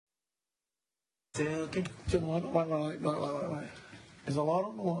Okay. Wait. There's a light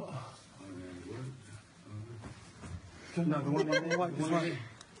on or what? No, the one on there. Wait, this way.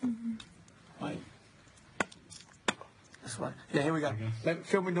 Wait. This way. Yeah, here we go.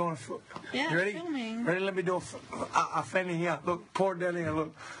 Film me doing a... Yeah, you ready? filming. Ready? Let me do a fanny here. Look, pour it down here.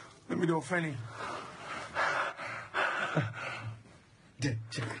 Look. Let me do a fanny.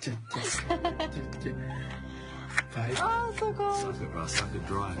 Oh, so cold. Suck it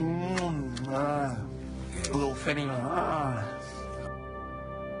dry. A little fanny.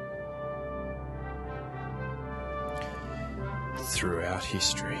 Throughout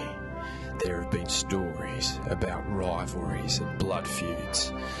history, there have been stories about rivalries and blood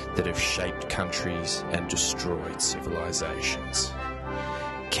feuds that have shaped countries and destroyed civilizations.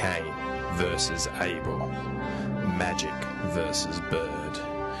 Cain versus Abel, Magic versus Bird,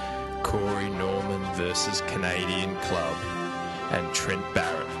 Corey Norman versus Canadian Club, and Trent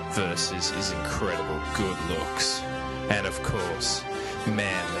Barrett versus his incredible good looks. And of course,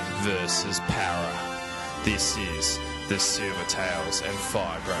 Manly versus Para. This is the Silvertails and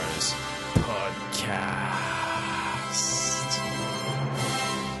Fibros podcast.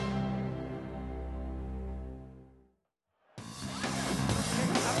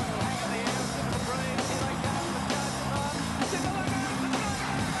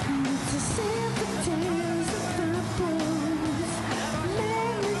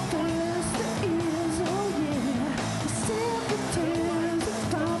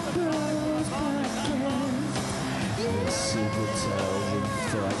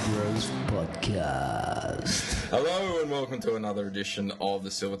 Hello and welcome to another edition of the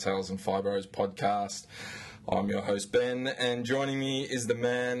Silvertails and Fibros podcast. I'm your host Ben, and joining me is the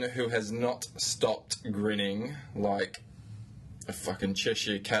man who has not stopped grinning like a fucking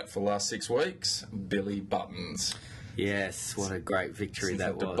Cheshire cat for the last 6 weeks, Billy Buttons. Yes, what a great victory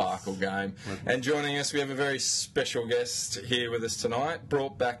that was. Debacle game. And joining us, we have a very special guest here with us tonight,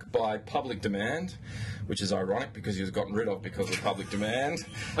 brought back by public demand, which is ironic because he was gotten rid of because of public demand,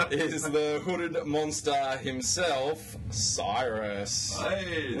 is the hooded monster himself, Cyrus.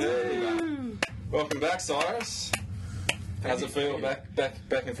 Hey, Welcome back, Cyrus. How's it feel back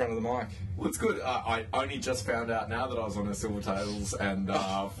in front of the mic? well, it's good. I only just found out now that I was on a Silvertails and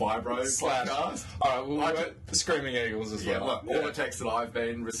Fibros podcast. All right, well, Screaming Eagles as well. Look, all the texts that I've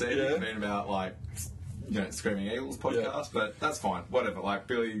been receiving have been about, like, Screaming Eagles podcast, but that's fine. Whatever. Like,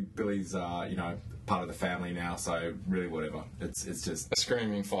 Billy's, part of the family now, so really whatever. It's just a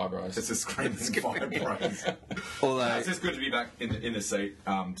Screaming Fibros. It's a Screaming Fibros. Although It's just good to be back in the seat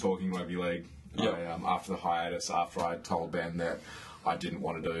talking rugby league. Yep. After the hiatus, after I told Ben that I didn't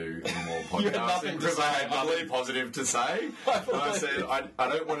want to do any more You had podcasting nothing to because I say, had nothing positive to say. And I said, I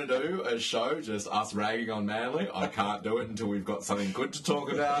don't want to do a show just us ragging on Manly. I can't do it until we've got something good to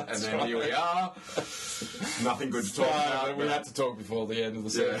talk about. And then here we are. Nothing good to talk about. We had to talk before the end of the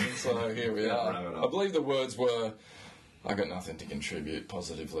season, so here we are. wrap it up. I believe the words were, I got nothing to contribute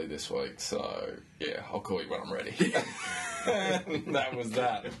positively this week, so yeah, I'll call you when I'm ready. And that was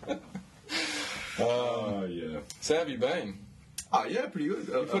that. Oh, yeah. So how have you been? Oh, yeah, pretty good.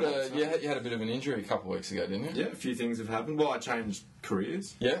 You had a bit of an injury a couple of weeks ago, didn't you? Yeah, a few things have happened. Well, I changed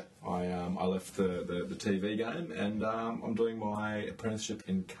careers. Yeah. I left the TV game and I'm doing my apprenticeship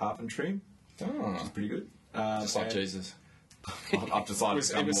in carpentry, which is pretty good. Just like and Jesus. I've decided to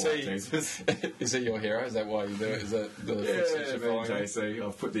become more like Jesus. Is he your hero? Is that why you do it? Is that the footsteps Yeah, you're me and following? JC.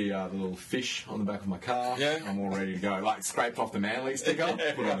 I've put the little fish on the back of my car. Yeah. I'm all ready to go. Like, scraped off the Manly sticker,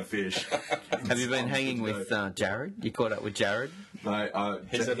 put on the fish. have you been hanging with Jared? You caught up with Jared? No,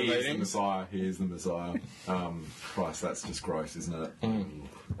 He's at the he is the meetings? Messiah. He is the Messiah. Christ, that's just gross, isn't it?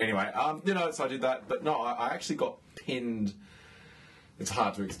 Anyway, so I did that. But no, I actually got pinned. It's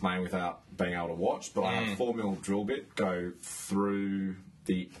hard to explain without being able to watch, but I had a 4mm drill bit go through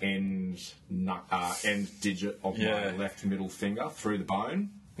the end digit of my left middle finger through the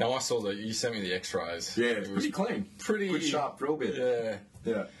bone. No, I saw that. You sent me the X-rays. Yeah, it's pretty clean. Pretty good sharp drill bit.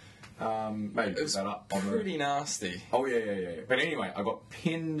 Yeah. Maybe put that up. On Pretty nasty. Oh, yeah. But anyway, I got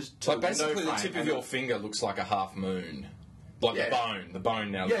pinned to Like basically the window tip frame of your finger looks like a half moon. Like the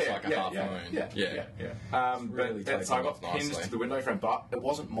bone now looks like a half moon. Really taken so I off got pinned nicely. to the window frame, but it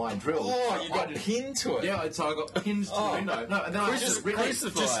wasn't my drill. Oh, So you got I- pinned to it. Yeah, so I got pinned to the window. No, and then I Just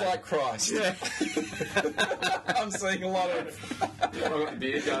just like Christ. Yeah. I'm seeing a lot of I got the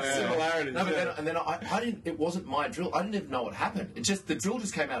beard going. similarities. No, but then I didn't. It wasn't my drill. I didn't even know what happened. It just the drill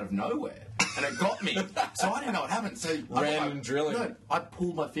just came out of nowhere. and it got me. So I didn't know what happened. So Random drilling. No, I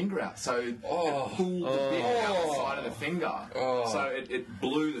pulled my finger out. So it pulled the bit out the side of the finger. So it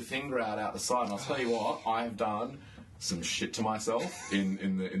blew the finger out the side. And I'll tell you what, I have done some shit to myself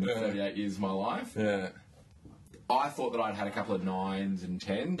in the 38 years of my life. Yeah. I thought that I'd had a couple of 9s and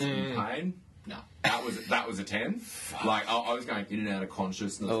 10s in pain. No, that was a 10. Like I was going in and out of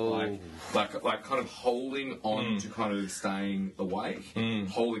consciousness, like kind of holding on to kind of staying awake,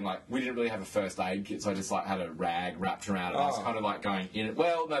 holding like we didn't really have a first aid kit, so I just like had a rag wrapped around it. I was kind of like going in it.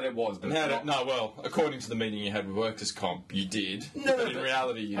 Well, no, there was, but according to the meeting you had with workers' comp, you did. No, but in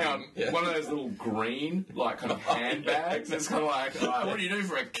reality, you hang didn't. on, one of those little green like kind of handbags. It's kind of like, oh, what do you do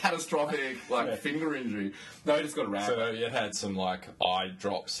for a catastrophic like finger injury? No, I just got a rag. So you had some like eye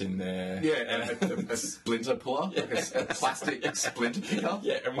drops in there. Yeah, and a splinter puller, like a plastic splinter picker.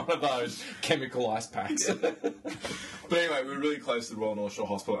 Yeah, and one of those chemical ice packs. But anyway, we were really close to the Royal North Shore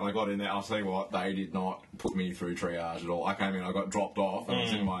Hospital, and I got in there. I'll tell you what, they did not put me through triage at all. I came in, I got dropped off, and I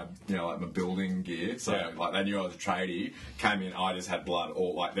was in my, like my building gear, so like they knew I was a tradie. Came in, I just had blood,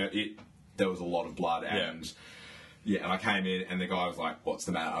 all like there was a lot of blood, and and I came in, and the guy was like, "What's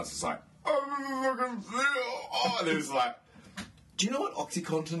the matter?" I was just like, "Oh," and he was like, "Do you know what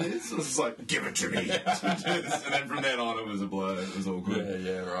OxyContin is?" I was just like, "Give it to me." And then from then on, it was a blur. It was all good.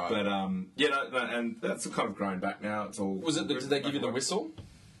 Yeah, right. But and that's kind of grown back now. It's all. Was it? Did they give you the whistle?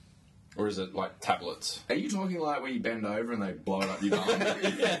 Or is it like tablets? Are you talking like where you bend over and they blow it up your bum?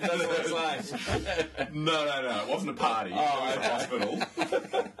 Yeah, that's what it's like. No. It wasn't a party. Oh, it was a hospital.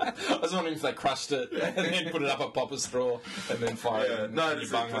 I was wondering if they crushed it and then put it up a popper straw and then fired it in your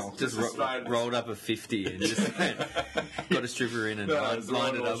bunghole. Just rolled up a 50 and just got a stripper in and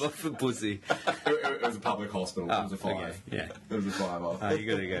lined it up for pussy. It was a public hospital. It was a 5. Okay. Yeah. It was a 5 off. You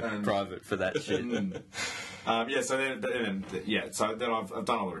got to go private for that shit. So then I've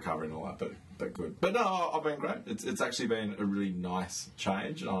done all the recovery and all that, but good. But no, I've been great. It's actually been a really nice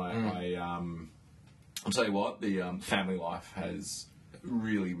change. I'll tell you what, the family life has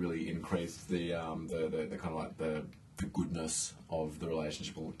really, really increased the kind of like the goodness of the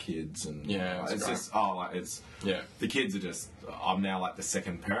relationship with kids, and it's just the kids are just. I'm now like the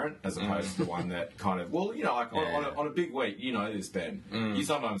second parent as opposed to the one that kind of on a big week, this Ben, you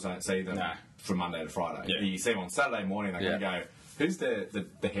sometimes don't see them from Monday to Friday. Yeah. You see them on Saturday morning, they're going to go, who's the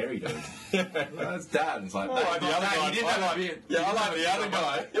hairy dude? That's Dad. And it's like, I like the other guy. I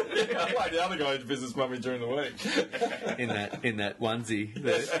like the other guy who visits mummy during the week. in that onesie.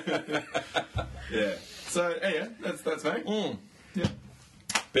 Yeah. So that's me. Yeah.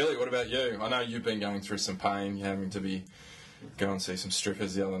 Billy, what about you? I know you've been going through some pain, having to be go and see some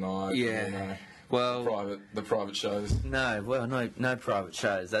strippers the other night. Yeah. Well, the private shows. No private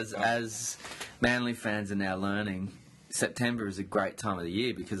shows. As Manly fans are now learning, September is a great time of the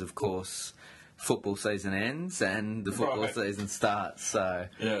year because, of course, football season ends and the football season starts. So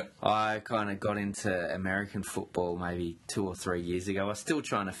I kind of got into American football maybe 2 or 3 years ago. I was still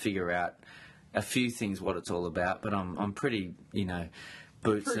trying to figure out a few things what it's all about, but I'm pretty,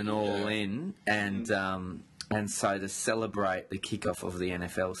 boots and all in, and so to celebrate the kickoff of the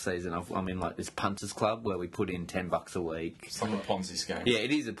NFL season, I'm in like this punters club where we put in $10 a week. It's like a Ponzi scheme. Yeah,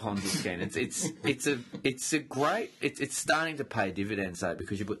 it is a Ponzi scheme. It's starting to pay dividends though,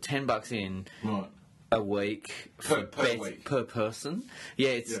 because you put $10 in a week per person. Yeah,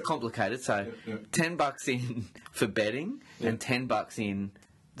 it's complicated. So $10 in for betting and $10 in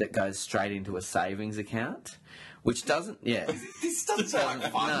that goes straight into a savings account. Which doesn't, This doesn't sound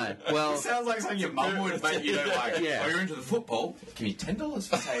like fun. No, well... It sounds like something your mum would make, you're into the football, give me $10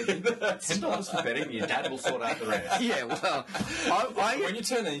 for saving, $10 for betting, and your dad will sort out the rest. Yeah, well... when you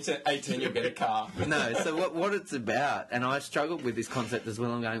turn 18, you'll get a car. No, so what it's about, and I struggled with this concept as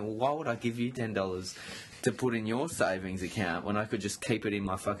well, I'm going, well, why would I give you $10 to put in your savings account when I could just keep it in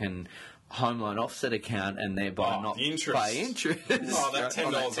my fucking home loan offset account and thereby not pay interest? Oh, that's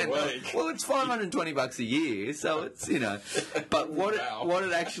 $10 a week. Well, it's $520 a year, so it's, But what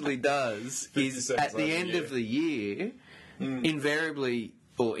it actually does is at the end of the year, invariably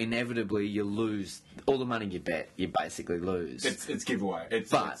or inevitably, you lose all the money you bet. You basically lose. It's giveaway.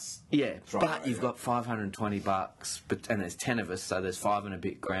 But you've got $520, and there's 10 of us, so there's 5 and a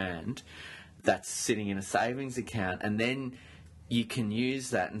bit grand that's sitting in a savings account, and then you can use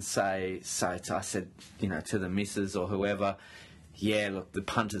that and say, I said, to the missus or whoever, look, the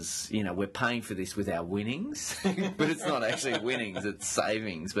punters, we're paying for this with our winnings, but it's not actually winnings, it's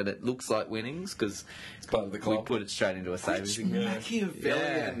savings, but it looks like winnings because it's part of the club. We put it straight into a savings account.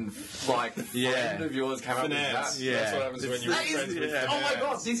 Machiavellian, friend of yours came up with that. Yeah. That's what happens when you're friends with finance. Oh my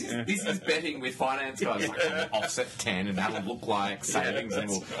God, this is betting with finance guys. Like, we'll offset 10 and that'll look like savings and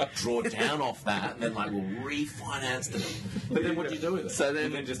we'll draw down off that and then we'll refinance them. But then what do you do with it? So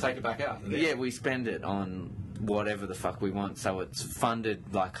then just take it back out. Yeah, we spend it on whatever the fuck we want. So it's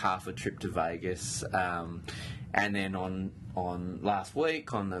funded like half a trip to Vegas. And then on last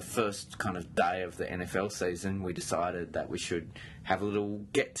week, on the first kind of day of the NFL season, we decided that we should have a little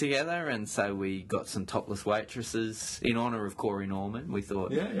get together, and so we got some topless waitresses in honour of Corey Norman. We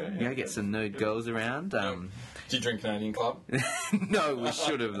thought, get some nude girls around. Do you drink Canadian Club? No, we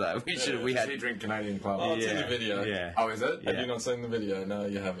should have though. We had to drink Canadian Club. Oh, it's in the video. Yeah. Oh, is it? Have you not seen the video? No,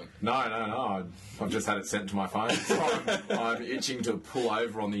 you haven't. No. I've just had it sent to my phone. So I'm itching to pull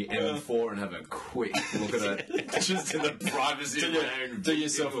over on the M4 and have a quick look at it, just in the privacy of my own. Do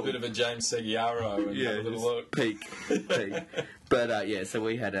yourself a bit of a James Seguiaro and have a little look. Peak. But so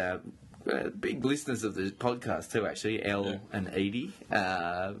we had big listeners of the podcast too, actually. Elle and Edie,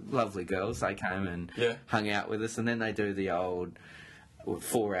 lovely girls. They came and hung out with us, and then they do the old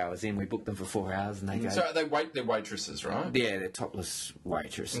 4 hours in. We booked them for 4 hours, and they go. So they're waitresses, right? Yeah, they're topless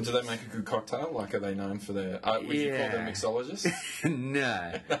waitresses. And do they make a good cocktail? Like, are they known for their? Would you call them mixologists?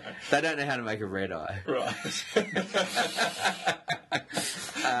 No, they don't know how to make a red eye. Right.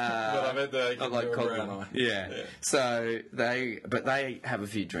 But I bet they can do a brown eye. Yeah. So they have a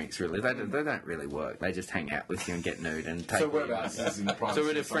few drinks. Really, they don't really work. They just hang out with you and get nude and take. So whereabouts is in the privacy So we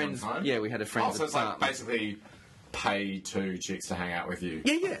had of someone's home? Yeah, we had a friend. So it's like basically pay 2 chicks to hang out with you.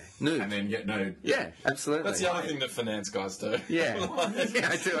 Yeah, nude. And then get nude. Yeah, absolutely. That's the other thing that finance guys do. Yeah.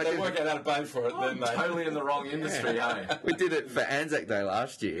 I do. They work out how to pay for it. I'm Then they totally in the wrong industry, eh? We did it for Anzac Day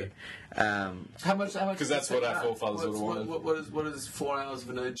last year. How much? because that's what our forefathers would have wanted. What is 4 hours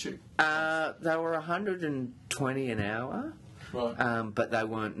of a nude chick? They were 120 an hour. Right. But they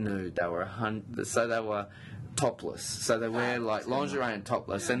weren't nude. They were 100. So they were topless. So they wear like lingerie and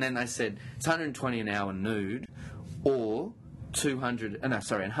topless. And then they said it's 120 an hour nude, or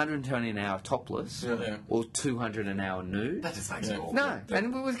 120 an hour topless, or 200 an hour nude. That just makes it awkward. No,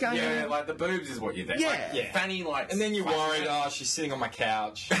 and we was going. Yeah, like the boobs is what you're there. Yeah. Fanny, like. And then you're worried, she's sitting on my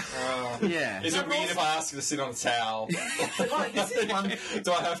couch. Yeah. Is it weird if I ask her to sit on a towel? Do I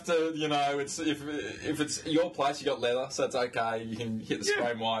have to, it's if it's your place, you got leather, so it's okay, you can hit the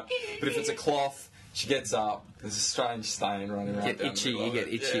spray and wipe. But if it's a cloth, she gets up, there's a strange stain running around. You get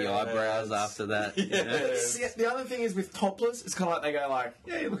itchy eyebrows after that. See, the other thing is with topless, it's kind of like they go like,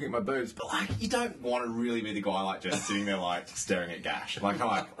 you're looking at my boobs, but like you don't want to really be the guy like just sitting there like staring at gash. Like I'm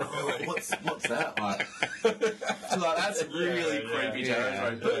like, what's that? Like, that's really creepy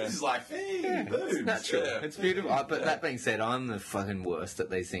territory. Boobs is like, hey, boobs. It's natural. It's beautiful. But that being said, I'm the fucking worst at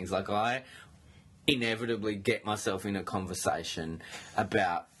these things. Like I inevitably get myself in a conversation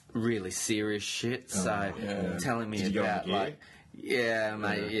about really serious shit. So telling me about like. Yeah,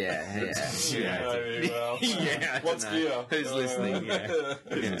 mate. Yeah. What's gear? Who's listening? Yeah.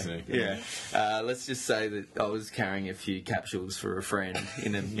 Who's listening? Yeah. Let's just say that I was carrying a few capsules for a friend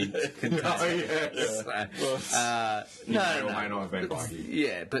in a mint container. Not have been lucky.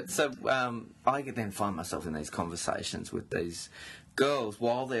 Yeah, but so I then find myself in these conversations with these girls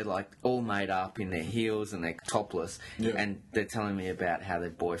while they're like all made up in their heels and they're topless, and they're telling me about how their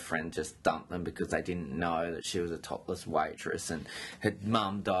boyfriend just dumped them because they didn't know that she was a topless waitress, and her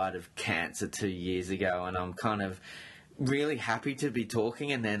mum died of cancer 2 years ago, and I'm kind of really happy to be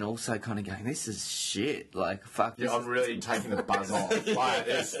talking and then also kind of going, this is shit, like fuck. Yeah, I'm really taking the buzz off. Like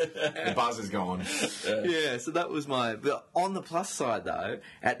the buzz is gone. Yeah, so that was but on the plus side though,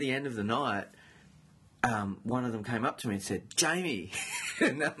 at the end of the night, one of them came up to me and said, Jamie.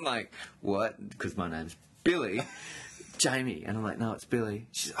 And I'm like, what? Because my name's Billy. Jamie. And I'm like, no, it's Billy.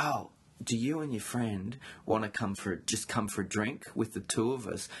 She said, do you and your friend want to come for a drink with the two of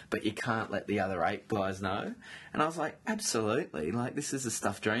us, but you can't let the other 8 guys know? And I was like, absolutely. Like, this is the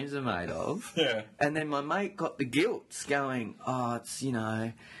stuff dreams are made of. Yeah. And then my mate got the guilt going, it's,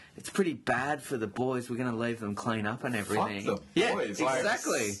 it's pretty bad for the boys. We're going to leave them clean up and everything. Fuck the boys. Yeah,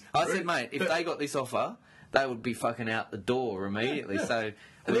 exactly. I said, mate, if they got this offer, they would be fucking out the door immediately. So,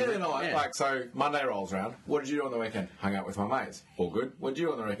 and the other night, so Monday rolls around. What did you do on the weekend? Hung out with my mates. All good. What did you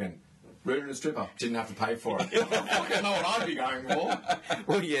do on the weekend? Rooted a stripper. Didn't have to pay for it. I fucking know what I'd be going for.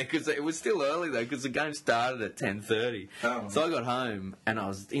 Well, yeah, because it was still early, though, because the game started at 10:30. Oh. So I got home, and I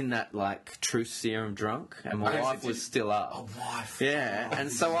was in that, truth serum drunk, and my wife was still up. Oh, wife. Yeah,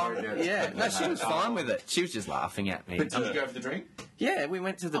 and so no, she was fine with it. She was just laughing at me. But did you go for the drink? Yeah, we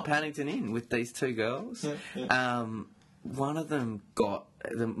went to the Paddington Inn with these 2 girls. One of them got...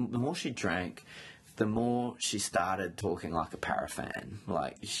 The more she drank, the more she started talking like a parafan.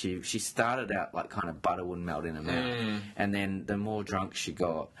 Like, she started out like kind of butter wouldn't melt in her mouth. And then the more drunk she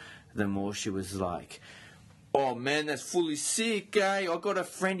got, the more she was like, oh, man, that's fully sick, eh? I got a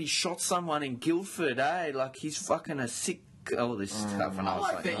friend, he shot someone in Guildford, eh? Like, he's fucking a sick all this stuff, and I I was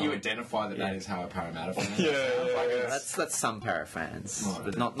like like, that oh. you identify that is how a Parramatta fan. That's some para fans,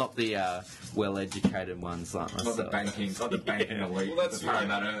 but not the well-educated ones like myself. Not the banking elite. Well, that's the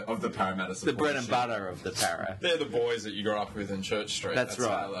Parramatta of the Parramatta. The bread and butter of the para. They're the boys that you grew up with in Church Street. That's right.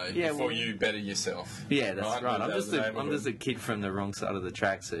 how they- Yeah, before well- you better yourself. Yeah, that's right. I'm just a a kid from the wrong side of the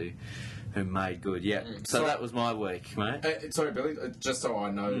tracks who made good. Yeah. So that was my week, mate. Sorry, Billy. Just so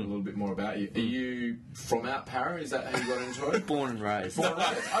I know a little bit more about you, are you from out Para? Is that how you got into it? Born and raised.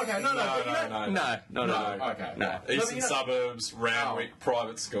 Okay, no. No, not at all. Okay, No. Eastern suburbs, Randwick,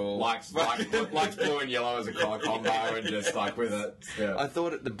 private school. likes blue and yellow as a colour combo, and just like with it. Yeah. I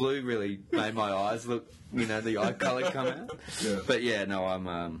thought the blue really made my eyes look, the eye colour come out. Yeah. But yeah, no,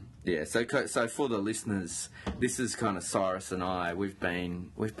 I'm. Yeah, so for the listeners, this is kind of Cyrus and I. We've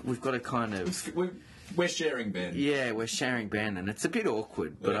got a kind of We're sharing Ben. yeah, we're sharing Ben, and it's a bit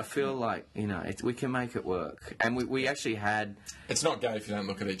awkward, but I feel like we can make it work. And we actually had. It's not gay if you don't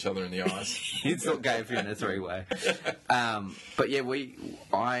look at each other in the eyes. It's not gay if you're in a three-way. But yeah,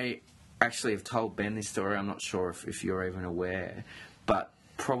 I actually have told Ben this story. I'm not sure if you're even aware, but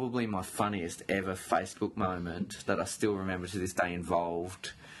probably my funniest ever Facebook moment that I still remember to this day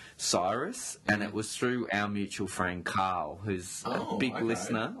involved Cyrus, and it was through our mutual friend Carl, who's a big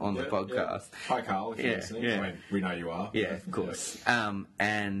listener on the podcast. Yeah. Hi, Carl, if you're listening. Yeah. I mean, we know you are. Yeah, of course.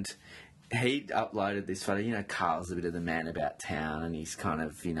 And he'd uploaded this photo. Carl's a bit of the man about town, and he's kind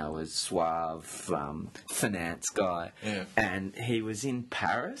of, a suave finance guy. Yeah. And he was in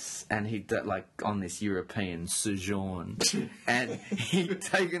Paris, and he'd, on this European sojourn. And he'd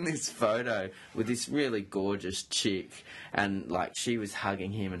taken this photo with this really gorgeous chick, and, she was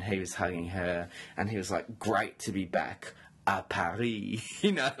hugging him, and he was hugging her, and he was like, great to be back. À Paris,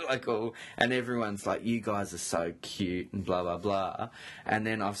 and everyone's like, you guys are so cute and blah, blah, blah. And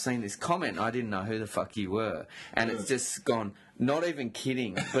then I've seen this comment, I didn't know who the fuck you were. And it's just gone, not even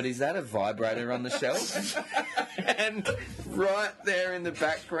kidding, but is that a vibrator on the shelf? And right there in the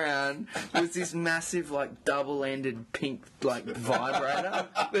background was this massive, double-ended pink, vibrator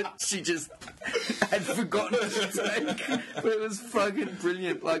that she just had forgotten to take. But it was fucking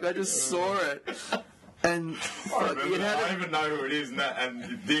brilliant. I just saw it. And I don't even know who it is,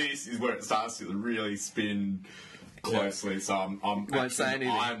 and this is where it starts to really spin closely. So I'm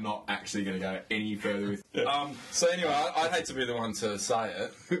not actually going to go any further with. So anyway, I'd hate to be the one to say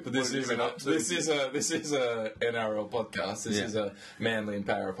it, but this is a NRL podcast. This is a Manly and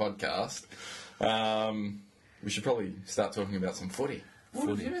Para podcast. We should probably start talking about some footy. What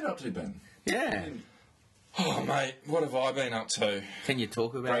have you been up to, Ben? Yeah. Oh mate, what have I been up to? Can you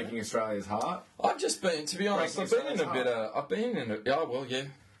talk about Breaking Australia's heart. I've just been, to be honest, Breaking I've been in a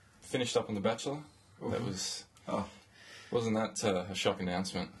finished up on The Bachelor. That was, wasn't that a shock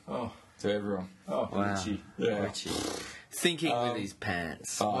announcement to everyone? Oh, Wow. Richie. Yeah. Richie? Thinking with his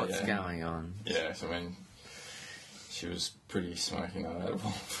pants. What's going on? Yeah, so I mean, she was pretty smoking that out of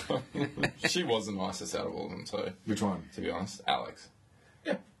all. She was the nicest out of all of them too. Which one? To be honest, Alex.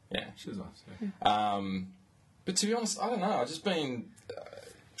 Yeah. Yeah. She was nice. Yeah. But to be honest, I don't know. I've just been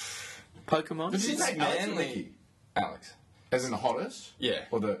Pokemon? Did you since say Alex or Manly. Nikki? Alex. As in the hottest? Yeah.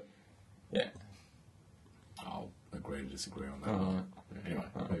 Or the... Yeah. I'll agree to disagree on that. Alright. Anyway,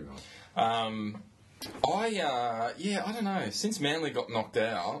 moving on. I don't know. Since Manly got knocked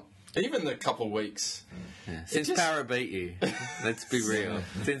out, even the couple of weeks, Yeah. Since just- Para beat you. Let's be real.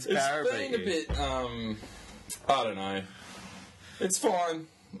 Since it's Para been beat a you. bit. I don't know. It's fine.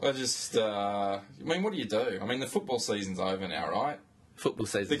 I just. I mean, what do you do? I mean, the football season's over now, right? Football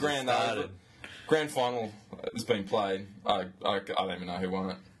season The grand grand final has been played. I don't even know who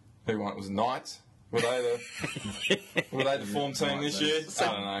won it. Who won it? Was it Knights? Were they the form team this year? I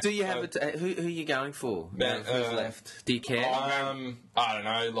don't know. Do you have who are you going for? Man, Who's left? Do you care? I don't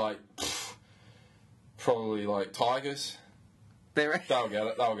know. Probably Tigers. They're They'll get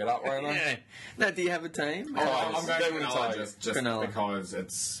it. They'll get up, won't they? yeah. No, do you have a team? I'm They going were to the Cronulla Tigers. just Cronulla. because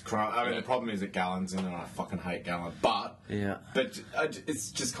it's... I mean, the problem is that Gallen's in and I fucking hate Gallen. But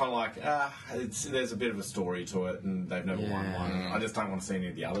it's just kind of like, there's a bit of a story to it and they've never won one. I just don't want to see any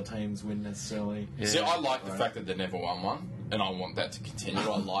of the other teams win necessarily. Yeah. See, I like the fact that they never won one, and I want that to continue.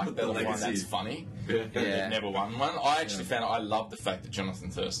 I like that. I find legacy. that's funny. Yeah. They've never won one. I actually found I love the fact that Jonathan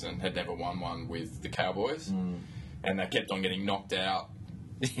Thurston had never won one with the Cowboys, and they kept on getting knocked out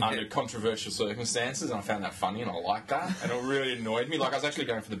under controversial circumstances, and I found that funny, and I like that, and it really annoyed me. I was actually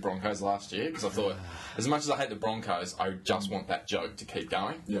going for the Broncos last year because I thought, as much as I hate the Broncos, I just want that joke to keep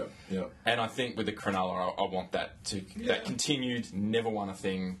going. Yeah, yeah. And I think with the Cronulla, I want that that continued never won a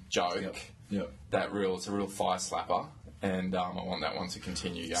thing joke. Yeah. It's a real fire slapper. and I want that one to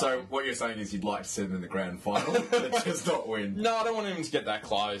continue going. So what you're saying is you'd like to see them in the grand final, but just not win. No, I don't want him to get that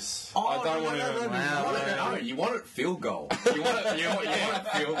close. I don't want him. No, you want it field goal. You want it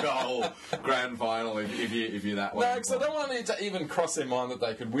field goal grand final if you're that way. No, because I don't want it to even cross their mind that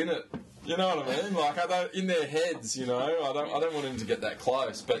they could win it. You know what I mean? Like, in their heads, I don't want him to get that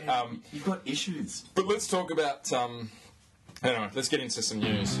close. But you've got issues. But let's talk about. Anyway, let's get into some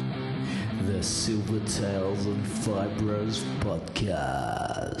news. The Silvertails and Fibros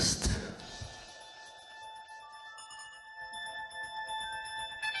podcast.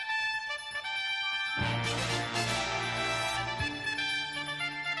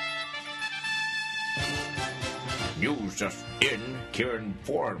 News just in, Kieran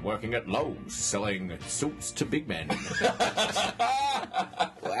Ford working at Lowe's, selling suits to big men.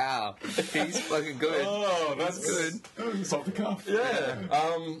 Wow, he's fucking good. Oh, that's good. It's off the cuff. Yeah.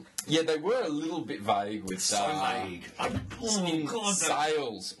 Yeah, they were a little bit vague with vague.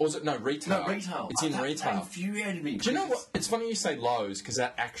 Sales. Or was it retail? No, retail. It's in That retail. infuriated me. Do you know what? It's funny you say Lowe's, because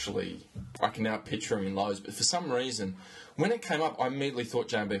that actually, I can now picture him in Lowe's, but for some reason, when it came up, I immediately thought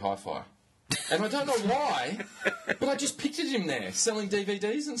J&B Hi-Fi. And I don't know why, but I just pictured him there, selling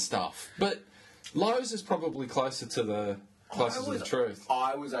DVDs and stuff. But Lowe's is probably closer to the truth.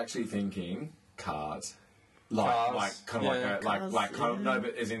 I was actually thinking cars. Cars, Kind of no,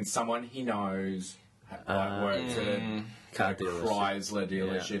 but as in someone he knows, works at a Car dealership. Chrysler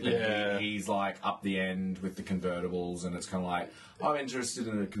dealership, Yeah. and he's like up the end with the convertibles, and it's kind of like, I'm interested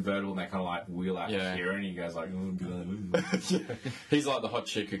in a convertible, and they kind of like wheel out here, and he goes like, He's like the hot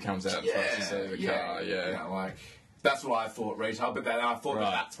chick who comes out and tries to sell the car. Yeah. like. That's what I thought retail, but then I thought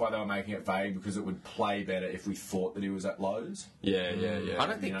that's why they were making it vague, because it would play better if we thought that he was at Lowe's. Yeah. I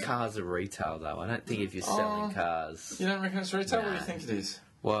don't think cars are retail though. I don't think if you're selling cars. You don't reckon it's retail? What do you think it is?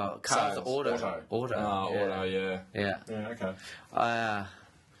 Well, cars are auto. Auto, yeah. Yeah. Yeah, okay.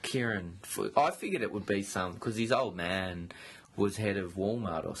 Kieran, I figured it would be some because his old man was head of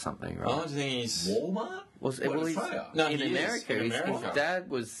Walmart or something, right? I don't think he's Walmart? Was What, well, Australia? No, in he is. America. In His America. dad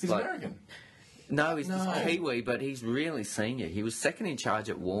was He's like, American. No, he's Kiwi, but he's really senior. He was second in charge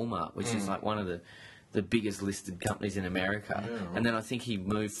at Walmart, which is like one of the biggest listed companies in America. Yeah, right. And then I think he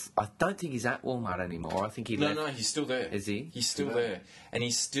moved. I don't think he's at Walmart anymore. I think he left. No, he's still there. Is he? He's still there, and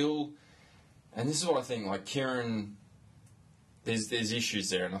he's still. And this is what I think. Like Kieran, there's issues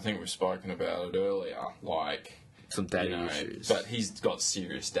there, and I think we've spoken about it earlier. Like Some daddy issues. but he's got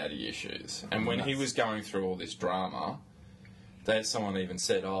serious daddy issues. And when he was going through all this drama, someone even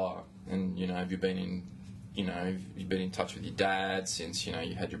said, and have you been in touch with your dad since you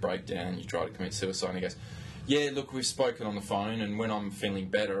had your breakdown, you tried to commit suicide? And he goes, yeah, look, we've spoken on the phone, and when I'm feeling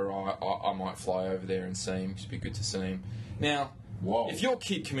better, I might fly over there and see him. It'd be good to see him. Now, if your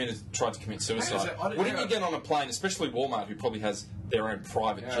kid tried to commit suicide, wouldn't you get on a plane, especially Walmart, who probably has their own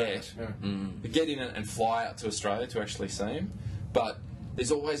private jet, to get in it and fly out to Australia to actually see him? But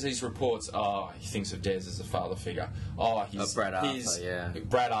there's always these reports, he thinks of Des as a father figure. Brad Arthur, yeah.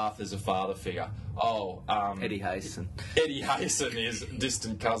 Brad Arthur's a father figure. Eddie Hasten. Eddie Hasten is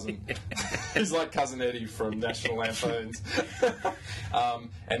distant cousin. He's like Cousin Eddie from National Lampoons.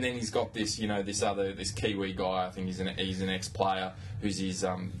 And then he's got this, this Kiwi guy. I think he's an ex-player who's his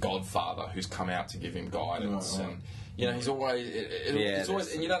godfather, who's come out to give him guidance. Right. And he's always, it's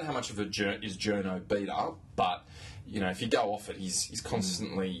always, and you don't know how much of is Journo beat up, but if you go off it, he's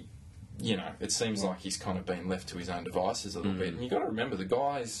constantly, it seems like he's kind of been left to his own devices a little bit. And you got to remember the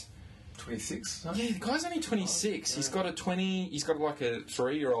guy's 26. Yeah, the guy's only 26. He's got like a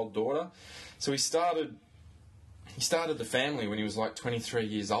 3-year-old daughter. So he started the family when he was like 23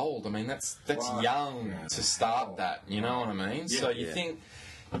 years old. I mean, that's young to start that. You know what I mean? Yeah, so you think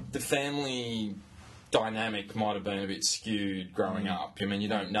the family dynamic might have been a bit skewed growing up. I mean, you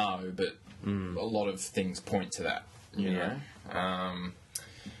don't know, but a lot of things point to that. You know.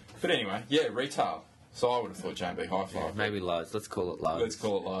 But anyway, retail. So I would have thought J&B Hi-Fi. Maybe Lowe's. Let's call it Lowe's.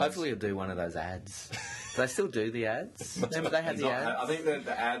 Hopefully he'll do one of those ads. Do they still do the ads? Remember they had the ads? I think that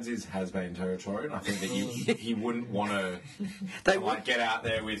the ads has-been territory, and I think that he wouldn't want to get out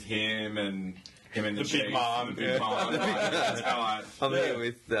there with him and the Big Man. I'm here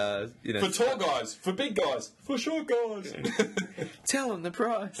with, For tall guys, for big guys, for short guys. Tell them the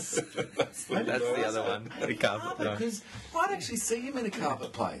price. That's the other one. The carpet price. Because I'd actually see him in a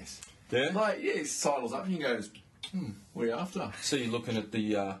carpet place. Yeah? He sidles up and he goes, what are you after? So you're looking at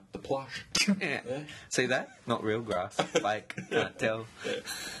the plush. Yeah. See that? Not real grass. Fake. Can't tell. Yeah.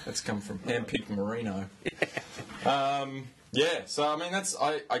 That's come from hand-picked merino. So I mean,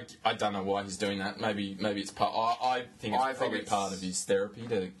 I don't know why he's doing that. Maybe it's part. I think it's probably part of his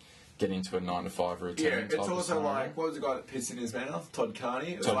therapy to get into a 9 to 5 routine. Yeah, it's type of also scenario. like, what was the guy that pissed in his mouth? Todd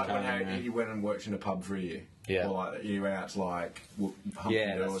Carney? It was Todd like Carney, when yeah. he went and worked in a pub for a year. Yeah. Or like he went out to like Humphrey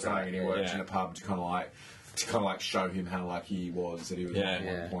Yeah, or that's something, right. and he worked Yeah. in a pub to kind of like show him how lucky he was that he was Yeah. on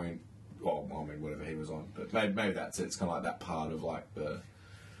Yeah. one point. Well, I mean, whatever he was on, but maybe that's it. It's kind of like that part of like the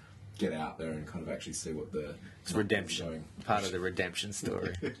get out there and kind of actually see what the It's redemption. Part of the redemption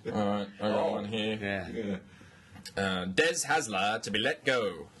story. All right, I got one here. Yeah. Yeah. Des Hasler to be let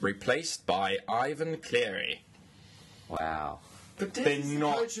go, replaced by Ivan Cleary. Wow. But Des They're is the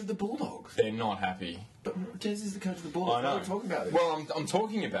not- coach of the Bulldogs. They're not happy. But Des is the coach of the I Bulldogs. know. What are we talking about this? Well, I'm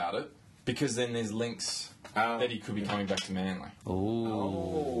talking about it because then there's links that he could be coming back to Manly.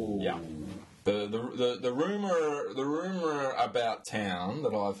 Ooh. Yeah. The rumor about town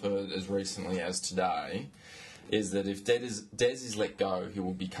that I've heard as recently as today is that if Des is let go, he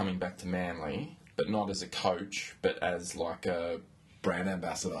will be coming back to Manly, but not as a coach, but as like a brand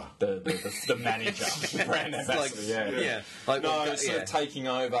ambassador. the manager, the brand ambassador. Yeah. Like, No, sort of taking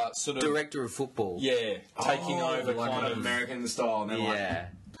over, sort of director of football. Yeah, taking over like kind an of American style, and then Yeah.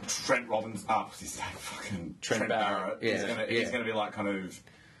 like Trent Robbins up. He's like fucking Trent Barrett. Yeah, He's yeah. gonna be like kind of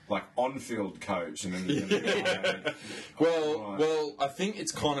like on-field coach, and then he's gonna be like, Well, I think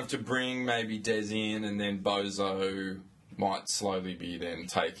it's kind of to bring maybe Des in, and then Bozo might slowly be then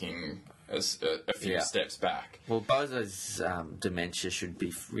taking a few Yeah. steps back. Well, Bozo's dementia should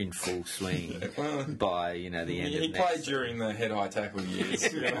be in full swing by the end of He next played during the head-high tackle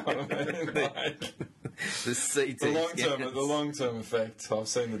years. You know what I mean? Like, the CT the long-term effect. I've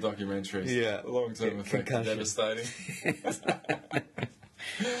seen the documentaries. Yeah. The long-term effect is Concussion. devastating.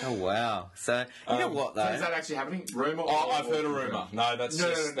 Oh wow! So you know what though? is that actually happening? Rumor? Oh, I've heard a rumour. No, that's No,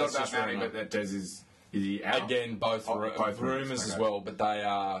 just not that's about just Manny, rumour. but that Des is he out? Again, both Both rumours as okay. well, but they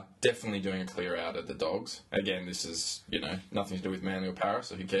are definitely doing a clear out of the Dogs. Again, this is nothing to do with Manly or Paris,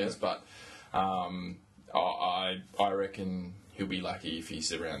 so who cares? But I reckon he'll be lucky if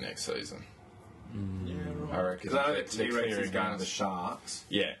he's around next season. Yeah, right. I reckon Because I know that they're T-Rex is clearing going to house. the Sharks.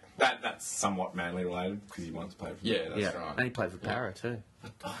 Yeah, That's somewhat Manly related because he once played for yeah, that's yeah, right. and he played for Para too.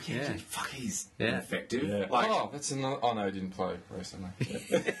 Oh, yeah. Yeah. Fuck, he's Yeah. effective. Yeah. Like, That's another. Oh no, he didn't play recently.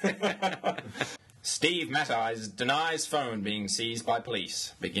 Steve Matthies denies phone being seized by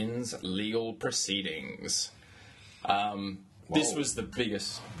police. Begins legal proceedings. This was the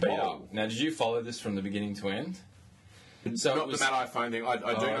biggest beat Whoa. up. Now, did you follow this from the beginning to end? So not the Matt iPhone thing. I do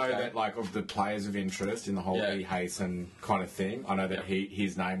know okay. that, like, of the players of interest in the whole Yeah. E. Hayson kind of thing, I know that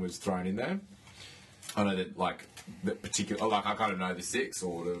his name was thrown in there. I know that, like, the particular, like, I kind of know the six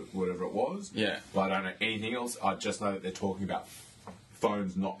or whatever it was. Yeah. But I don't know anything else. I just know that they're talking about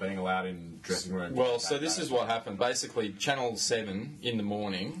phones not being allowed in dressing rooms. Well, so this is what happened. Basically, Channel 7 in the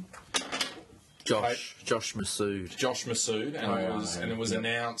morning, Josh Masood. Josh Masood, and it was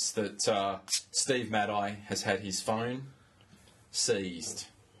announced that Steve Maddie has had his phone seized.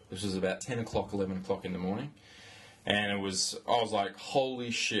 This was about 10 o'clock, 11 o'clock in the morning. And I was like,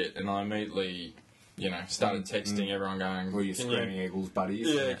 holy shit. And I immediately, started texting everyone going, Were you "Can screaming Eagles buddies?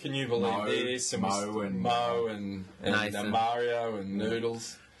 Yeah, can you believe Mo, this? And Mo and Nathan. Mario and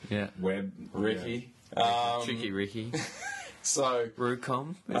Noodles, Yeah. Webb. Ricky. Tricky Ricky. So,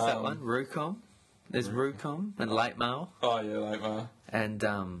 Rucom. Is that one? Rucom. There's Rucom and Late Mail. oh yeah, like Mar. And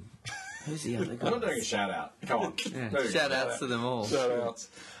who's the other guy? I'm not doing a shout out. Come on. Yeah. Move. Shout outs to them all. Shout outs.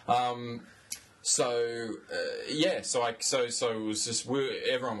 So it was just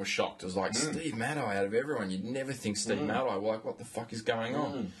everyone was shocked. It was like Steve Maddie out of everyone. You'd never think Steve Maddie. Like, what the fuck is going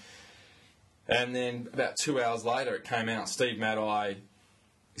on? And then about 2 hours later, it came out. Steve Maddie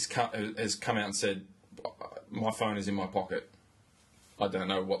has come out and said, "My phone is in my pocket. I don't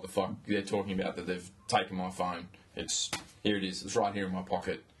know what the fuck they're talking about. That they've taken my phone. Here it is. It's right here in my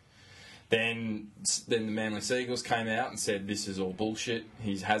pocket." Then the Manly Seagulls came out and said, "This is all bullshit.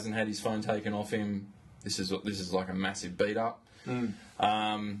 He hasn't had his phone taken off him. This is like a massive beat up." And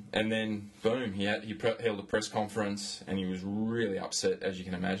then boom, he held a press conference and he was really upset, as you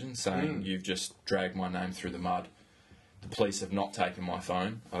can imagine, saying, "You've just dragged my name through the mud. The police have not taken my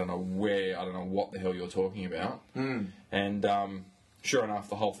phone. I don't know what the hell you're talking about." And sure enough,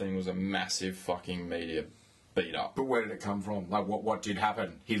 the whole thing was a massive fucking media beat up. But where did it come from? Like, what did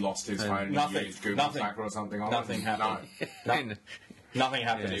happen? He lost his phone and nothing. he used Google Nothing. Tracker or something on it? Nothing happened. No. Nothing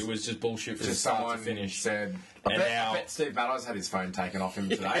happened. Yes. It was just bullshit from Just start someone to finish. said, And I now- bet Steve Maddie's had his phone taken off him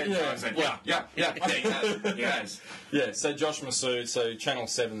today. And Yeah. someone said, yeah, I think that. He has. Yeah, so Josh Masood, so Channel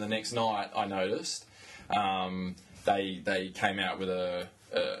 7 the next night, I noticed, they came out with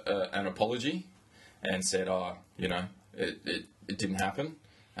an apology and said, it didn't happen.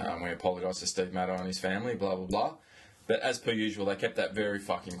 We apologise to Steve Maddie and his family, blah, blah, blah. But as per usual, they kept that very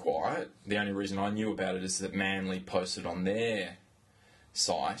fucking quiet. The only reason I knew about it is that Manly posted on their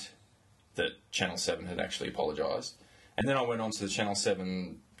site that Channel 7 had actually apologised. And then I went on to the Channel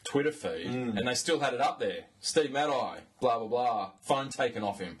 7 Twitter feed, and they still had it up there. Steve Maddie, blah, blah, blah, phone taken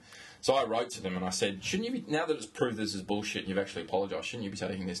off him. So I wrote to them and I said, shouldn't you be, now that it's proved this is bullshit and you've actually apologised, shouldn't you be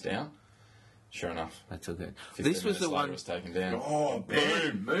taking this down? Sure enough. That's all good. 15 This was the minutes later, one. it was taken down. Oh,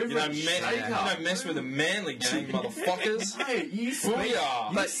 boom. Move You don't mess with the Manly gang, motherfuckers. Hey, you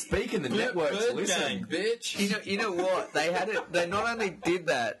Booyah. you speak in the networks. Bird Listen. gang, bitch. You know what? They had it. They not only did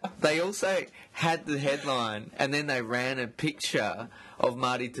that, they also had the headline, and then they ran a picture of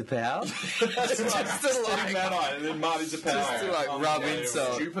Marty Tapau. That's right. Just to Steve Maddie and then Marty Tapau. Just to like rub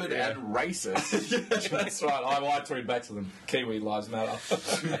insult. Stupid and racist. That's right. I tweeted back to them. Kiwi lives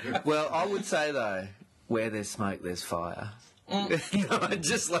matter. Well, I would say though, where there's smoke, there's fire. No, I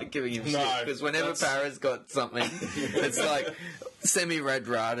just like giving him shit because whenever Parra's got something, it's like Semi-Red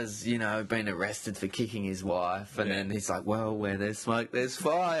Rada's, been arrested for kicking his wife, and then he's like, "Well, where there's smoke, there's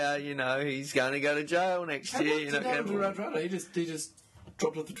fire." He's going to go to jail next year. He just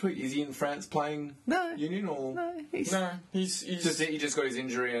dropped off the tweet. Is he in France playing Union or No, he's No, he's he just got his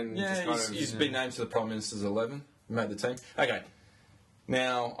injury and he's been named to the Prime Minister's 11. Made the team. Okay.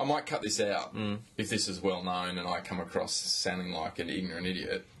 Now, I might cut this out if this is well known and I come across sounding like an ignorant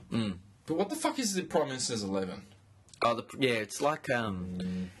idiot. But what the fuck is the Prime Minister's 11? Oh, it's like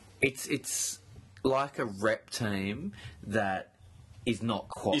it's like a rep team that is not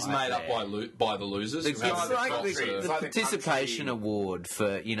quite. Is made up by the losers. It's who have like got the to- participation country. award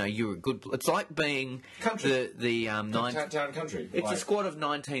for you're a good. It's like being Country. the ninth. town country. It's a squad of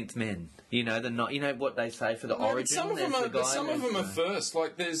 19th men. The not. What they say for the No, but origin. some of them There's are, the guy some of who's, them are first.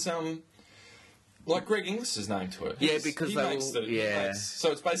 Like there's like Greg Inglis is named to it. Yeah, because he they makes will- yeah.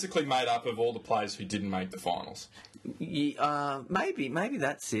 so it's basically made up of all the players who didn't make the finals. Maybe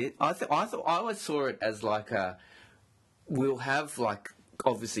that's it. I always saw it as like we'll have like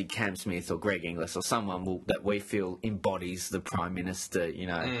obviously Cam Smith or Greg Inglis or someone that we feel embodies the Prime Minister,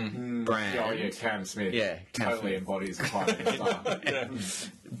 brand. Oh yeah, Cam Smith. Yeah, Cam totally Smith. embodies the Prime Minister.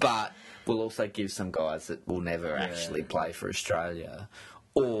 But we'll also give some guys that will never actually play for Australia,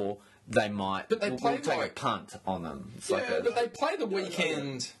 or they might. But they play we'll take like- a punt on them. It's Yeah, like a, but they play the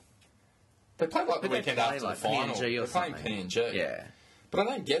weekend. They play like the they weekend play after like the final. PNG They're or playing something. PNG. Yeah, But I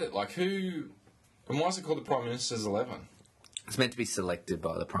don't get it. Like who? And why is it called the Prime Minister's 11? it's meant to be selected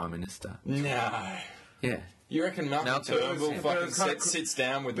by the Prime Minister. No. Yeah. You reckon Malcolm Malcolm Turnbull Turnbull. fucking But it's sits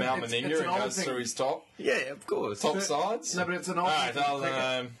down with but Mal it's Meninga an and old goes thing. through his top Yeah, of course. sides? No, but it's an All old right, thing.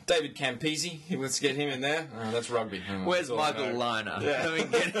 I'll, David Campese. Let's get him in there. That's rugby. Where's That's all I Michael know. Liner? Yeah. I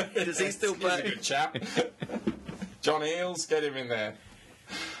mean, does he still He's a play? good chap. John Eales, get him in there.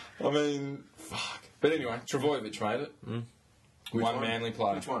 I mean, fuck. But anyway, Travojevic made it. Which One Manly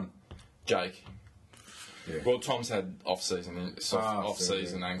player. Which one? Jake. Yeah. Well, Tom's had off-season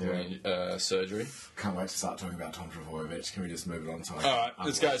surgery. ankle surgery. Can't wait to start talking about Tom Travojevic. Can we just move it on to? All right,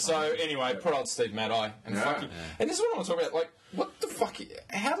 let's go. So anyway, put on Steve Maddie and fucking. And this is what I want to talk about. Like, what the fuck?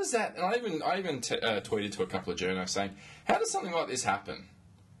 How does that? And I even tweeted to a couple of journalists saying, how does something like this happen?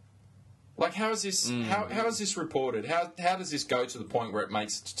 Like, how is this? How is this reported? How does this go to the point where it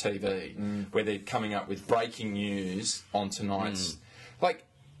makes it to TV, where they're coming up with breaking news on tonight's? Like,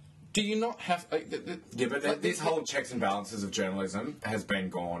 do you not have? Yeah, but this whole checks and balances of journalism has been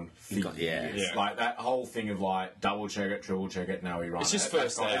gone for years. Yeah. Like that whole thing of like double check it, triple check it. Now we run. It's just it.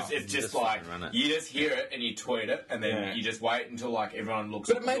 first That's- out. It's just Just like run it. you just hear it and you tweet it, and then Yeah. you just wait until like everyone looks.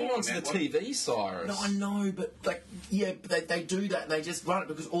 But at it made it your onto the network. TV, Cyrus. No, I know, but like, yeah, but they do that. And they just run it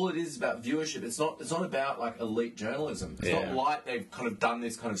because all it is about viewership. It's not about like elite journalism. It's not like they've kind of done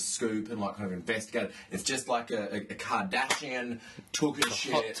this kind of scoop and like kind of investigated. It's just like a Kardashian took a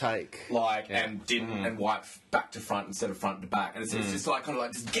shit, hot take. like and didn't and wiped back to front instead of front to back. And it's just like kind of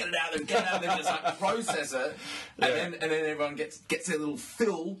like just get it out there, just like process it, and then everyone gets their little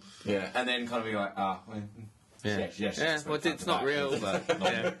fill, and then kind of be like, well, Well, it's not real, but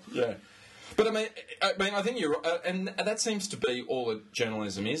yeah. Yeah. But I mean, I think you're right, and that seems to be all that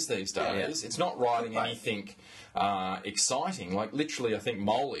journalism is these days. Yeah. It's not writing anything exciting. Like literally, I think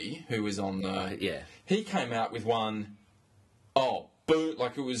Molly, who was on the, he came out with one. Oh, boo!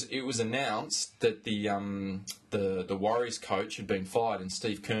 Like it was announced that the Warriors coach had been fired and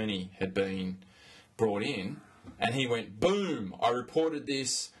Steve Kearney had been brought in, and he went, boom! I reported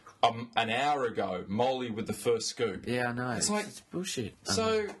this an hour ago. Molly with the first scoop. Yeah, I know. It's like it's bullshit.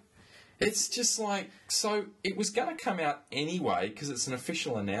 So. It's just like, so it was going to come out anyway because it's an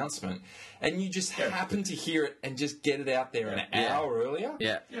official announcement, and you just happen to hear it and just get it out there an hour earlier.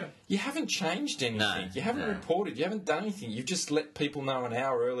 Yeah. You haven't changed anything. No, you haven't reported. You haven't done anything. You've just let people know an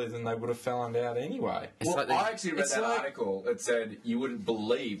hour earlier than they would have found out anyway. Well, like I actually read that article that said you wouldn't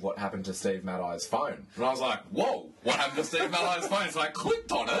believe what happened to Steve Maddei's phone. And I was like, whoa, what happened to Steve Maddei's phone? So I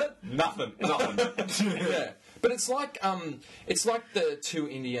clicked on it. Nothing. Yeah. But it's like the two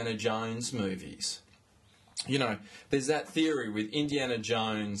Indiana Jones movies. You know, there's that theory with Indiana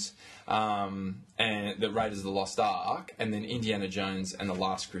Jones and the Raiders of the Lost Ark, and then Indiana Jones and the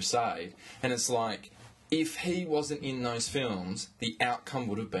Last Crusade. And it's like, if he wasn't in those films, the outcome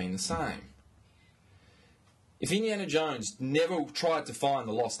would have been the same. If Indiana Jones never tried to find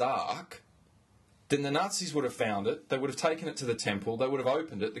the Lost Ark, then the Nazis would have found it, they would have taken it to the temple, they would have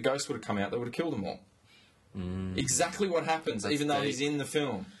opened it, the ghost would have come out, they would have killed them all. Exactly what happens, even though he's in the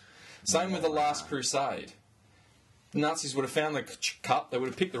film. Same with The Last Crusade. The Nazis would have found the cup, they would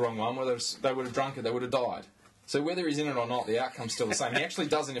have picked the wrong one, they would have drunk it, they would have died. So whether he's in it or not, the outcome's still the same. He actually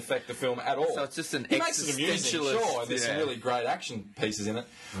doesn't affect the film at all. So it's just an he makes it amusing, sure, there's some really great action pieces in it,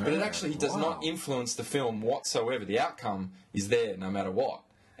 but it actually does not influence the film whatsoever. The outcome is there no matter what.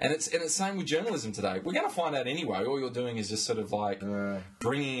 And it's the same with journalism today. We're going to find out anyway. All you're doing is just sort of like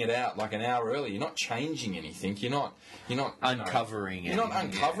bringing it out like an hour early. You're not changing anything. You're not uncovering. You're not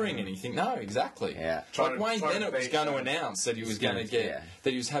uncovering anything. No, exactly. Yeah. Like Wayne Bennett was going to announce that he was going to get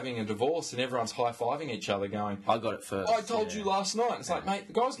that he was having a divorce, and everyone's high fiving each other, going, "I got it first. I told you last night." It's like, mate,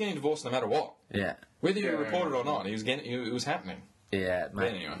 the guy was getting divorced no matter what. Yeah. Whether you reported or not, it was happening. Yeah,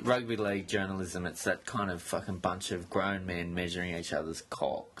 mate. Anyway. Rugby league journalism, it's that kind of fucking bunch of grown men measuring each other's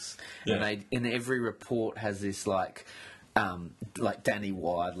cocks. Yeah. And in every report has this like Danny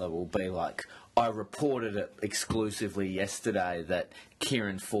Widler will be like, I reported it exclusively yesterday that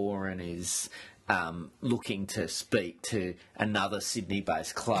Kieran Foran is looking to speak to another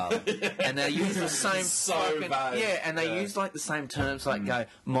Sydney-based club, and they use the same use like the same terms, like go,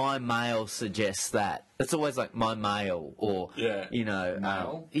 my mail suggests that. It's always like my mail, or you know,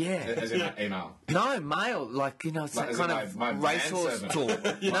 mail? As in email. No, mail, like, you know, it's that kind of racehorse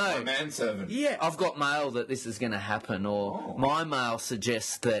talk. No, my manservant. Yeah, I've got mail that this is going to happen, or my mail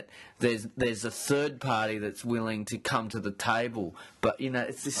suggests that there's a third party that's willing to come to the table. But, you know,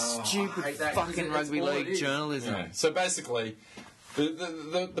 it's this stupid fucking rugby league journalism. Yeah. So basically,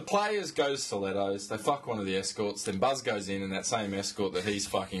 the players go stilettos, they fuck one of the escorts, then Buzz goes in, and that same escort that he's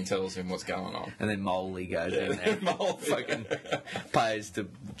fucking tells him what's going on. And then Moley goes in there. Fucking pays to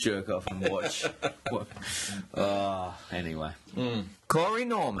jerk off and watch. Anyway. Corey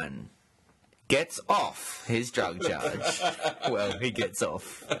Norman gets off his drug charge. Well, he gets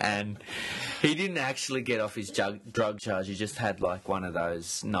off. And he didn't actually get off his drug charge. He just had, like, one of those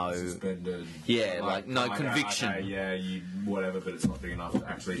suspended. Yeah, like no conviction. Okay, yeah, you whatever, but it's not big enough to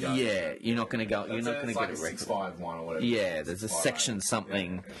actually go. Yeah, you're not going to go. You're not going to get a record. 651 or whatever. Yeah, there's a section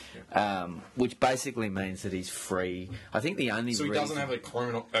something, which basically means that he's free. I think the only so he doesn't have a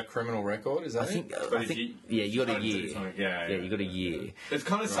criminal record. Is that? I think you got a year. Yeah, you got a year. It's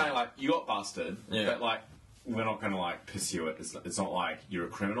kind of saying like you got busted, but like we're not going to like pursue it. It's not like you're a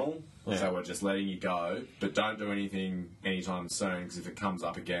criminal, so we're just letting you go, but don't do anything anytime soon, because if it comes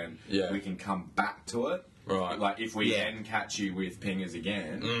up again, we can come back to it. Right. Like if we then catch you with pingers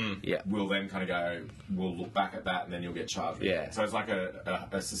again, we'll then kind of go. We'll look back at that, and then you'll get charged with it. So it's like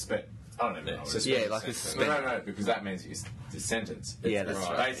a suspect. I don't even know. Like a suspect. No, because that means it's a sentence. That's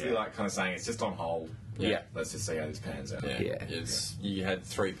right. Basically, like kind of saying it's just on hold. Yeah. Let's just see how this pans out. You had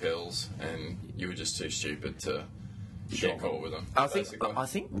 3 pills, and you were just too stupid to get caught with them. I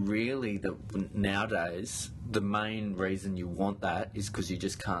think really nowadays the main reason you want that is because you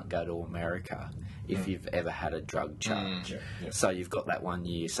just can't go to America if you've ever had a drug charge. So you've got that 1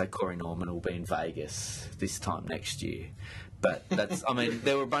 year. So Corey Norman will be in Vegas this time next year. But that's, I mean,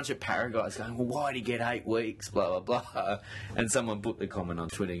 there were a bunch of para guys going, well, why did he get 8 weeks, blah, blah, blah. And someone put the comment on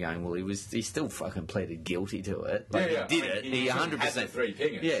Twitter going, well, he still fucking pleaded guilty to it. Like, he did it. He 100%. Had the 3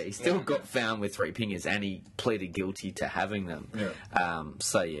 pingers. Yeah, he still got found with 3 pingers, and he pleaded guilty to having them.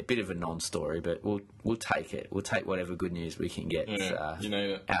 So, yeah, bit of a non-story, but we'll take it. We'll take whatever good news we can get you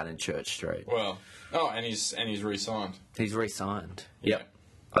need it. Out in Church Street. Well, and he's re-signed. He's re-signed. Yep.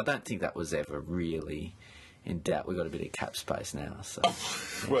 I don't think that was ever really in doubt. We've got a bit of cap space now. So.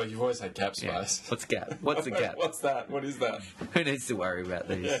 Well, you've always had cap space. What's cap? What's a cap? What's that? What is that? Who needs to worry about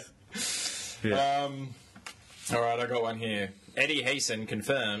these? All right, I got one here. Eddie Heason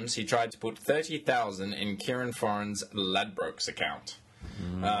confirms he tried to put 30,000 in Kieran Foran's Ladbrokes account.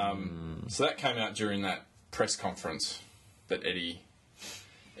 So that came out during that press conference that Eddie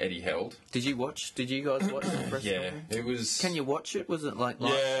Eddie held. Did you guys watch the press Yeah, conference? it was. Can you watch it? Was it like?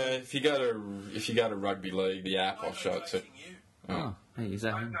 Yeah, if you go to Rugby League, the app, I'll show it to. Oh, hey, is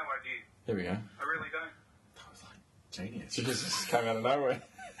that him? No idea. Here we go. I really don't. Genius. It just came out of nowhere.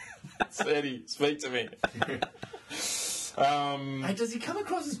 It's Eddie, speak to me. Hey, does he come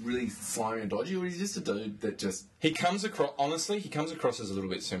across as really slimy and dodgy, or is he just a dude that just... He comes across as a little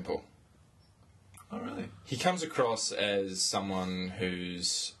bit simple. Oh, really? He comes across as someone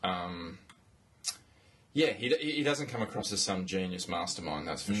who's, he doesn't come across as some genius mastermind,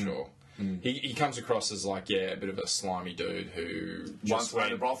 that's for sure. He comes across as like, a bit of a slimy dude who Once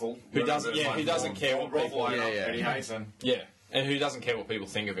ran a brothel. who doesn't care what people, Eddie Mason. and who doesn't care what people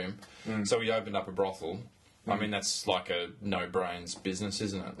think of him. So he opened up a brothel. I mean, that's like a no-brains business,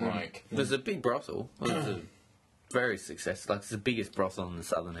 isn't it? Like, There's a big brothel. It's a very successful. Like, it's the biggest brothel in the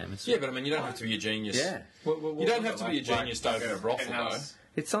Southern Hemisphere. yeah, but I mean, you don't have to be a genius. Yeah. You don't have to be a genius to open a brothel, though.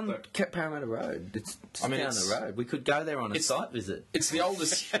 It's on Parramatta Road. It's just I mean, down it's- the road. We could go there on a site visit. It's the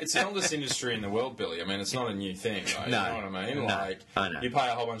oldest. It's the oldest industry in the world, Billy. I mean, it's not a new thing. Though, No. You know what I mean? No. Like, I know. you pay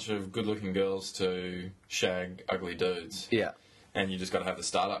a whole bunch of good-looking girls to shag ugly dudes, Yeah. and you just got to have the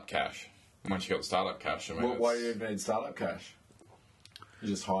startup cash. Once you got the startup cash, I mean, Why do you even need startup cash? You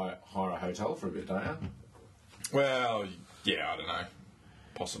just hire a hotel for a bit, don't you? well, yeah, I don't know,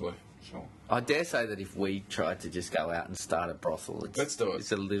 possibly. Sure. I dare say that if we tried to just go out and start a brothel, Let's do it.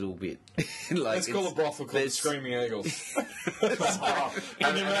 It's a little bit like Let's call a brothel called the there's- Screaming Eagles.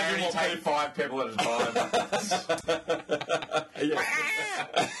 And you you imagine what take 5 people at a time.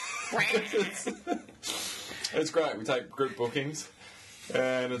 It's great. We take group bookings,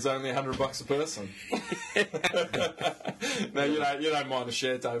 and it's only $100 a person. No, you don't mind a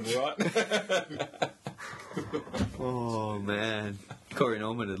share table, right? Oh man, Corey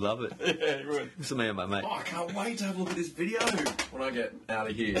Norman would love it. Yeah, you would. It's me and my mate. Oh, I can't wait to have a look at this video when I get out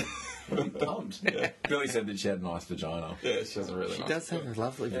of here. I'm pumped. Billy said that she had a nice vagina. Yeah, she has a really She nice. does have a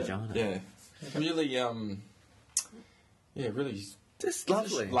lovely vagina. Yeah, really. Really Just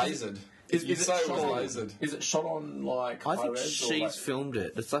lovely. lasered. Is You'd it say it was shot on- lasered. Is it shot on like I think high-res or, she's like- filmed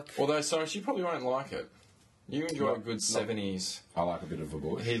it. It's like Although, sorry, she probably won't like it. You enjoy a good 70s. I like a bit of a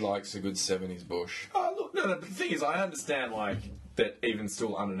bush. He likes a good 70s bush. Oh, look, no, but the thing is, I understand, like, that even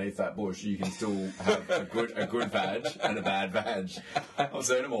still underneath that bush, you can still have a good vag and a bad vag. I've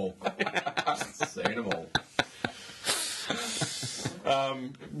seen them all. Seen them all.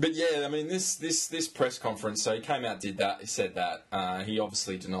 But yeah, I mean, this press conference, so he came out, did that, he said that. He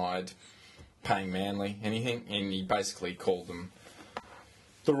obviously denied paying Manly anything, and he basically called them,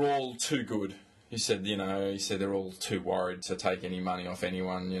 they're all too good. He said they're all too worried to take any money off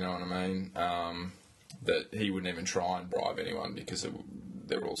anyone, you know what I mean? That he wouldn't even try and bribe anyone because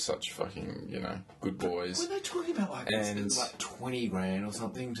they're all such fucking, good boys. Were they talking about, like, And- it was like 20 grand or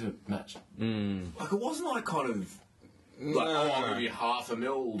something to match? Like, it wasn't like kind of... Like, I'm going to be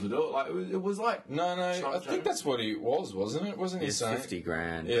 $500,000 to do it. Like, it was like... No, I Trump think that's what he was, wasn't it? Wasn't he it's saying? 50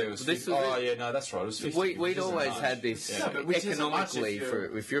 grand. Yeah, it was. This 50, was yeah, no, that's right. It was 50. We'd which isn't always much. had this Yeah. but which isn't much economically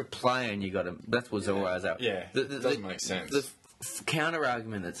if you're a player and you got to. That was always our. Yeah, it doesn't make sense. The counter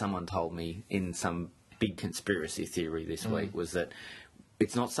argument that someone told me in some big conspiracy theory this week was that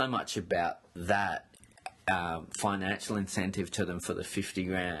it's not so much about that financial incentive to them for the 50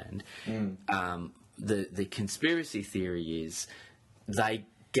 grand. The conspiracy theory is they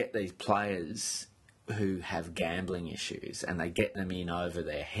get these players who have gambling issues and they get them in over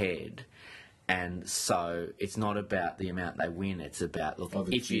their head, and so it's not about the amount they win, it's about, look,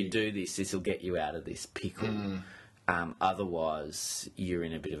 the if you jig. do this will get you out of this pickle. Otherwise you're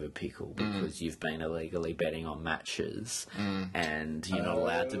in a bit of a pickle because you've been illegally betting on matches and you're not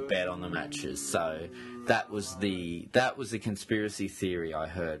allowed to bet on the matches. So that was the conspiracy theory I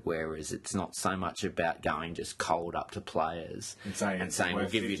heard, whereas it's not so much about going just cold up to players And saying it's we'll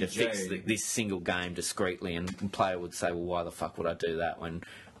worth give you to 50G. fix this single game discreetly, and the player would say, well, why the fuck would I do that when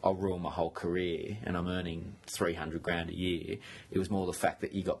I'll ruin my whole career and I'm earning 300 grand a year. It was more the fact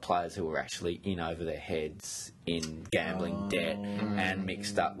that you got players who were actually in over their heads in gambling debt and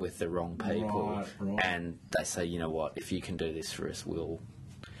mixed up with the wrong people. Right. And they say, you know what, if you can do this for us, we'll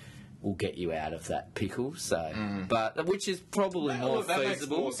get you out of that pickle. So, but which is probably more Look, that makes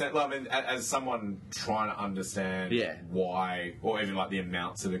feasible. more sense. Well, I mean, as someone trying to understand why, or even like the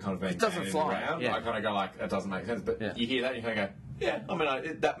amounts that are kind of being doesn't bandied fly, around, yeah. I kind of go like, it doesn't make sense. But Yeah. you hear that, and you kind of go, yeah. I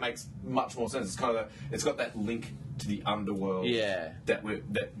mean, that makes much more sense. It's kind of it's got that link to the underworld. Yeah. That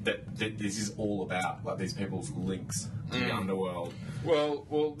this is all about, like these people's links to the underworld.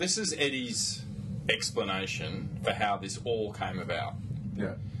 Well, this is Eddie's explanation for how this all came about.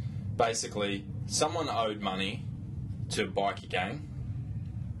 Yeah. Basically, someone owed money to Bikie Gang,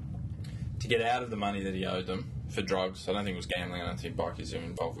 to get out of the money that he owed them for drugs. I don't think it was gambling. I don't think bikies are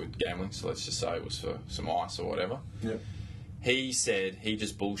involved with gambling. So let's just say it was for some ice or whatever. Yep. He said he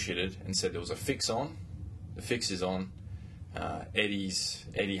just bullshitted and said there was a fix on. The fix is on. Eddie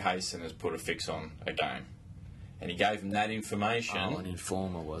Hayson has put a fix on a game, and he gave them that information. Oh, an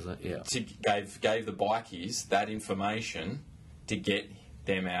informer, was it? Yeah. Gave the bikies that information to get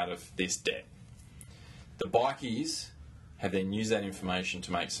them out of this debt. The bikies have then used that information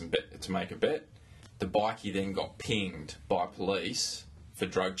to make a bet. The bikie then got pinged by police for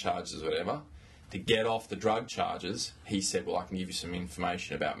drug charges or whatever. To get off the drug charges, he said, well, I can give you some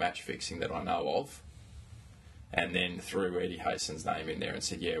information about match fixing that I know of. And then threw Eddie Hayson's name in there and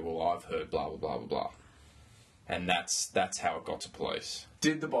said, yeah, well, I've heard blah, blah, blah, blah, blah. And that's how it got to police.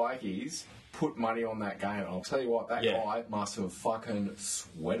 Did the bikies put money on that game? I'll tell you what, that guy must have fucking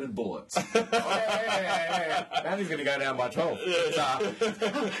sweated bullets. yeah. Now he's going to go down by 12.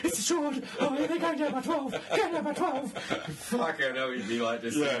 It's a short. Oh, yeah, they're going down by 12. Going down by 12. Fucking hell, he'd be like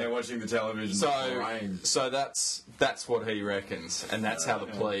just sitting there watching the television. So that's what he reckons. And that's how the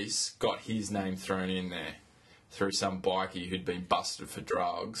police got his name thrown in there through some bikie who'd been busted for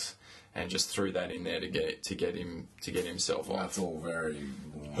drugs. And just threw that in there to get himself off. That's all very.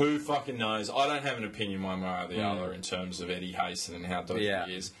 Who fucking knows? I don't have an opinion one way or the other in terms of Eddie Hayson and how dodgy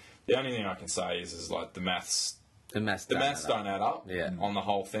he is. The only thing I can say is like the maths don't add up on the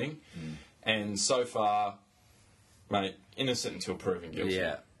whole thing. And so far, mate, innocent until proven guilty.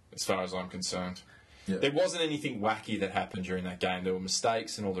 Yeah. As far as I'm concerned, Yeah. there wasn't anything wacky that happened during that game. There were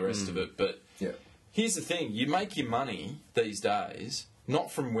mistakes and all the rest of it. But here's the thing: you make your money these days.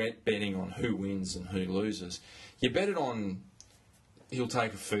 Not from wet betting on who wins and who loses. You bet it on he'll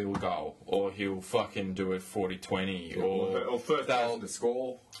take a field goal or he'll fucking do it 40-20 or first person to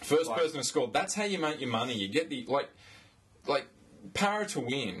score. Person to score. That's how you make your money. You get the like Para to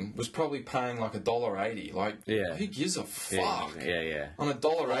win was probably paying like $1.80. Like who gives a fuck? Yeah. On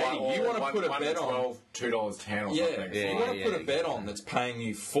 $1.80, you want to put a bet on $2.10 or something. You want to put a bet on that's paying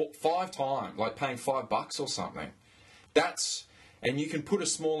you 5 times, like paying $5 or something. And you can put a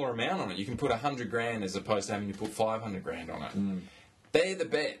smaller amount on it. You can put $100,000 as opposed to having to put $500,000 on it. They're the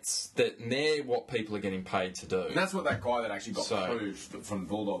bets they're what people are getting paid to do. And that's what that guy that actually got proved from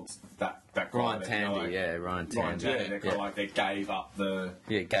Bulldogs. That guy Ryan Tandy, Ryan Tandy. They kind of like they gave up the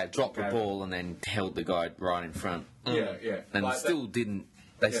dropped the ball and then held the guy right in front. Yeah. And like still didn't.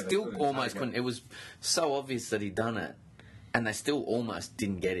 They still almost couldn't. It was so obvious that he'd done it, and they still almost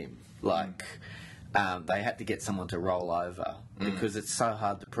didn't get him. Like. They had to get someone to roll over because it's so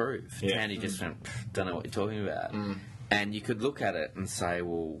hard to prove. Tandy just went, don't know what you're talking about. And you could look at it and say,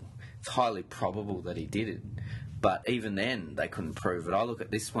 well, it's highly probable that he did it. But even then, they couldn't prove it. I look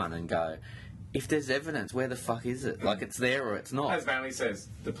at this one and go, if there's evidence, where the fuck is it? Like, it's there or it's not. As Manly says,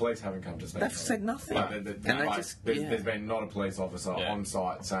 the police haven't come to speak. They've said nothing. There's been not a police officer on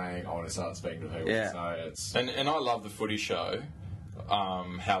site saying, I want to start speaking to people. So and I love the footy show.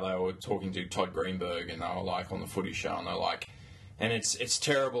 How they were talking to Todd Greenberg and they were like on the footy show and they're like, and it's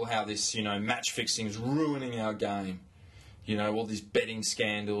terrible how this, match fixing is ruining our game. All these betting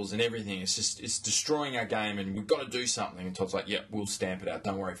scandals and everything. It's destroying our game and we've got to do something. And Todd's like, yeah, we'll stamp it out.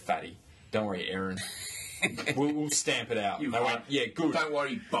 Don't worry, Fatty. Don't worry, Aaron. we'll stamp it out. They went, yeah, good. Don't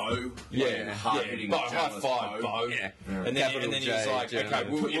worry, Bo. High five, Bo. Yeah. And then he's like, okay,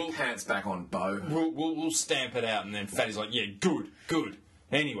 put your pants back on, Bo. We'll stamp it out. And then Fatty's like, yeah, good.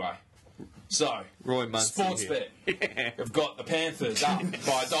 Anyway, so Roy Muncie sports bet. We've got the Panthers up by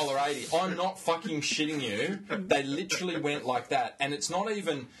 $1.80. I'm not fucking shitting you. They literally went like that, and it's not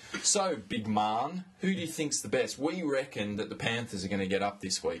even so. Big man, who do you think's the best? We reckon that the Panthers are going to get up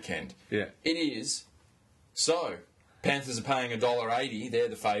this weekend. Yeah, it is. So, Panthers are paying $1.80. They're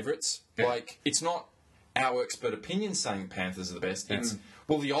the favourites. Yeah. Like, it's not our expert opinion saying Panthers are the best. It's,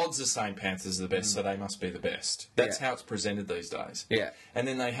 well, the odds are saying Panthers are the best, so they must be the best. That's how it's presented these days. Yeah. And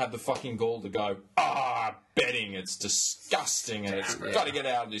then they have the fucking gall to go, betting, it's disgusting, and it's got to get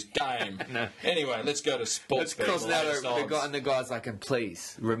out of this game. No. Anyway, let's go to sports bet. The guy's like, and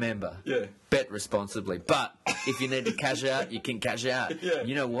please, remember, bet responsibly. But if you need to cash out, you can cash out.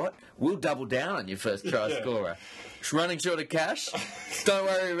 You know what? We'll double down on your first try scorer. Running short of cash? Don't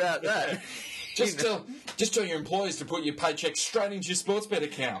worry about that. Just tell your employees to put your paycheck straight into your sports bet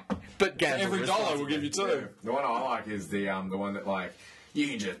account. But every dollar will give you $2. Yeah. The one I like is the one that like you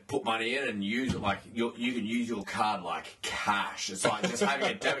can just put money in and use it like you can use your card like cash. It's like just having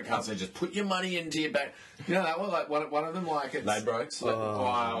a debit card. So just put your money into your bank. You know that one? Like one of them like it's Labrokes? Like,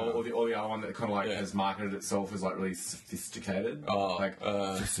 or the other one that kind of like has marketed itself as like really sophisticated.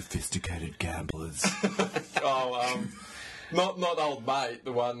 Sophisticated gamblers. Not old mate,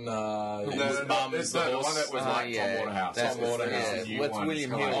 the one. His mum is the the horse. one that was like yeah. Tom Waterhouse. That's Tom Waterhouse. yeah. the new What's one.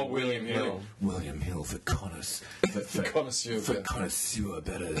 William It's Hill? called- William Hill. William Hill for Connoisseur. for connoisseur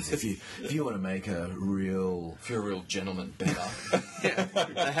betters. If you want to make a real If you're a real gentleman, better.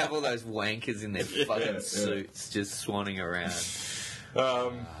 They have all those wankers in their fucking suits just swanning around.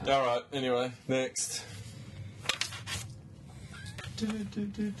 All right. Anyway, next.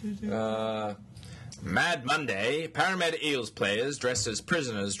 Mad Monday. Parramatta Eels players dressed as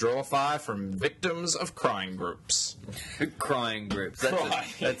prisoners draw fire from victims of crying groups. Crying groups.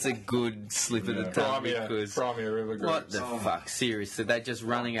 That's a good slip of the tongue because Crimea River groups. what the fuck? Seriously, they're just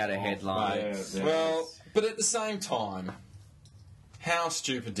running out of headlines. Well, but at the same time, how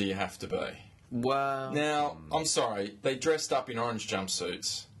stupid do you have to be? Well, Now, I'm sorry, they dressed up in orange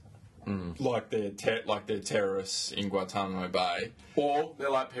jumpsuits. Like they're terrorists in Guantanamo Bay. Or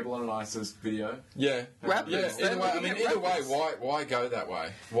they're like people on an ISIS video. Yeah, Rappers. Yeah, They're looking at either way, rappers. why go that way?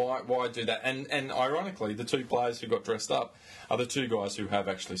 Why do that? And ironically, the two players who got dressed up are the two guys who have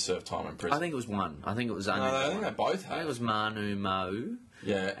actually served time in prison. I think it was one. I think it was only No, I one. think they both I think have. it was Manu Mo.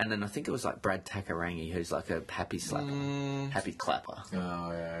 Yeah. And then I think it was like Brad Takarangi, who's like a happy slapper, happy clapper.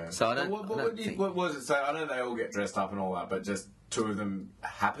 Oh, yeah. So I don't. What was it say? I know they all get dressed up and all that, but just two of them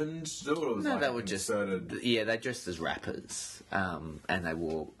happened to do it? Or was No, like they were just inserted? yeah. They dressed as rappers, and they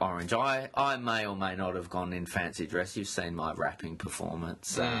wore orange. I may or may not have gone in fancy dress. You've seen my rapping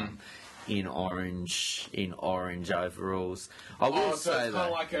performance. In orange overalls. I will So say it's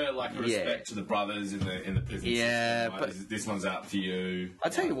that. kind of like a respect to the brothers in the prison. Yeah, system. Like, but- this one's out for you. I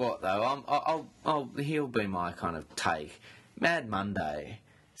tell you what, though, he'll be my kind of take. Mad Monday,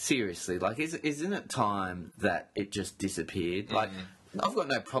 seriously, like, isn't it time that it just disappeared? Like, I've got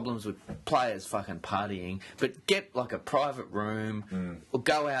no problems with players fucking partying, but get like a private room, or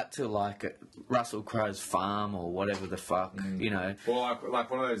go out to like Russell Crowe's farm or whatever the fuck, you know. Well,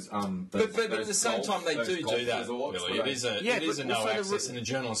 like one of those. But at the same time, they do that. Really, it is a but no also the access, and the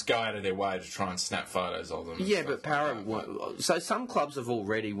journalists go out of their way to try and snap photos of them. and Yeah, stuff but like Para. that. So some clubs have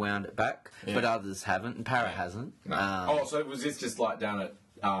already wound it back, but others haven't, and Para hasn't. So was this just like down at?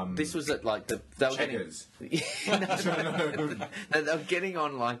 This was at like they were Checkers. they were getting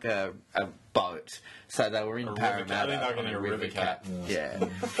on like a boat, so they were in Parramatta. I think they were on getting a river cat. Yeah,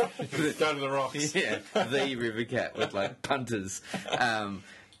 Go to the rocks. yeah, the river cat with like punters.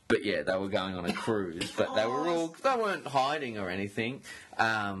 But yeah, they were going on a cruise, but they weren't hiding or anything.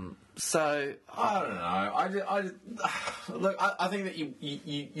 So I don't know. Look. I think that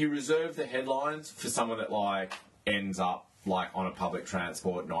you reserve the headlines for someone that like ends up like on a public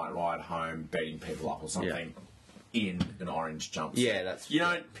transport night ride home, beating people up or something. In an orange jumpsuit. Yeah, you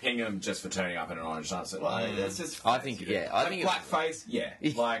don't ping them just for turning up in an orange jumpsuit. Like, that's just. I think blackface. Yeah,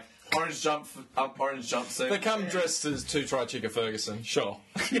 like orange jumpsuit. They come dressed as two Try Chica Ferguson, sure.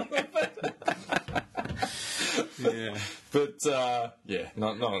 yeah. But not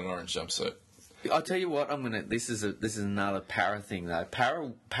an orange jumpsuit. I'll tell you what. This is another Para thing though.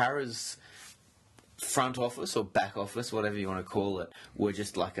 Para's front office or back office, whatever you want to call it, were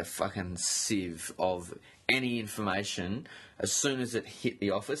just like a fucking sieve of any information. As soon as it hit the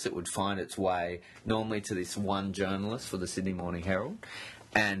office, it would find its way normally to this one journalist for the Sydney Morning Herald.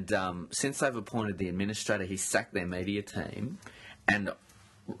 And since they've appointed the administrator, he sacked their media team. And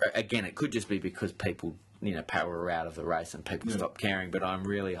again, it could just be because people, Para were out of the race and people stopped caring. But I'm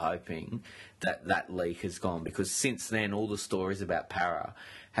really hoping that leak has gone, because since then, all the stories about Para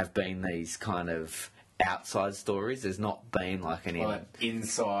have been these kind of outside stories. There's not been like any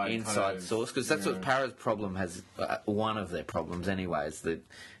inside source, because that's what Para's problem has. One of their problems, anyway, is that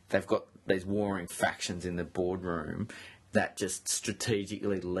they've got these warring factions in the boardroom that just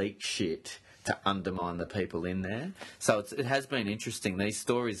strategically leak shit to undermine the people in there. So it has been interesting. These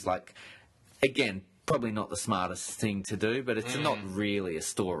stories, like, again, probably not the smartest thing to do, but it's not really a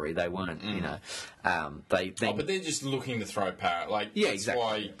story. They weren't, but they're just looking to throw Para. Like, yeah, that's exactly.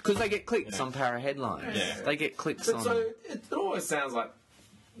 why. Because they get clicks on Para headlines. Yeah. They get clicks But on. so it always sounds like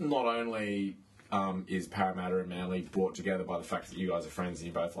not only is Parramatta and Manly brought together by the fact that you guys are friends and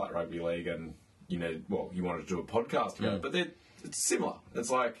you both like rugby league and you wanted to do a podcast together, but it's similar. It's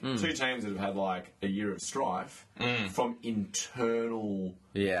like two teams that have had like a year of strife from internal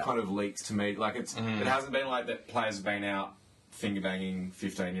kind of leaks to me. Like it hasn't been like that players have been out finger banging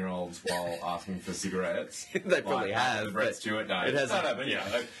 15-year-olds while asking for cigarettes. They probably have. The Brett but Stewart days. It hasn't. But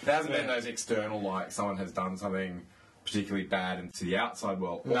there hasn't been those external, like someone has done something particularly bad into the outside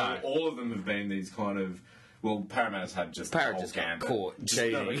world. No. All of them have been these kind of Well, Parramatta's had just Parra the whole just got gambit. caught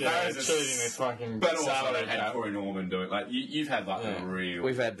cheating. Parramatta's cheating this fucking But also salary they had cap. Corey Norman doing it. Like you've had like a real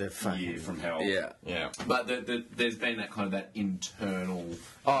We've had the fucking year from hell. Yeah. Yeah. But there's been that kind of that internal.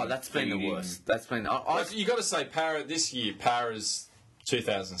 Oh, that's been the feeding. worst. That's been. You got to say, this year, Parra's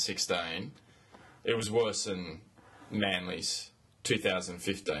 2016, it was worse than Manly's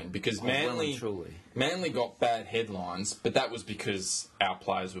 2015 because well and truly. Manly got bad headlines, but that was because our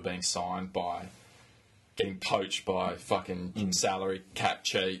players were being signed by getting poached by fucking salary cap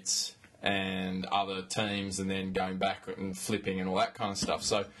cheats and other teams, and then going back and flipping and all that kind of stuff.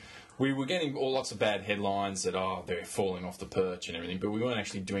 So we were getting lots of bad headlines that they're falling off the perch and everything, but we weren't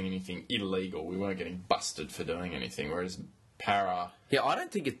actually doing anything illegal. We weren't getting busted for doing anything. Whereas Parra, Yeah, I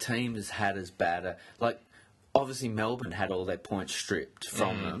don't think a team has had as bad a obviously Melbourne had all their points stripped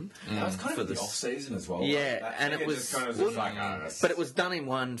from them. That was kind for of the the off season as well. Yeah, like, that and thing, it was, just kind of just like, that's- but it was done in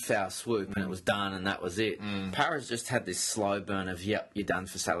one foul swoop, and it was done, and that was it. Parra's just had this slow burn of, yep, you're done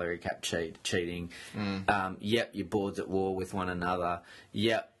for salary cap cheating. Yep, your board's at war with one another.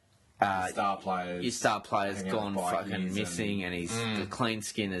 Yep, star players. your star player's hanging out gone with fucking bikies missing, and he's the clean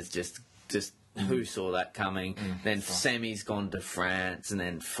skin is just who saw that coming? Then Semi's gone to France, and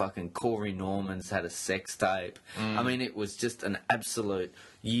then fucking Corey Norman's had a sex tape. I mean, it was just an absolute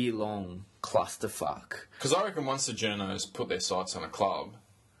year-long clusterfuck. because I reckon once the journos put their sights on a club,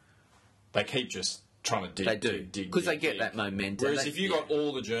 they keep just trying to dig. They do, dig, because they dig, get dig. that momentum. Whereas They- if you got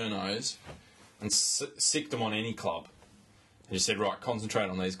all the journos and sick them on any club, and you said, right, concentrate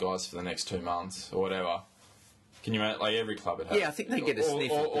on these guys for the next 2 months or whatever, can you imagine, like every club would have... Yeah, I think they get a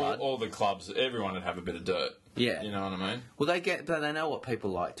sniff of blood. All the clubs, everyone would have a bit of dirt. Yeah. You know what I mean? Well, but they know what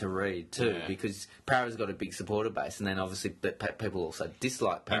people like to read too, Yeah. because Parra's got a big supporter base, and then obviously people also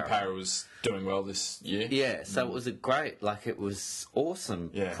dislike Parra. And Parra was doing well this year. Yeah, so it was it was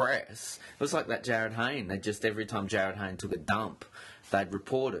awesome Yeah. press. It was like that Jared Hayne. They just, every time Jared Hayne took a dump, they'd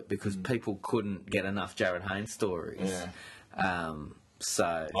report it because people couldn't get enough Jared Hayne stories. Yeah.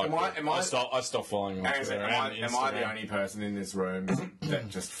 So I stopped following him on Am Twitter I and the Instagram. only person in this room that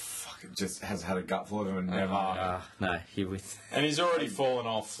just has had a gutful of him and never? no, he was. And he's already fallen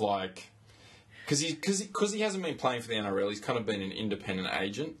off, like... Because he hasn't been playing for the NRL, he's kind of been an independent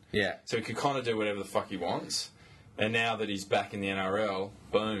agent. Yeah. So he could kind of do whatever the fuck he wants. And now that he's back in the NRL,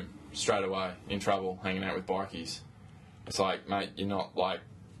 boom, straight away, in trouble, hanging out with bikies. It's like, mate, you're not like...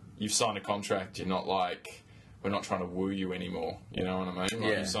 You've signed a contract, you're not like... We're not trying to woo you anymore, you know what I mean? Like,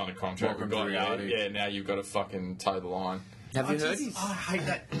 Yeah. you signed a contract, Welcome we've got to reality. Yeah, now you've got to fucking toe the line. Have you heard his? I hate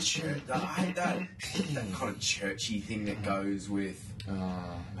that church. I hate that kind of churchy thing that goes with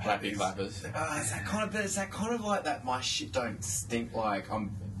Happy clappers. Is that kind of like that? My shit don't stink. Like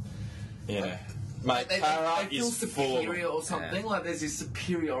I'm. Yeah. Mate, They Parra feel is full of... superior or something. Like there's this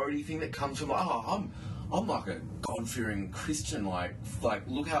superiority thing that comes from. Like, I'm like a God-fearing Christian. Like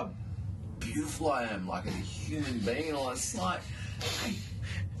look how beautiful I am, like as a human being, and all that. It's like, hey,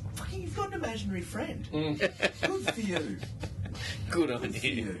 fucking, you've got an imaginary friend. Good for you. Good on Good for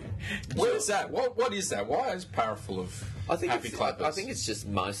you. you. What is that? What is that? Why is Parra full of happy clappers? I think it's just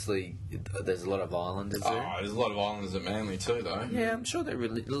mostly there's a lot of Islanders Oh, there. there's a lot of Islanders at Manly too, though. Yeah, I'm sure a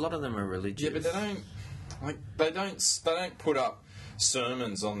lot of them are religious. Yeah, but they don't put up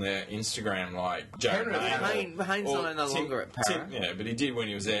sermons on their Instagram like Jared Hayne. Hayne's or no longer at Parra. Yeah, but he did when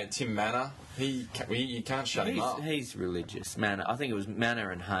he was there. Tim Manor, you can't shut him up. He's religious. Manor. I think it was Manor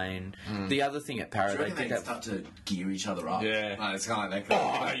and Hayne. The other thing at Parra, Do you they reckon they did can have. start to gear each other up? Yeah. Like, it's kind of like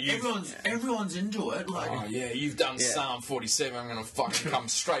that. you- Everyone's into it. Like, Oh yeah, you've done Psalm 47. I'm gonna fucking come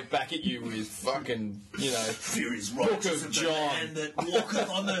straight back at you with fucking, fear is Book righteous of of the John. man that walketh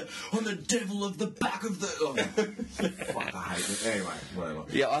on the devil of the back of the. Oh, fuck, I hate it. Anyway, whatever.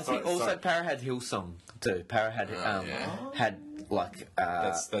 Yeah, I think Sorry, also sorry. Parra had Hillsong too. Parra had had like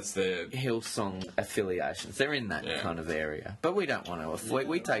That's the Hillsong affiliations. They're in that Yeah. kind of area. But we don't want to.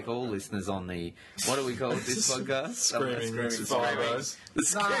 We take all listeners on the. What do we call this podcast? screaming Fibros. The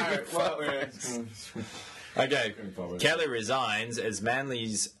screaming Fibros. Okay, Kelly resigns as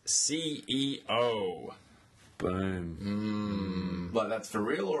Manly's CEO. Boom. Like, that's for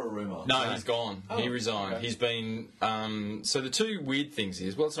real or a rumour? No, he's gone. He resigned. okay. He's been. So the two weird things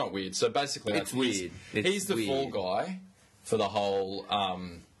is, well, it's not weird. So basically, It's weird. He's the fall weird. guy for the whole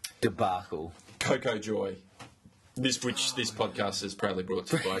Debacle. Coco Joy This podcast is proudly brought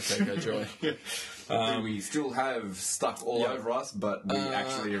to you by Coco Joy. We still have stuff all over us, but we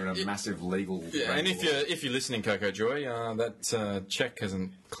actually are in a massive legal. Yeah, and if you're listening, Coco Joy, that check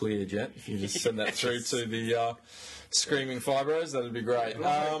hasn't cleared yet. If you just send that through to the Screaming Fibros, that'd be great.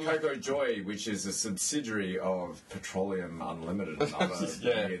 Coco Joy, which is a subsidiary of Petroleum Unlimited, another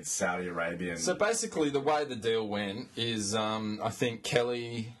weird Saudi Arabian. So basically, the way the deal went is, I think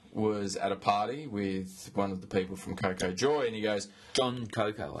Kelly was at a party with one of the people from Coco Joy, and he goes, John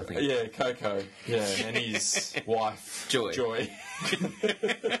Coco, I think. Yeah, Coco. Yeah, and his wife, Joy.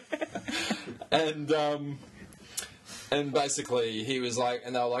 And basically he was like,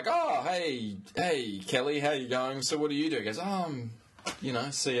 and they were like, oh, hey, Kelly, how you going? So what do you do? He goes,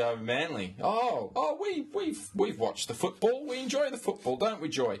 CEO of Manly. We've watched the football. We enjoy the football, don't we,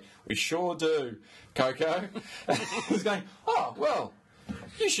 Joy? We sure do, Coco. And he was going, oh, well,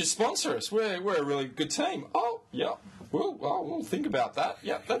 you should sponsor us. We're a really good team. Oh, yeah. We'll think about that.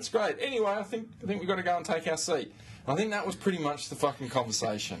 Yeah, that's great. Anyway, I think we've got to go and take our seat. I think that was pretty much the fucking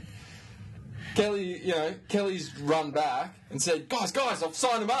conversation. Kelly's run back and said, guys, I've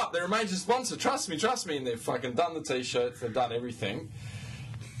signed them up. They're a major sponsor. Trust me. And they've fucking done the T-shirts. They've done everything.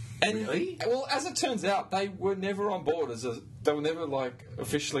 And, really? Well, as it turns out, they were never on board they were never,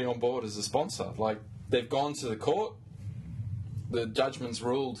 officially on board as a sponsor. They've gone to the court. The judgment's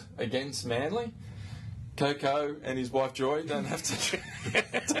ruled against Manly. Coco and his wife Joy don't have to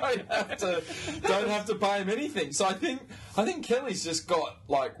pay him anything. So I think Kelly's just got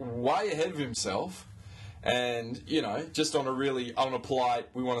way ahead of himself, and just on a polite,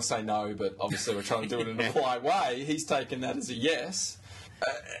 we want to say no, but obviously we're trying to do it in a polite way. He's taken that as a yes,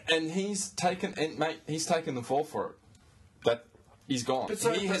 and he's taken the fall for it. That he's gone.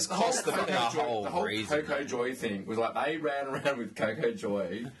 He has cost the whole Coco Joy thing was they ran around with Coco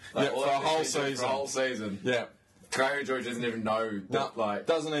Joy for a whole season. Yeah. Coco Joy doesn't even know.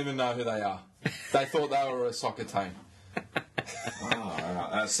 Doesn't even know who they are. They thought they were a soccer team. But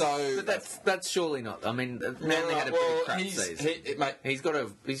that's surely not. I mean, Manly had a pretty crap season. He's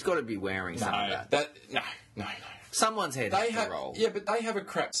got to be wearing some of that. No. Someone's head has to roll. Yeah, but they have a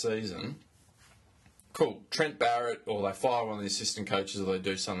crap season. Cool. Trent Barrett, or they fire one of the assistant coaches, or they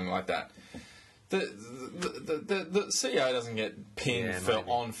do something like that. The CEO doesn't get pinged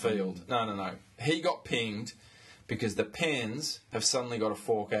on field. No. He got pinged because the Pens have suddenly got to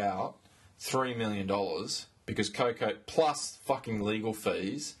fork out $3 million because Coco, plus fucking legal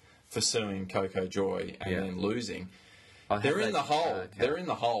fees for suing Coco Joy and then losing. They're in the hole. Okay. They're in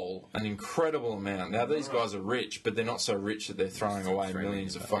the hole an incredible amount. Now, these guys are rich, but they're not so rich that they're throwing away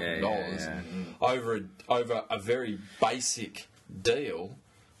millions of fucking dollars over a very basic deal,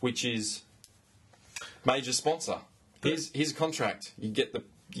 which is major sponsor. Here's a contract. You get the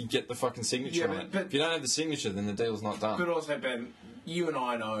fucking signature on it. But if you don't have the signature, then the deal's not done. But also, Ben, you and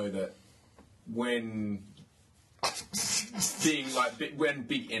I know that when when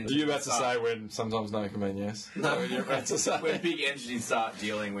big entities. Are you about to say when sometimes no can mean yes? No, you're about to say when big entities start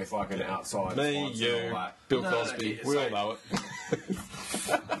dealing with an outside. Me, you, and all that. Bill Cosby, we all know it.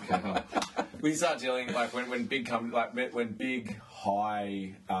 We start dealing when big when big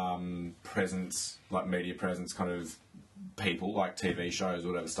high presence media presence kind of people like TV shows or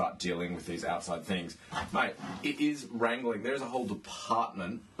whatever start dealing with these outside things, mate, it is wrangling. There's a whole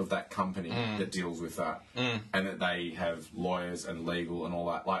department of that company that deals with that, and that they have lawyers and legal and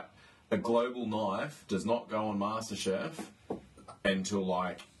all that. A global knife does not go on MasterChef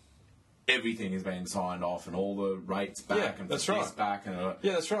until everything has been signed off and all the rates back and that's right. Back and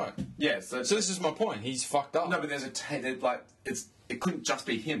that's right. Yeah, so this is my point. He's fucked up. No, but there's it couldn't just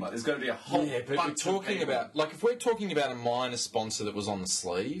be him. There's got to be a whole bunch we're talking about if we're talking about a minor sponsor that was on the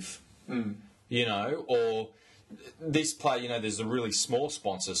sleeve, or this player, there's the really small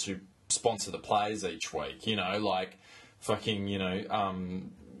sponsors who sponsor the players each week,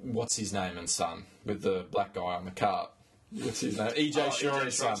 what's his name and son with the black guy on the cart. What's his name? EJ Shore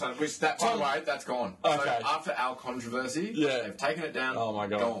and son. Which by the way, that's gone. Okay. So after our controversy, they've taken it down. Oh my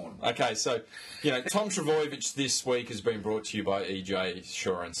god. Gone. Okay, so Tom Trbojevic this week has been brought to you by EJ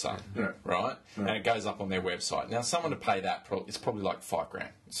Shore and son, right? Yeah. And it goes up on their website. Now, someone to pay that, it's probably $5,000.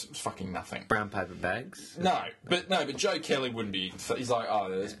 It's fucking nothing. Brown paper bags. No, but Joe Kelly wouldn't be. He's like,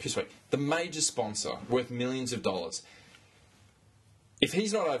 there's piss week. The major sponsor worth millions of dollars. If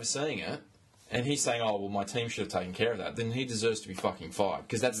he's not overseeing it, and he's saying, my team should have taken care of that, then he deserves to be fucking fired,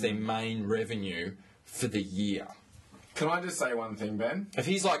 because that's their main revenue for the year. Can I just say one thing, Ben? If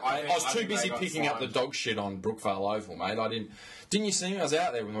he's like, I I think- was I too think they busy got picking up the slimed. dog shit on Brookvale Oval, mate. Didn't you see me? I was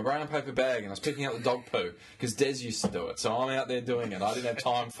out there with my brown paper bag and I was picking up the dog poo because Des used to do it. So I'm out there doing it. I didn't have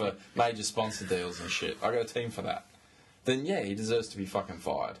time for major sponsor deals and shit. I got a team for that. Then yeah, he deserves to be fucking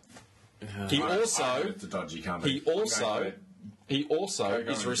fired. He I also, it's a dodgy company. he also Go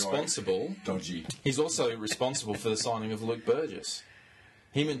is enjoy. responsible. Dodgy. He's also responsible for the signing of Luke Burgess.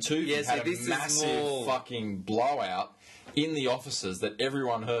 Him and Tuvey Yeah, so had this a is massive more- fucking blowout in the offices that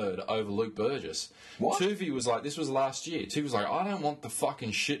everyone heard over Luke Burgess. What? Tuvey was like, this was last year. Tuvey was like, I don't want the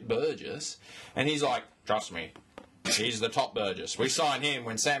fucking shit Burgess. And he's like, trust me, he's the top Burgess. We sign him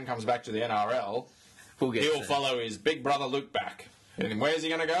when Sam comes back to the NRL. We'll get He'll there. follow his big brother Luke back. And where's he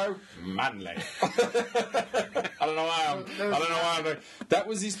going to go? Manly. I don't know why. That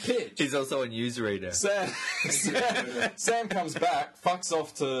was his pitch. He's also a newsreader. Sam comes back, fucks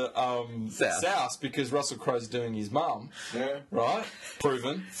off to South because Russell Crowe's doing his mum. Yeah. Right?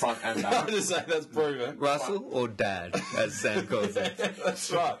 Proven. Front and I back. just say that's proven. Russell or Dad, as Sam calls it.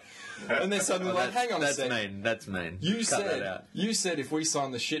 That's right. And then suddenly, like, hang on a That's second. mean. That's mean. You Cut that said out. if we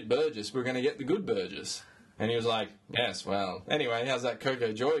sign the shit Burgess, we're going to get the good Burgess. And he was like, yes, well, anyway, how's that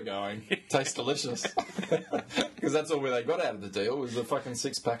Cocoa Joy going? Tastes delicious. Because that's all they got out of the deal was the fucking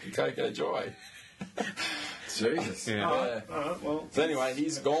 6-pack of Cocoa Joy. Jesus. Yeah. All right, well. So anyway,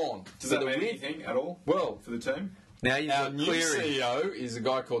 he's gone. Does So that the mean weird- anything at all Well, for the team? Now you've our got new Cleary. CEO is a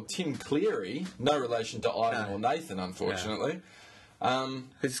guy called Tim Cleary, no relation to Ivan No. or Nathan, unfortunately. His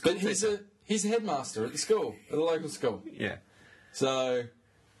But school he's teacher. a headmaster at the school, at the local school. Yeah. So,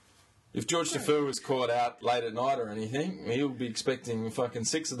 if George Defoe was caught out late at night or anything, he'll be expecting fucking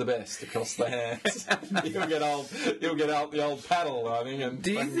 6 of the best across the hands. He'll get the old paddle, I think, and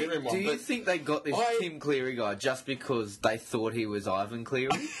Do you, fucking give him one. do you But think they got this I- Tim Cleary guy just because they thought he was Ivan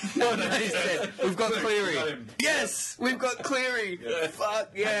Cleary? No, they said, we've got Cleary. got him. Yes, we've got Cleary.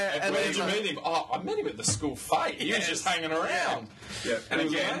 Fuck, yeah. and where did you meet him? Oh, I met him at the school fete. He was Yes. just hanging around. Yeah. And It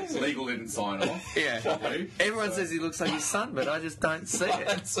was again, amazing. legal didn't sign off. Yeah. Properly. Everyone says he looks like his son, but I just don't see I it.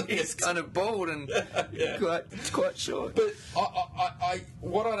 don't see He's it. kind of bald and quite short. But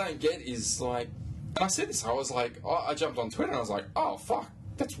what I don't get is like, and I said this, I was like, I jumped on Twitter and I was like, oh fuck,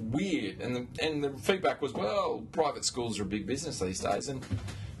 that's weird. And the feedback was, well, private schools are a big business these days, and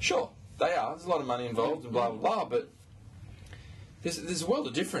sure they are. There's a lot of money involved and blah blah blah. But there's a world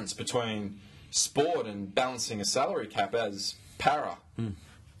of difference between sport and balancing a salary cap, as Para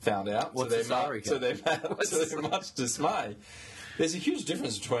found out. What's to a salary cap? To their much dismay. There's a huge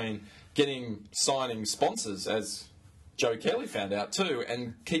difference between signing sponsors, as Joe Kelly found out too,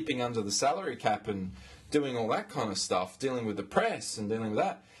 and keeping under the salary cap and doing all that kind of stuff, dealing with the press and dealing with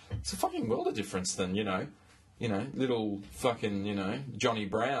that. It's a fucking world of difference than, little fucking, Johnny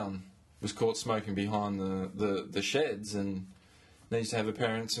Brown was caught smoking behind the sheds and needs to have a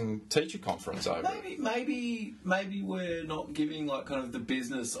parents and teacher conference over it. Maybe we're not giving like kind of the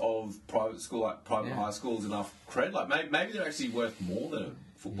business of private school, like private high schools, enough credit. Like maybe they're actually worth more than a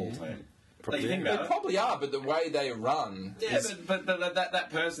football team. Like, you think They about it. probably are, but the way they run Yeah, is... but that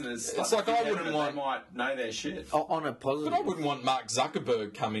person is. It's like I wouldn't they want- might know their shit. On a positive. But I wouldn't want Mark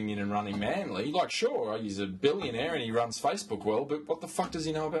Zuckerberg coming in and running Manly. Like, sure, he's a billionaire and he runs Facebook well, but what the fuck does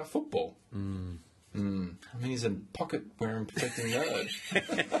he know about football? I mean, he's a pocket-wearing protecting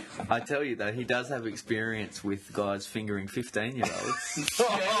nerd. I tell you though, he does have experience with guys fingering 15-year-olds.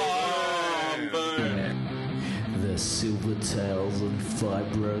 The Silvertails and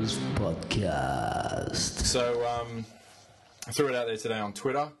Fibros podcast. So, I threw it out there today on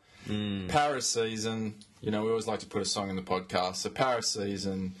Twitter. Paris season, we always like to put a song in the podcast. So, Paris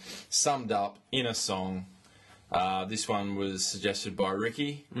season summed up in a song. This one was suggested by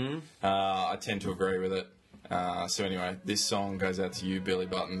Ricky. I tend to agree with it. So anyway, this song goes out to you, Billy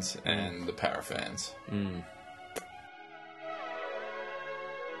Buttons, and the Para fans.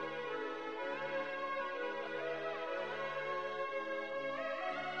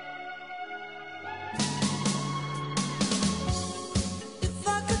 If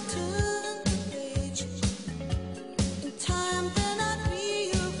I could turn the page in time, then I'd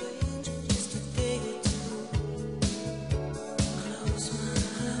rearrange just a day or two. Close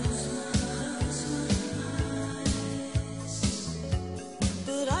my eyes,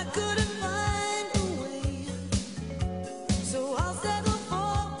 but I couldn't find a way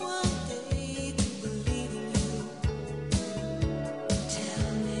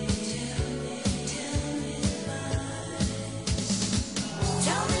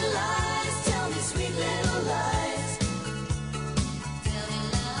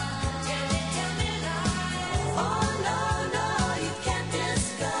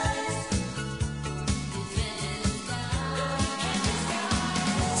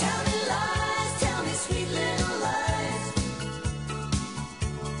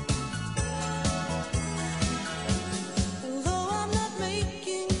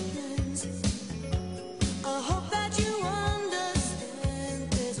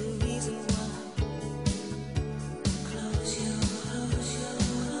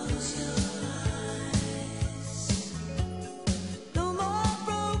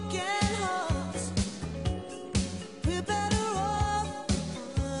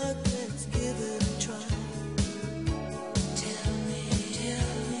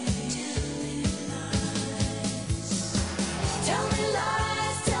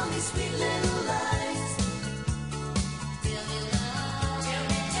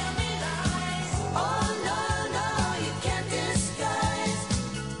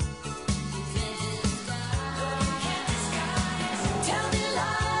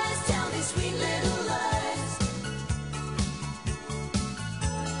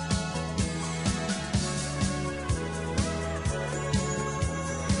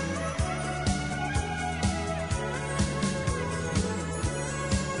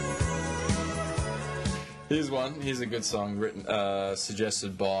Here's one. Here's a good song written,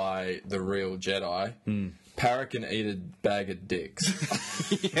 suggested by the Real Jedi. Para can eat a bag of dicks.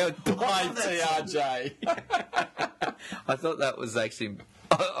 Yeah, By TRJ. I thought that was actually.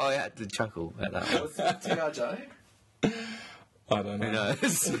 I had to chuckle at that one. What's that, TRJ? I don't Who know. knows?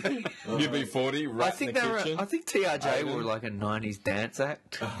 UB40, Rat I think in the they were. Kitchen. I think TRJ were like a '90s dance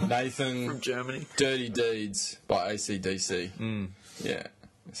act Nathan, from Germany. Dirty Deeds by AC/DC. Yeah,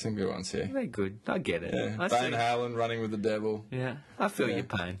 some good ones here. They're good. I get it. Yeah. I Van see. Halen, Running with the Devil. Yeah, I feel Yeah. your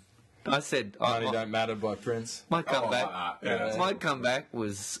pain. I said Money Don't Matter by Prince. my comeback. Yeah. My comeback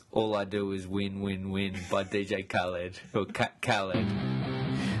was "All I Do Is Win, Win, Win" by DJ Khaled or Khaled.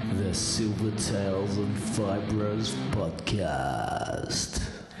 The Silvertails and Fibros podcast.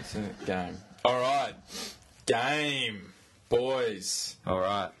 That's it. Game. All right. Game. Boys. All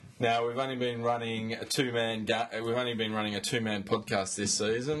right. Now we've only been running a two-man podcast this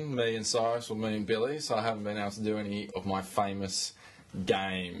season. Me and Cyrus, or me and Billy. So I haven't been able to do any of my famous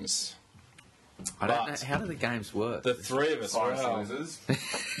games. I don't But know. How do the games work? The three of us. Cyrus well, loses.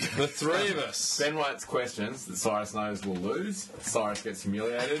 the three of us. Ben writes questions that Cyrus knows will lose. Cyrus gets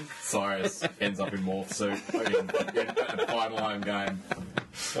humiliated. Cyrus ends up in morph suit in a final home game.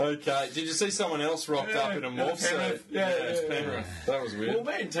 Okay. Did you see someone else rocked up in a morph suit? Penrith. It's Penrith. That was weird. Well,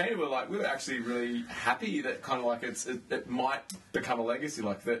 me and Tina we were actually really happy that kind of like it might become a legacy,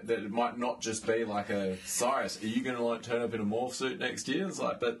 like that it might not just be like a Cyrus. Are you going to like turn up in a morph suit next year? It's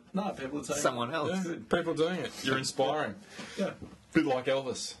like, but no, people are saying Someone else. Yeah, people doing it. You're inspiring. Yeah. Bit like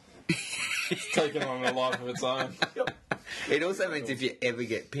Elvis. It's taken on a life of its own. It also means if you ever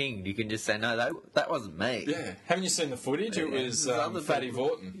get pinged, you can just say, "No, that wasn't me." Yeah. Haven't you seen the footage? It was There's other Fatty people.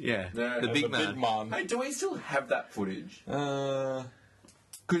 Vorton. Yeah. Yeah, The and big The man. big man. Hey, do we still have that footage? Uh,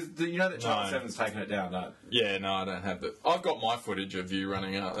 Because you know that Channel No. 7's taken it down, no? yeah, no, I don't have that. I've got my footage of you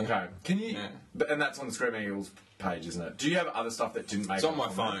running out there. Okay. Can you? Yeah. And that's on the Screaming Eagles page, isn't it? Do you have other stuff that didn't make It's on it my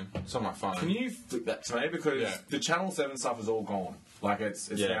that? phone. It's on my phone. Can you flip that to me? Because Yeah. the Channel 7 stuff is all gone. Like, it's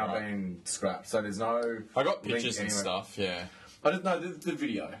Yeah, now right. been scrapped. So there's no... I got link pictures and anywhere. stuff, yeah. I just know the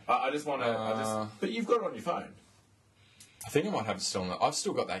video. I just want to... But you've got it on your phone. I think I might have it still on the... I've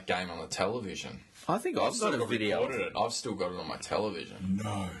still got that game on the television. I think I've still got a video. recorded it. I've still got it on my television.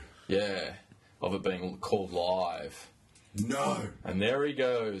 No. Yeah. Of it being called live. No. And there he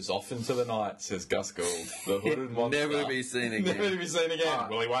goes, off into the night, says Gus Gould. The hooded monster. Never be seen again. Never to be seen again.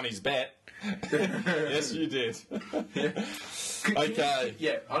 Well, he won his bet. Yes, you did. Okay.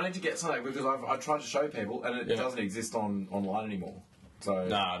 Yeah, I need to get something because I've tried to show people and it Yeah. doesn't exist online anymore. So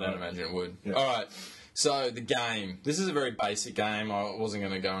No, I don't imagine it would. Yeah. All right. So the game. This is a very basic game. I wasn't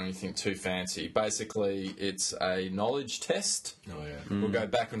going to go anything too fancy. Basically, it's a knowledge test. Oh yeah. We'll go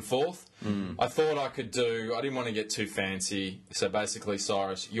back and forth. I thought I could do... I didn't want to get too fancy. So basically,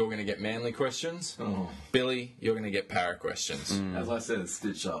 Cyrus, you're going to get manly questions. Oh. Billy, you're going to get para questions. As I said, it's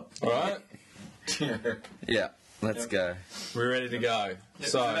stitched up. All right? Yeah. Let's go. We're ready to go.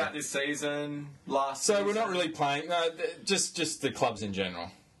 So about this season, last. So we're season. not really playing. No, just the clubs in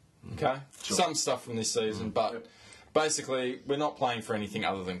general. Okay, some stuff from this season, but basically we're not playing for anything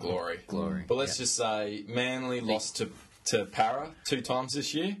other than glory. Glory, But let's just say Manly lost to Para 2 times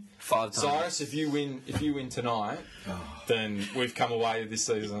this year. 5 times. Cyrus, if you win tonight, then we've come away this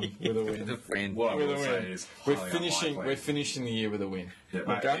season with a win. The friend. What I With a will say win. is We're highly finishing. unlikely. We're finishing the year with a win. Yeah,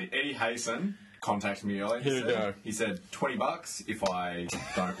 mate, Okay. Eddie Hayson contacted me earlier. Here we go. He said $20 if I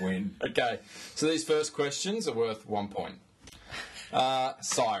don't win. Okay. So these first questions are worth 1 point.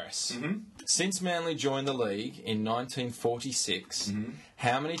 Cyrus. Since Manly joined the league in 1946,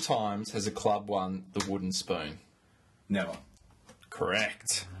 how many times has a club won the wooden spoon? Never.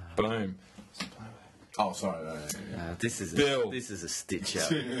 Correct. Boom. Oh, sorry. No. This is Bill. this is a stitch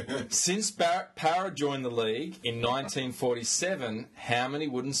up. Since Para joined the league in 1947, how many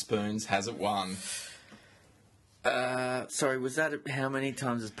wooden spoons has it won? Sorry, was that how many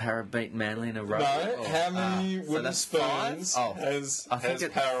times has Para beaten Manly in a row? No, Or- how many so wooden that's spoons 5? Oh, has I think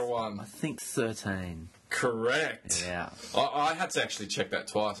it's- Para won? I think 13. Correct. Yeah. I had to actually check that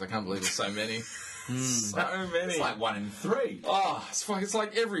twice. I can't believe there's so many. So many. It's like 1 in 3. Oh, it's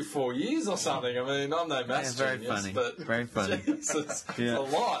like every 4 years or something. I mean, I'm no maths very genius, funny. but Very funny. Jesus, Yeah. it's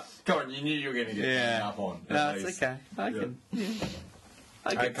a lot. Come on, you knew you were going to get Yeah. up on. No, at it's least. okay. I can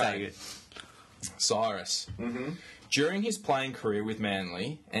Okay. take it. Cyrus. During his playing career with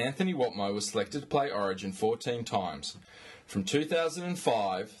Manly, Anthony Watmo was selected to play Origin 14 times, from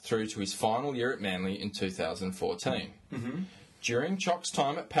 2005 through to his final year at Manly in 2014. During Chock's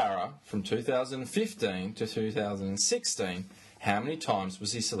time at Para, from 2015 to 2016, how many times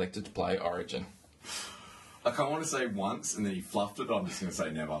was he selected to play Origin? Like, I want to say once, and then he fluffed it. I'm just going to say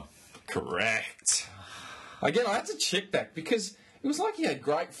never. Correct. Again, I had to check that because it was like he had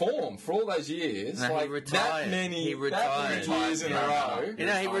great form for all those years. No, like he retired. That many years in a row. You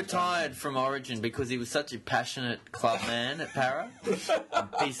know, he retired from Origin because he was such a passionate club man at Para.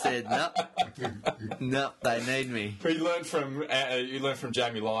 He said, "No, they need me." He learned from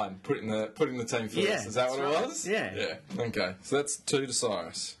Jamie Lyon, putting the team first. Yeah, Is that what that's it right. was? Yeah. Yeah. Okay, so that's 2 to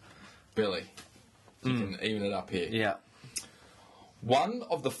Cyrus. Billy, you can even it up here. Yeah. One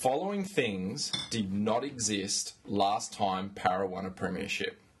of the following things did not exist last time Para won a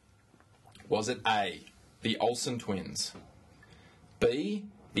premiership. Was it A, the Olsen twins, B,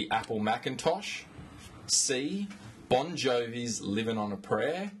 the Apple Macintosh, C, Bon Jovi's Living on a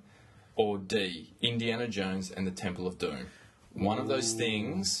Prayer, or D, Indiana Jones and the Temple of Doom? One of those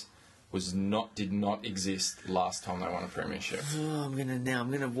things did not exist last time they won a premiership. Oh, I'm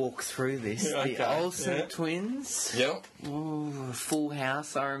gonna walk through this. Yeah, The okay, Olsen yeah. twins. Yep. Ooh, Full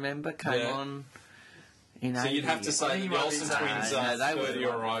House, I remember, came Yeah. on in So you'd have to say that the Olsen twins are 30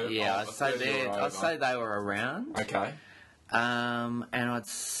 or over. Yeah, I'd say 30 or I'd over. say they were around. Okay. And I'd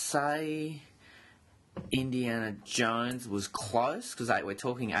say Indiana Jones was close because we're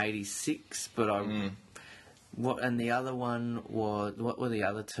talking 86, but what and the other one was what were the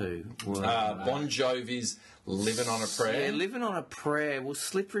other two? Bon Jovi's Living on a Prayer. Yeah, Living on a Prayer. Well,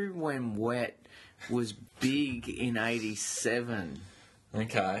 Slippery When Wet was big in 87,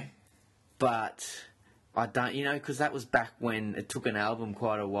 Okay. but I don't, because that was back when it took an album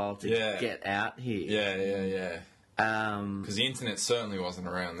quite a while to Yeah. get out here. Yeah. Because the internet certainly wasn't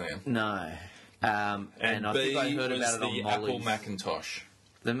around then. No. And I B think I heard was about it on the Molly's. Apple Macintosh.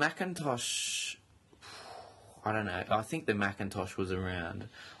 The Macintosh, I don't know. I think the Macintosh was around.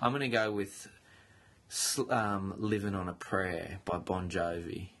 I'm going to go with Living on a Prayer by Bon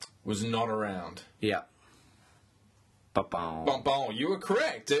Jovi. Was not around. Yeah. Ba-boom. Bon, you were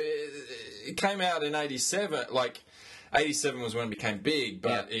correct. It came out in 87. Like, 87 was when it became big,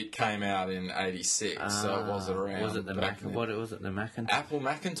 but it came out in 86, so it wasn't around. Was it the back then. What was it? The Macintosh? Apple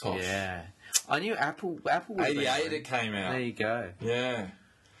Macintosh. Yeah. I knew Apple was 88 it came out. There you go. Yeah.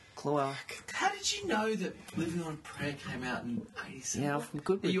 Well, How did you know that Living on a Prayer came out in 87? yeah, I'm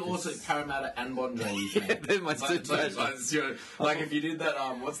good Are with you this. also Parramatta and Bon Jovi fan? Yeah, they're my two Like if you did that,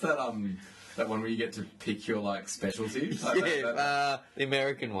 what's that that one where you get to pick your like specialty? Like Yeah, the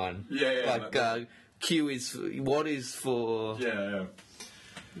American one. Yeah, Like Q is what is for. yeah.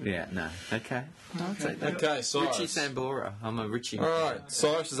 Yeah, no. Okay. I'll take that. Okay, Cyrus. Richie Sambora. I'm a Richie. All right,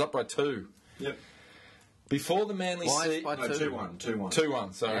 Cyrus is up by 2. Yep. Before the Manly Why is Sea... by No, 2-1? 2-1.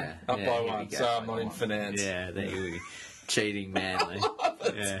 2-1, sorry. Yeah, Up yeah, by here we 1, go. so I'm not in finance. Yeah, there you go. Cheating Manly.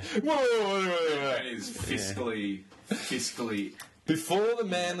 Yeah. That is fiscally. Before the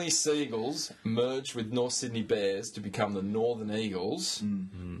Manly Seagulls merged with North Sydney Bears to become the Northern Eagles,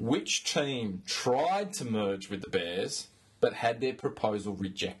 which team tried to merge with the Bears but had their proposal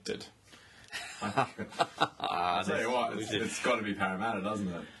rejected? I'll tell you what, it's got to be Parramatta, doesn't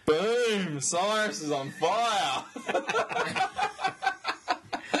it? Boom! Cyrus is on fire!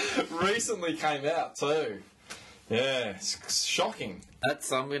 Recently came out too. Yeah, it's shocking.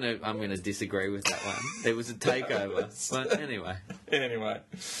 I'm gonna disagree with that one. It was a takeover. But anyway. Anyway.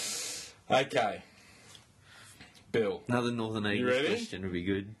 Okay. Bill. Another Northern Eagles ready? question would be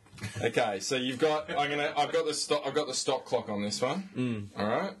good. Okay, so I've got the stop clock on this one. All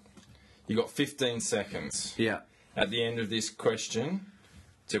right. You got 15 seconds Yeah. at the end of this question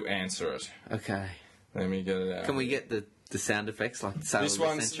to answer it. Okay. Let me get it out. Can we get the sound effects like Sale This of the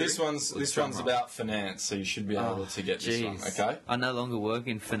one's Century? about finance, so you should be able to get this one. Jeez. Okay. I no longer work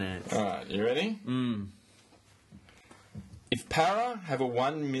in finance. All right. You ready? If Para have a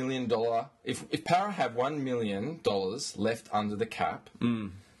 $1 million, if Para have $1 million left under the cap,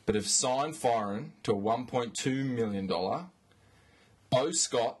 but have signed foreign to a $1.2 million, Bo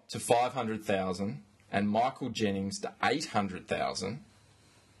Scott to $500,000, and Michael Jennings to $800,000,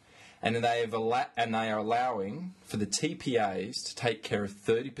 and they are allowing for the TPAs to take care of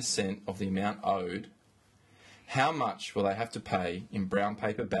 30% of the amount owed, how much will they have to pay in brown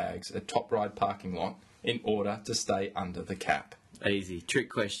paper bags at Top Ride parking lot in order to stay under the cap? Easy. Trick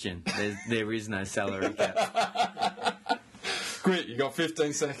question. There is no salary cap. Grit, you got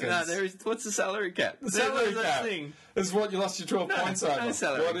 15 seconds. No, there is. What's the salary cap? The salary cap. Thing. Is what you lost your 12 points over. No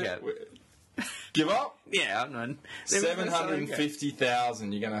salary cap. Give up? Yeah, I'm not.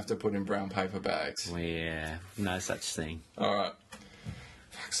 750,000 you're going to have to put in brown paper bags. Well, yeah, no such thing. All right.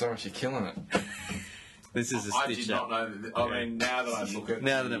 Fuck, sorry, you're killing it. This is a I stitch did up. not know that. I mean, now that I look at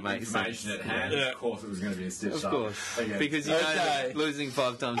Now that the it makes information sense. at hand, Yeah. of course it was going to be a stitch Of up. course. Okay. Because you know that losing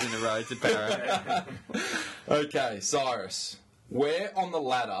 5 times in a row to Para. Okay, Cyrus. Where on the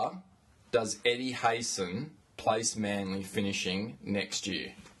ladder does Eddie Hayson place Manly finishing next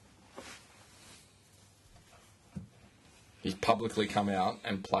year? He's publicly come out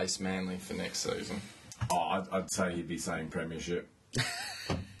and placed Manly for next season. Oh, I'd say he'd be saying premiership.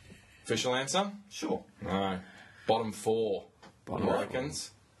 Official answer? Sure. No. Bottom 4.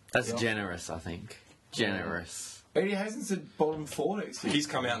 Reckons? That's generous, I think. Generous. Eddie Hazen said bottom 4 next year. He's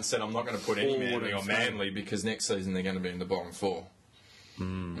come out and said, I'm not going to put any Manly on Manly because next season they're going to be in the bottom 4. We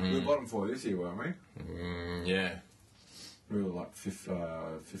were bottom 4 this year, weren't we? Yeah. We were like 15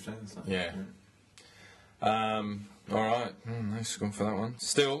 or something. Yeah. All right. No score for that one.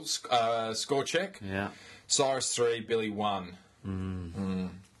 Still, score check. Yeah. Cyrus 3, Billy 1.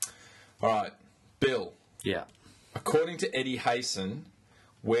 All right. Bill, Yeah. according to Eddie Hayson,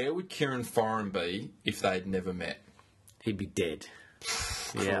 where would Kieran Foran be if they'd never met? He'd be dead.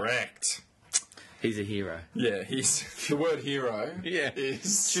 Yeah. Correct. He's a hero. Yeah, he's the word hero. Yeah.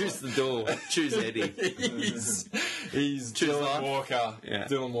 is Choose the door. Choose Eddie. he's Choose Dylan life. Walker. Yeah.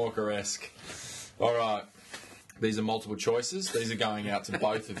 Dylan Walker-esque. All right. These are multiple choices. These are going out to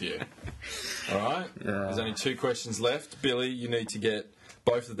both of you. All right? There's only 2 questions left. Billy, you need to get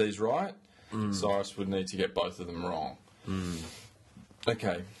both of these right. Cyrus would need to get both of them wrong.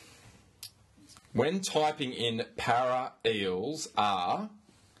 Okay. When typing in para eels are,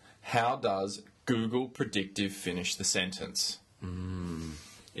 how does Google Predictive finish the sentence?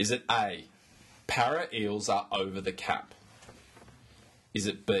 Is it A, para eels are over the cap? Is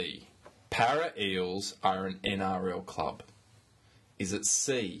it B, para eels are an NRL club? Is it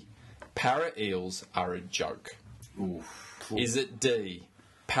C, para eels are a joke? Is it D,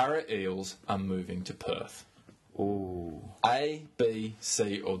 para eels are moving to Perth? Ooh. A, B,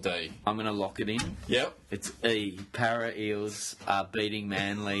 C or D? I'm going to lock it in. Yep. It's E. Para Eels are beating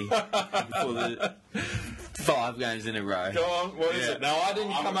Manly for the 5 games in a row. Go on, what is it? No,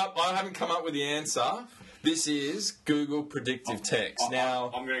 I haven't come up with the answer. This is Google Predictive Text.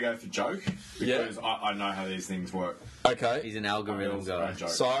 Now, I'm going to go for joke because I know how these things work. okay. He's an algorithm guy. Joke.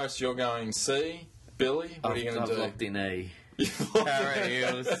 Cyrus, you're going C. Billy, what are you going to I've do? locked in E. Para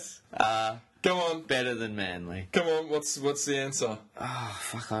Eels are Come on, better than Manly. come on. What's the answer? Oh,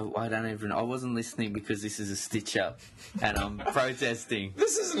 fuck, I don't even... I wasn't listening because this is a stitch-up and I'm protesting.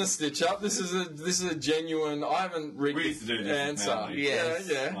 This isn't a stitch up. This is a genuine. I haven't read We used to do the this. answer. Manly. Yes.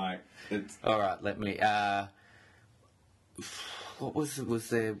 Yeah. Like, it's All right, let me... what was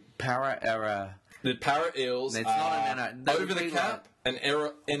there? Para Era... The Para Eels It's are not an NRL. over the cap, an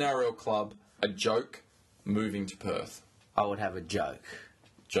NRL club, a joke, moving to Perth. I would have a joke.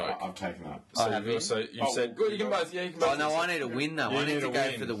 Joke. I've taken that. So have you you? said good. You can both. Yeah, you can both. Oh, no, I need a win, though. You I need to go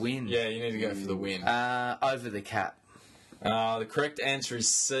win. for the win. Yeah, you need to go for the win. Over the cap. The correct answer is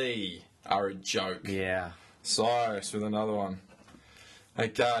C. Are a joke. Yeah. Cyrus with another one.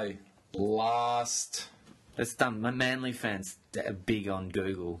 Okay, last. It's done. My Manly fans are big on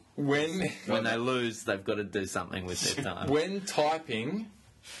Google. When When they lose, they've got to do something with their time. when typing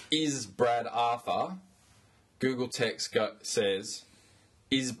is Brad Arthur, Google Text says,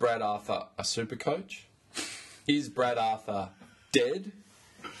 is Brad Arthur a super coach? Is Brad Arthur dead?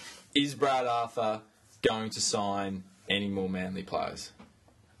 Is Brad Arthur going to sign any more Manly players?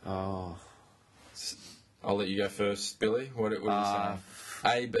 Oh. I'll let you go first, Billy. What do you say?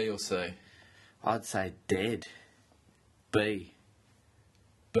 A, B or C? I'd say dead. B.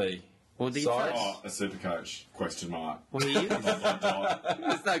 B. What do you Cyrus? say? Oh, a super coach? Question mark. Well, he is.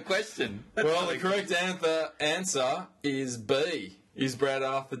 There's no question. Well, the correct answer is B. Is Brad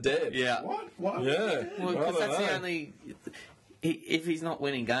Arthur dead? Yeah. What? Yeah. Well, I because don't that's the know. only... If he's not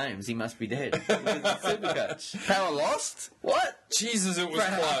winning games, he must be dead. He's a super coach. Power lost? What? Jesus, it was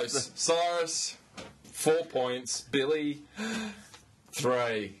Brad close. Arthur. Cyrus, 4 points. Billy,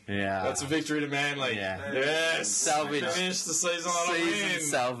 3. Yeah. That's a victory to Manly. Yeah. Yes. Salvage. Finish the season on a Season win.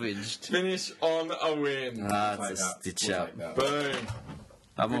 salvaged. Finish on a win. It's a stitch up. Boom.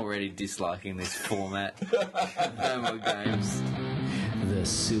 I'm already disliking this format. No more games. The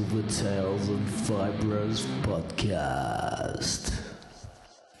Silvertails and Fibros podcast.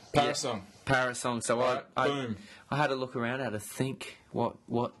 Parasong. Parasong. So Right, I boom. had a look around, I had to think what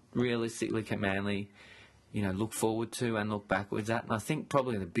realistically can Manly, look forward to and look backwards at. And I think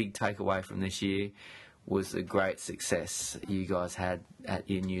probably the big takeaway from this year was the great success you guys had at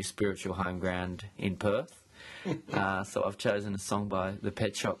your new spiritual home ground in Perth. So I've chosen a song by the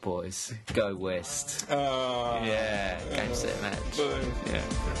Pet Shop Boys, Go West. Yeah, game, set, match. Boom. Yeah.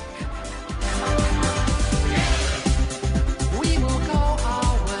 We will go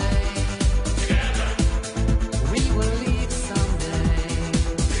our way. We will lead someday.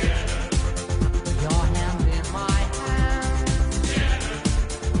 Your hand in my hand.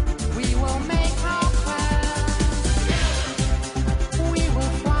 We will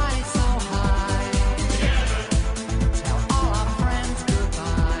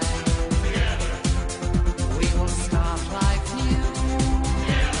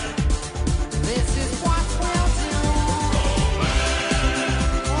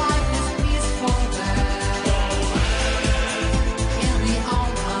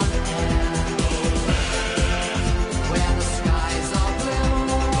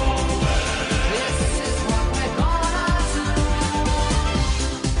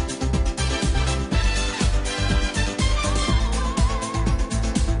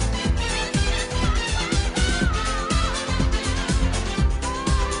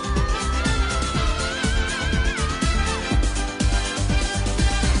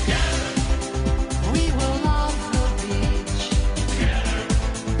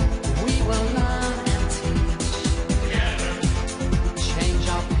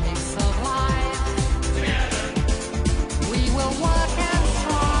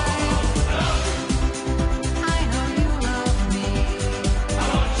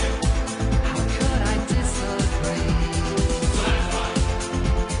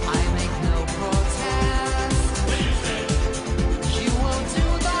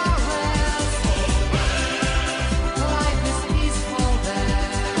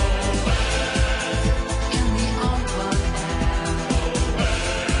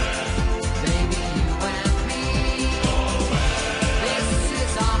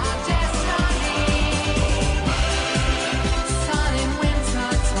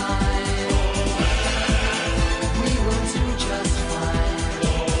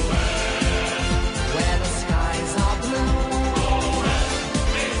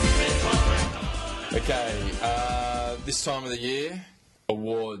It's time of the year.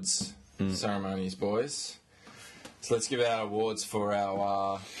 Awards ceremonies, boys. So let's give out awards for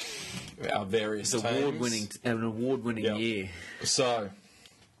our various teams. An award-winning year. So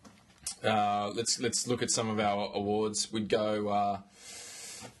let's look at some of our awards. We'd go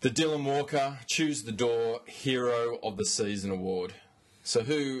the Dylan Walker Choose the Door Hero of the Season Award. So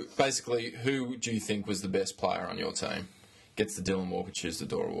who do you think was the best player on your team? Gets the Dylan Walker Choose the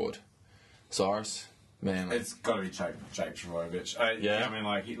Door Award. Cyrus? Manly. It's got to be Jake Trbojevic. Yeah. I mean,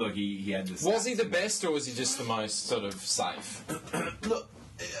 he had this. Was he the best, or was he just the most sort of safe? Look,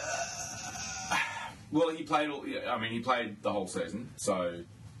 well, he played. He played the whole season, so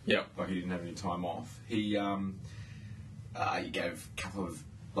Yeah. like he didn't have any time off. He gave a couple of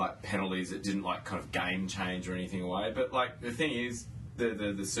like penalties that didn't like kind of game change or anything away. But like the thing is,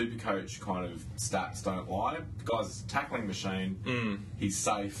 the super coach kind of stats don't lie. The guy's a tackling machine. He's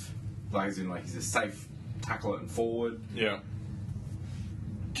safe. He's a safe tackler and forward. Yeah.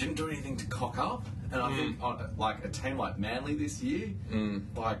 Didn't do anything to cock up. And I think, like, a team like Manly this year,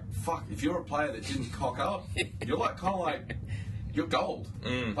 like, fuck, if you're a player that didn't cock up, you're, like, kind of like, you're gold.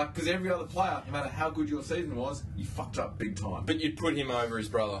 Like, because every other player, no matter how good your season was, you fucked up big time. But you'd put him over his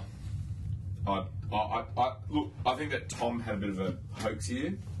brother. Look, I think that Tom had a bit of a hoax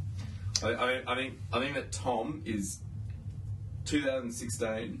here. I think that Tom is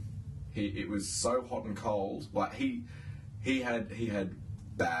 2016. It was so hot and cold. Like he had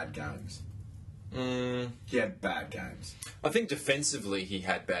bad games. He had bad games. I think defensively he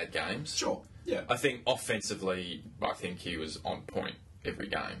had bad games. Sure. Yeah. I think offensively, I think he was on point every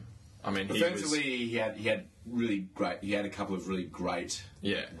game. I mean, offensively, he had really great. He had a couple of really great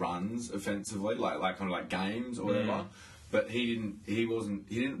runs offensively, like kind of like games or whatever. But he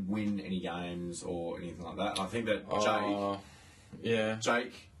didn't win any games or anything like that. And I think that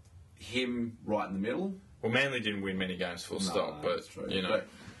Jake, him right in the middle. Well, Manly didn't win many games, full stop. But that's true. You know,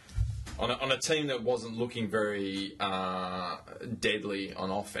 on a team that wasn't looking very deadly on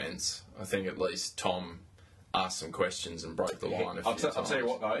offense, I think at least Tom asked some questions and broke the line a few times. I'll tell you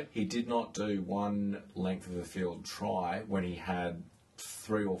what though, he did not do one length of the field try when he had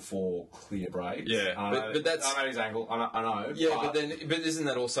 3 or 4 clear breaks. Yeah, but that's I know his angle. I know. Yeah, but isn't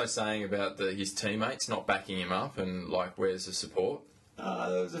that also saying about his teammates not backing him up and like where's the support?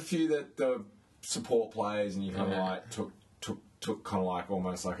 There was a few that the support players, and you kind of like took kind of like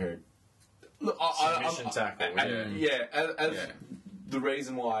almost like a submission tackle. The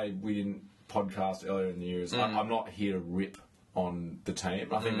reason why we didn't podcast earlier in the year is I'm not here to rip on the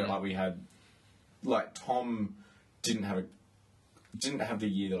team. I think that like we had like Tom didn't have the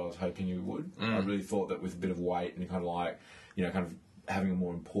year that I was hoping he would. I really thought that with a bit of weight and kind of like kind of having a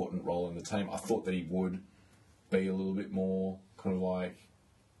more important role in the team, I thought that he would be a little bit more kind of like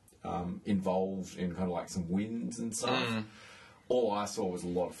involved in kind of like some wins and stuff. All I saw was a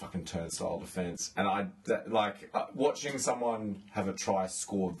lot of fucking turnstile defence, and watching someone have a try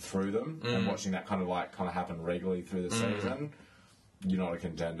scored through them, and watching that kind of happen regularly through the season. You're not a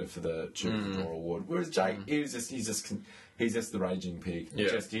contender for the Choose the Door award. Whereas Jake, he's just the raging pig.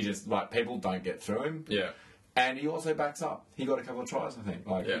 Yeah. He just like people don't get through him. Yeah. And he also backs up. He got a couple of tries, I think.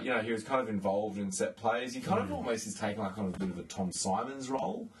 He was kind of involved in set plays. He kind of almost is taking like kind of a bit of a Tom Simons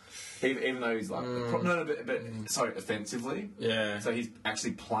role, even though he's like offensively. Yeah. So he's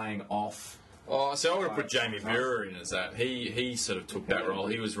actually playing off. Oh, so I would have put Jamie Burer in as that. He sort of took that role.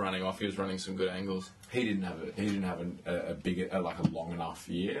 He was running off. He was running some good angles. He didn't have a big like a long enough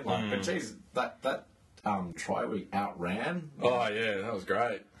year. But geez, that try we outran. Oh yeah, that was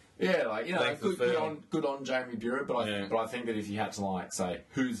great. Yeah, good on Jamie Burer, but I think that if you had to like say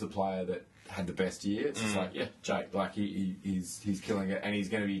who's the player that had the best year, it's just like Jake. Like he's killing it, and he's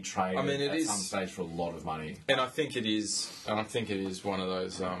going to be traded at some stage for a lot of money. And I think it is one of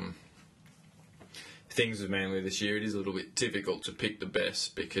those things with Manly this year. It is a little bit difficult to pick the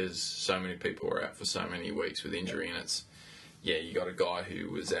best because so many people were out for so many weeks with injury, and it's you got a guy who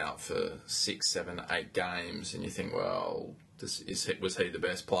was out for 6, 7, 8 games, and you think, well, was he the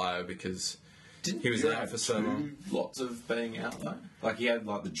best player because he was out for so long? Lots of being out though. Like he had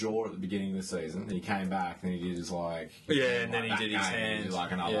like the jaw at the beginning of the season, and he came back and he did his like and then he did his hand, did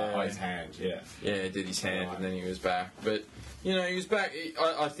like another his hand, he did his hand, and then he was back. But he was back.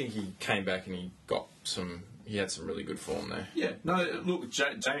 I think he came back and he got some. He had some really good form there. Yeah. No, look,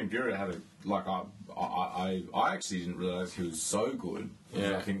 Jamie Burer had I actually didn't realise he was so good.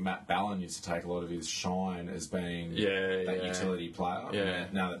 Yeah. I think Matt Ballon used to take a lot of his shine as being that utility player. Yeah.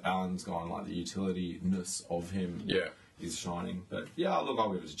 Now that Ballon's gone, like the utility-ness of him is shining. But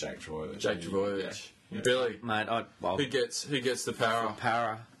I'll give it to Jake Trbojevic. Jake Trbojevic. Yeah. Billy, mate. who gets the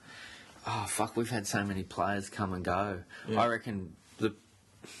para? Oh fuck! We've had so many players come and go. I reckon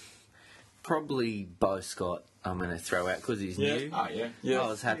probably Bo Scott. I'm going to throw out because he's new. Oh, yeah. I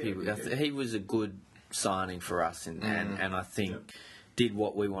was happy. He was a good signing for us, and I think did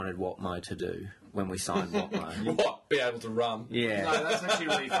what we wanted Watmo to do when we signed Watmo. What? Be able to run? Yeah. No, that's actually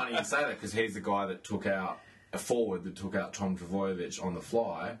really funny you say that because he's the guy that took out a forward that took out Tom Trbojevic on the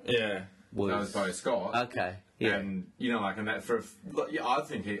fly. Yeah. That was Bo Scott. Okay. Yeah. And and that I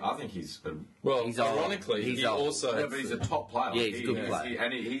think he's Well, He's ironically, old. he also... yeah, but he's a top player. Yeah, he's a good player.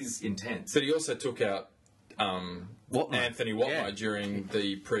 and he's intense. But he also took out Watmo. Anthony Watmo Yeah. during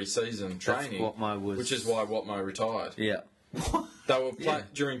the pre-season training, Watmo was- which is why Watmo retired. Yeah. They were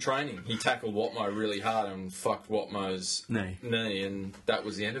during training. He tackled Watmo really hard and fucked Watmo's knee, and that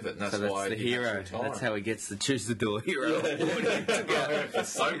was the end of it. And that's, So that's why the he had to hero. retire. That's how he gets the choose the door hero.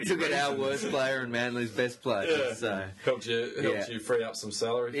 He took out our worst player and Manly's best player. Yeah. So. Helped you free up some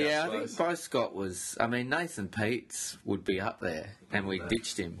salary. Yeah, cap I think space. Bo Scott was. I mean, Nathan Peets would be up there, and we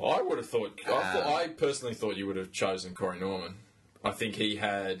ditched him. I would have thought. I personally thought you would have chosen Corey Norman. I think he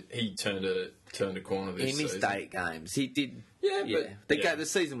turned a corner this He missed season. 8 games. He did. Yeah, but the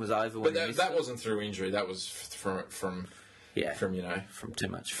season was over. But when he that missed wasn't through injury. That was from from too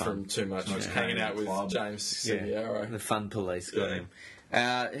much fun. from too much hanging out with James Sidiaro. The fun police got him.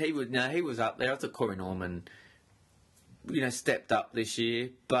 He was up there. I thought Corey Norman, stepped up this year,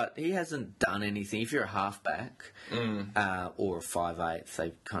 but he hasn't done anything. If you're a halfback or a 5'8",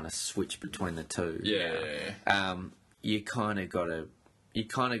 they kind of switch between the two. You kind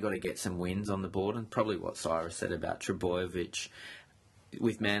of got to get some wins on the board, and probably what Cyrus said about Trbojevic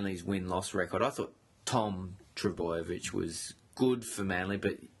with Manly's win-loss record. I thought Tom Trbojevic was good for Manly,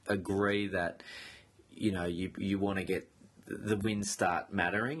 but agree that you want to get the wins start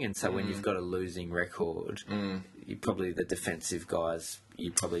mattering, and so when you've got a losing record, you probably the defensive guys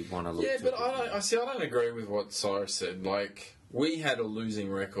you probably want to look. Yeah, to but I don't agree with what Cyrus said. Like, we had a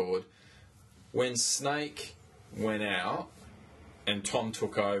losing record when Snake went out and Tom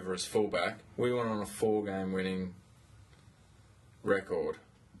took over as fullback. We went on a 4-game winning record.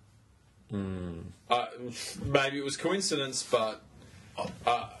 Maybe it was coincidence, but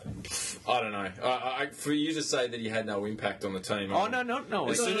I don't know. For you to say that he had no impact on the team. Oh no!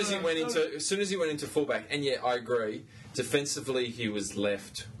 As soon as he went into fullback, and yeah, I agree. Defensively, he was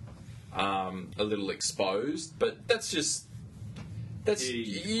left a little exposed, but that's just.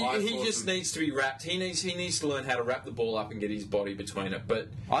 He just needs to be wrapped. He needs to learn how to wrap the ball up and get his body between it. But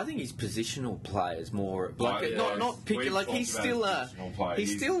I think his positional play is more like not picky. We've Like talked he's about still his positional play.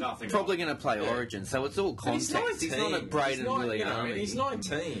 he's still nothing probably else. going to play Origin, so it's all context. He's not a Braden Williams. He's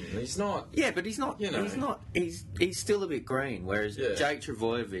 19. He's not. Yeah, but he's not. He's not. He's still a bit green. Whereas Jake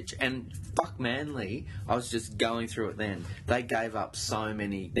Trbojevic and fuck Manly, I was just going through it then. They gave up so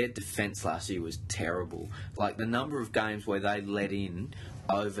many. Their defence last year was terrible. Like the number of games where they let in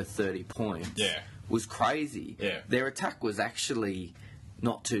over 30 points was crazy. Yeah. Their attack was actually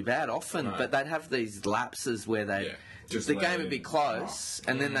not too bad often, but they'd have these lapses where the game would be close,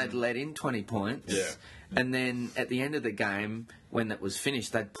 and then they'd let in 20 points. Yeah. And then at the end of the game, when that was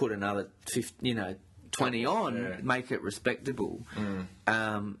finished, they'd put another 20 on, make it respectable.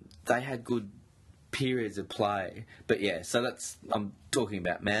 They had good periods of play. But so I'm talking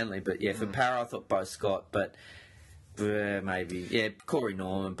about Manly, but for Para I thought Bo Scott, but maybe Corey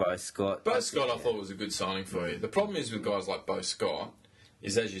Norman, Bo Scott. Bo Scott, I thought was a good signing for you. The problem is with guys like Bo Scott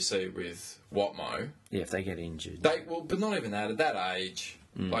is, as you see with Watmo, if they get injured, but not even that. At that age,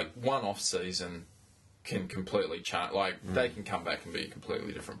 like one off season can completely change. Like they can come back and be a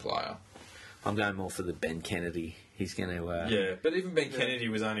completely different player. I'm going more for the Ben Kennedy. He's going to. But even Ben Kennedy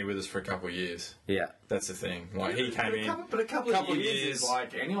was only with us for a couple of years. Yeah, that's the thing. Like he came in, but a couple of years is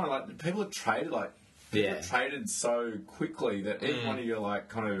like anyone. Like people are traded traded so quickly that even one of your like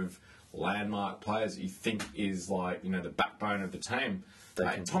kind of landmark players that you think is like the backbone of the team.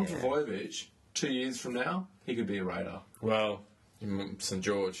 Tom Trbojevic, 2 years from now, he could be a Raider. Well, St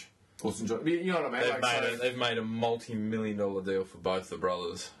George. Or St George. You know what I mean? They've made a multi-million-dollar deal for both the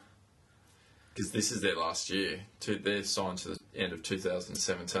brothers. Because this is their last year. They're signed to the end of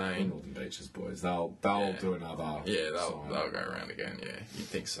 2017. Northern Beaches boys. They'll do another. Yeah, they'll go around again. Yeah, you'd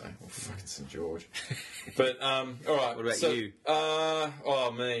think so. Well, fucking St George. But all right. What about you?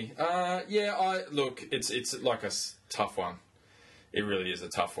 Me. Look, it's like a tough one. It really is a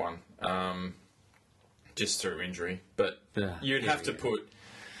tough one. Just through injury, but you'd have to put.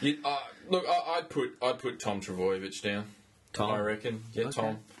 I'd put Tom Trbojevic down. Tom, I reckon. Yeah, okay.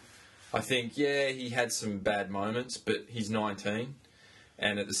 Tom. I think, he had some bad moments, but he's 19.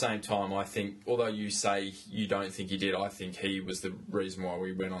 And at the same time, I think, although you say you don't think he did, I think he was the reason why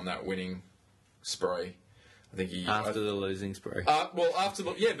we went on that winning spree. I think he After the losing spree. well, after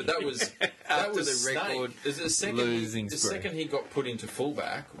the but that was that After was the record losing the spree. second he got put into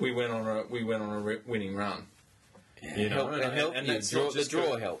fullback, we went on a winning run. You know, It helped. and You. that's not The just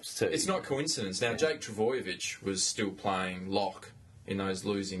draw helps too. It's not coincidence. Now, Jake Trbojevic was still playing lock in those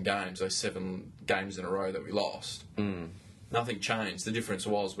losing games, those 7 games in a row that we lost. Nothing changed. The difference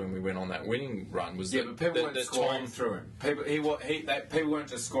was when we went on that winning run was but people weren't scoring through him. People weren't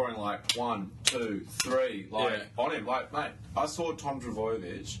just scoring like 1, 2, 3 on him. Like, mate, I saw Tom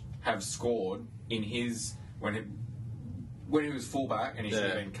Trbojevic have scored in his when he was fullback and he should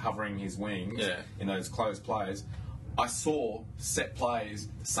have been covering his wings in those close plays. I saw set plays,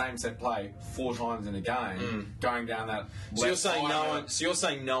 the same set play 4 times in a game, going down that. So you're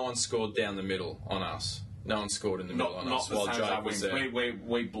saying no one scored down the middle on us. No one scored in the middle on us while Jake was there.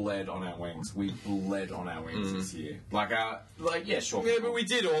 We bled on our wings. We bled on our wings this year. Sure. Yeah, but we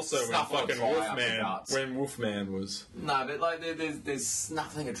did also when Stuff on fucking try out the Wolfman, guts. when Wolfman was. No, but like there's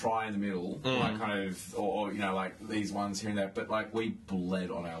snuffing a try in the middle, like kind of, or you know, like these ones here and there. But like we bled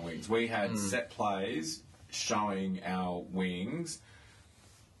on our wings. We had set plays showing our wings,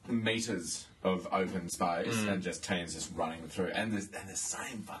 meters of open space, and just teams just running through, and the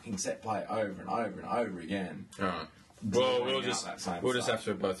same fucking set play over and over and over again. All right. Well, we'll just have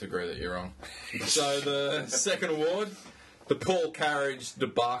to both agree that you're wrong. So the second award, the Paul Carriage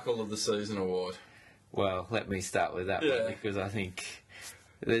debacle of the season award. Well, let me start with that one because I think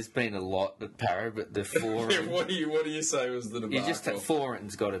there's been a lot at Para, but the foreign. What do you say was the debacle? You just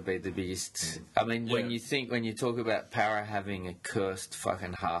foreign's got to be the biggest. I mean, when you talk about Para having a cursed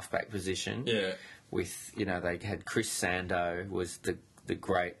fucking halfback position, with they had Chris Sando was the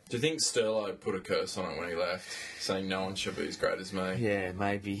great. Do you think Sterlo put a curse on it when he left, saying no one should be as great as me? Yeah,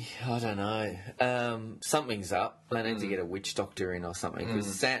 maybe. I don't know. Something's up. They need to get a witch doctor in or something because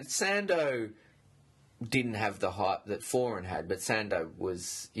Sando didn't have the hype that Foreign had, but Sando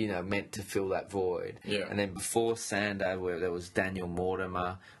was, meant to fill that void. Yeah. And then before Sando, there was Daniel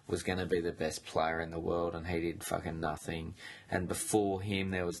Mortimer was going to be the best player in the world, and he did fucking nothing. And before him,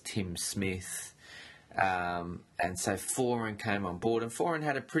 there was Tim Smith. And so Foreign came on board, and Foreign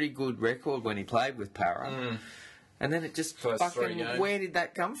had a pretty good record when he played with Para. And then it just fucking, where did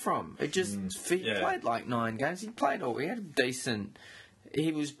that come from? It just, he played like 9 games. He had a decent...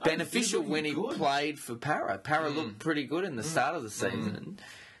 He was beneficial when he played for Para. Para looked pretty good in the start of the season,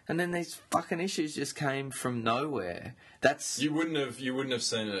 and then these fucking issues just came from nowhere. That's you wouldn't have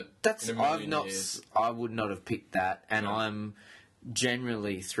seen it. That's in a million years. I would not have picked that, and I'm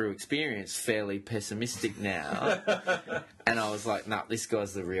generally through experience fairly pessimistic now. And I was like, nah, this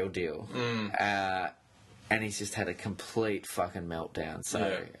guy's the real deal. And he's just had a complete fucking meltdown.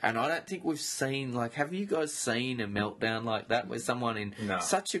 So, and I don't think we've seen, have you guys seen a meltdown like that where someone in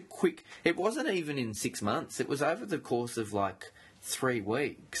such a quick... It wasn't even in 6 months. It was over the course of, 3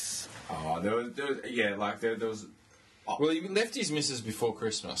 weeks. Oh, there was... Well, he left his missus before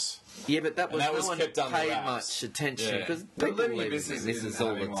Christmas. Yeah, but that was no one kept under paid wraps. Much attention because people leave misses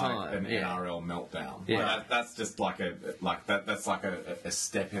all the time. An NRL meltdown. Yeah, that's just that's like a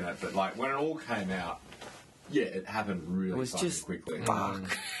step in it. But when it all came out. Yeah, it happened really quickly.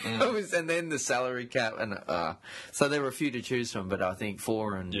 Fuck. It was, and then the salary cap, and so there were a few to choose from, but I think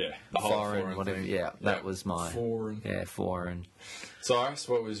foreign, whatever. Thing. Yeah, that was my foreign. Yeah, foreign. Cyrus,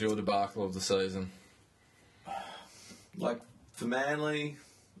 what was your debacle of the season? For Manly,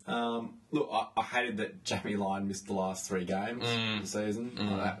 look, I hated that Jamie Lyon missed the last 3 games of the season.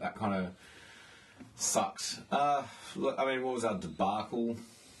 That kind of sucked. Look, I mean, what was our debacle?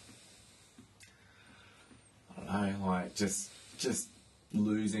 I don't know, just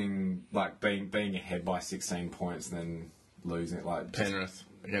losing, being ahead by 16 points and then losing it, Penrith,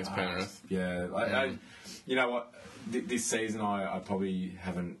 against Penrith. Yeah, you know what, this season I probably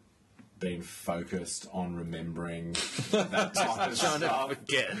haven't been focused on remembering that type of stuff. Trying to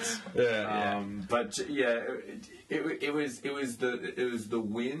forget. But it was the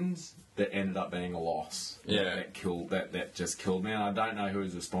wins that ended up being a loss. That just killed me, and I don't know who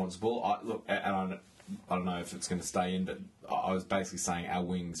was responsible. I don't know if it's going to stay in, but I was basically saying our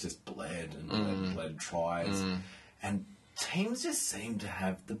wings just bled and bled tries, and teams just seem to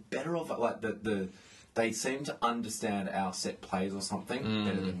have the better of it. They seem to understand our set plays or something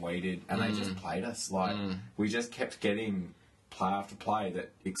better than we did, and they just played us. We just kept getting play after play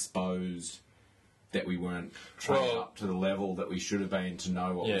that exposed that we weren't trained up to the level that we should have been to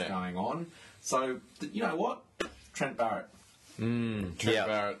know what was going on. So, you know what? Trent Barrett.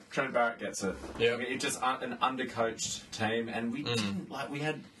 Trent Barrett gets it. Yeah. I mean, it's just an undercoached team, and we didn't we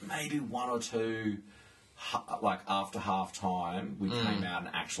had maybe one or two. After half time, we came out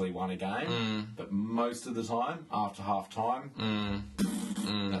and actually won a game. But most of the time, after half time,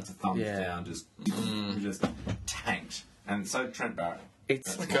 that's a thumbs down. We just tanked. And so Trent Barrett.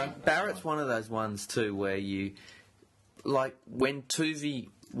 It's Barrett's one of those ones too where you like when Tuvey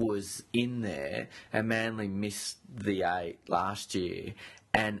was in there and Manly missed the 8 last year,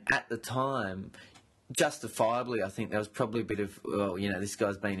 and at the time. Justifiably, I think there was probably a bit of, this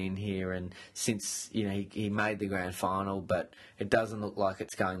guy's been in here and since, he made the grand final, but it doesn't look like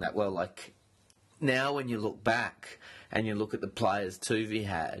it's going that well. Like, now when you look back and you look at the players Tuvey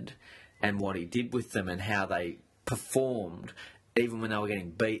had and what he did with them and how they performed, even when they were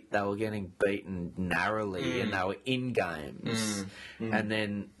getting beaten narrowly and they were in games. And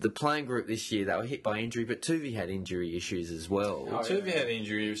then the playing group this year, they were hit by injury, but Tuvey had injury issues as well. Tuvey had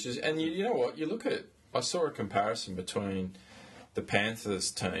injury issues, and you know what? You look at it. I saw a comparison between the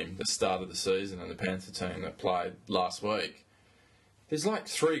Panthers team that started the season and the Panther team that played last week. There's like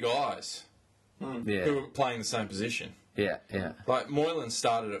 3 guys who were playing the same position. Yeah. Like Moylan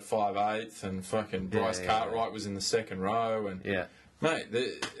started at 5/8 and fucking Bryce Cartwright was in the second row. And mate,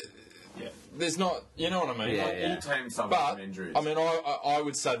 there's not, you know what I mean? All teams suffer from injuries. I mean, I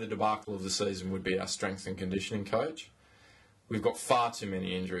would say the debacle of the season would be our strength and conditioning coach. We've got far too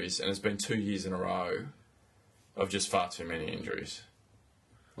many injuries, and it's been 2 years in a row of just far too many injuries.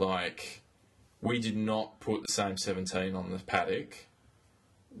 Like, we did not put the same 17 on the paddock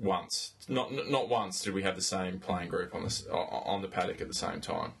once. Not once did we have the same playing group on the paddock at the same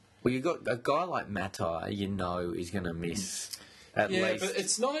time. Well, you've got a guy like Matai, is going to miss at least. Yeah, but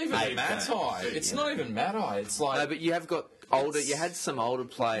it's not even Matai. It's not even Matai. It's like... No, but you have got... You had some older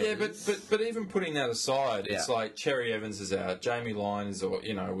players. Yeah, but even putting that aside, it's like Cherry Evans is out, Jamie Lyon is,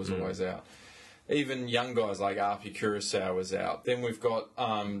 was always out. Even young guys like Arpi Curacao was out. Then we've got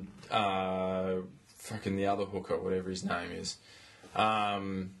fucking the other hooker, whatever his name is.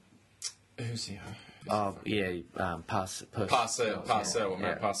 Who's he? Parcell.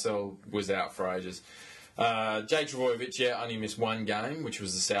 Matt Parcell was out for ages. Jake Trbojevic, only missed 1 game, which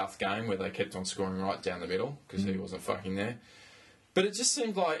was the South game, where they kept on scoring right down the middle, because he wasn't fucking there. But it just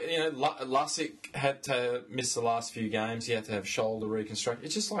seemed like, Lussick had to miss the last few games, he had to have shoulder reconstruction.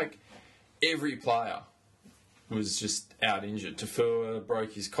 It's just like every player was just out injured. Tafua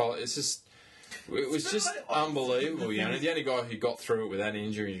broke his collar. It was just unbelievable. The only guy who got through it with that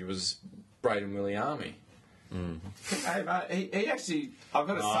injury was Braden Williami. Hey, mate, he actually, I've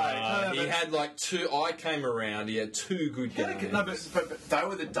got to say... he had like 2... I came around, he had 2 good games. No, but they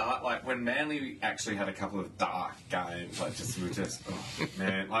were the dark... Like, when Manly actually had a couple of dark games, like,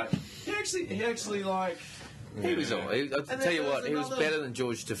 man, like... He actually, like... He was all... I'll tell you what, he was better than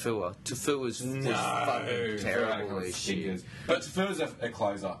George Tafua. Tafua was fucking terrible this year. But Tafua's a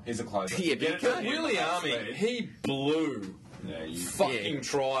closer. He's a closer. Yeah, but Williami, he blew fucking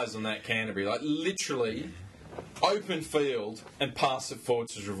tries on that Canterbury. Like, literally... open field and pass it forward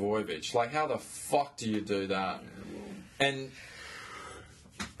to Trbojevic. Like, how the fuck do you do that? And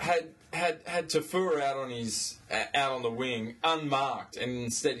had Tafua out on the wing unmarked, and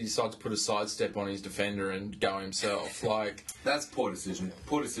instead he decided to put a sidestep on his defender and go himself. Like, that's poor decision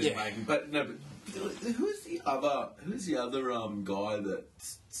making. But who's the other guy that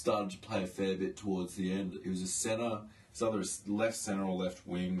started to play a fair bit towards the end? He was a centre. It's either a left centre or left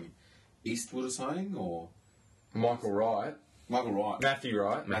wing. Eastwood or something, or Matthew Wright. Matthew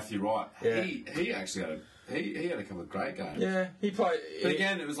Wright. Yeah. He actually had a couple of great games. Yeah, he played. But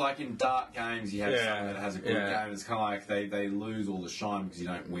again, it was like in dark games, you have someone that has a good game. It's kind of like they lose all the shine because you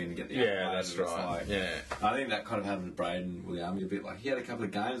don't win and get the upgrade. That's right. I think that kind of happened to Braden Williami a bit. Like, he had a couple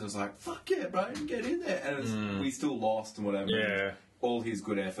of games. I was like, fuck yeah, Braden, get in there, and we still lost and whatever. Yeah. All his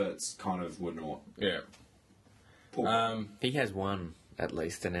good efforts kind of were not. Yeah. Poor. He has one. At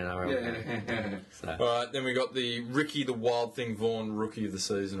least an NRL game. So. All right, then we got the Ricky the Wild Thing Vaughan Rookie of the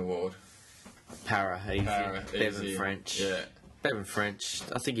Season award. Para, easy. Bevan easy. French. Yeah. Bevan French.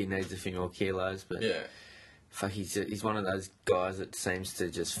 I think he needs a few more kilos, but fuck, he's one of those guys that seems to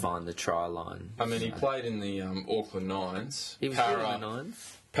just find the try line. I mean, he played in the Auckland Nines. He was good in the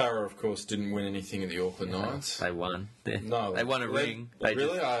Nines. Para, of course, didn't win anything at the Auckland Nines. They won. No, they won a ring. I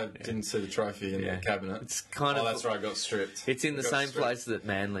didn't see the trophy in the cabinet. It's kind of. That's right. I got stripped. It's in the same place that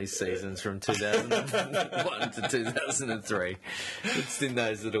Manly's seasons from 2001 to 2003. It's in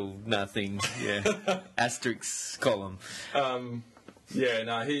those little nothing, asterisk column. I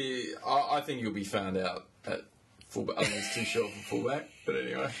think he'll be found out at fullback. I think he's too short for fullback. But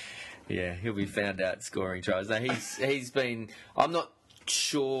anyway. Yeah, he'll be found out scoring tries. Now he's been. I'm not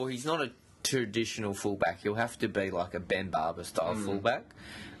sure. He's not a traditional fullback. He'll have to be like a Ben Barber style fullback,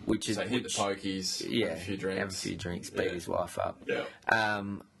 which is So hit the pokies, have a few drinks, beat his wife up. Yeah.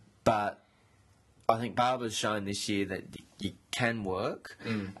 But I think Barber's shown this year that you can work,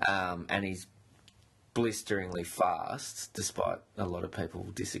 and he's blisteringly fast, despite a lot of people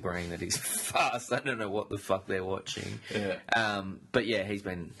disagreeing that he's fast. I don't know what the fuck they're watching. Yeah. But yeah, he's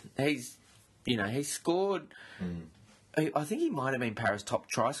scored. I think he might have been Para's top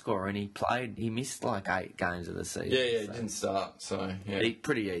try scorer, and he missed like 8 games of the season. Yeah, he didn't start, so yeah.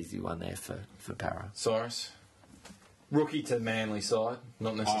 Pretty easy one there for Para. Cyrus, rookie to Manly side,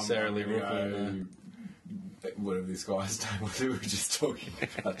 not necessarily rookie. Whatever this guy's name was, we were just talking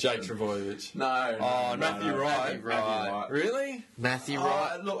about. Jake Trbojevic. No, Matthew Wright. Matthew Wright. Really? Matthew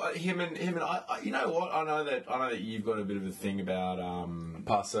Wright. Look, him and I. You know what? I know that you've got a bit of a thing about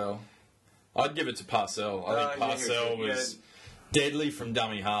Parcell. I'd give it to Parcell. I think Parcell was deadly from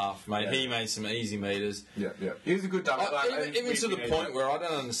dummy half, mate. Yeah. He made some easy meters. Yeah. He was a good dummy. Even to the point where I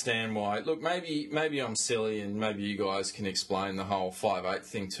don't understand why. Look, maybe I'm silly, and maybe you guys can explain the whole 5'8"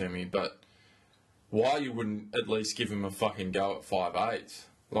 thing to me, but why you wouldn't at least give him a fucking go at 5'8"?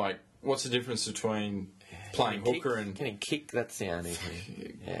 Like, what's the difference between playing hooker and... Can he kick? That's the only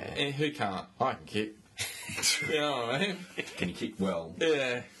thing. Yeah. And who can't? I can kick. You know what I mean? Can you kick well?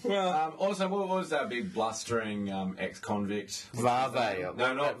 Yeah. Well... Also, what was that big blustering ex-convict? Varve.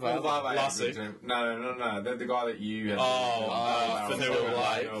 No, not Varve. Lassie. No. The guy that you had.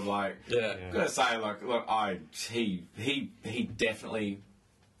 Fanua Blake. Yeah. Gotta say, look, he definitely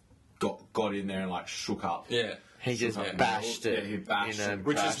got in there and like shook up. Yeah. He just bashed it. Yeah, he bashed it.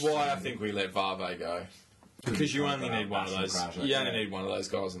 Which is why I think we let Varve go. Because you only need one of those. You only need one of those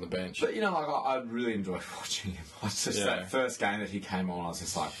guys on the bench. But I really enjoyed watching him. It's just that first game that he came on, I was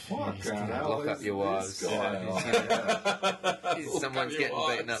just like, "Fuck, lock up your wives." Someone's getting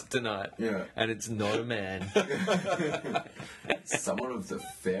beaten up tonight. Yeah, and it's not a man. Someone of the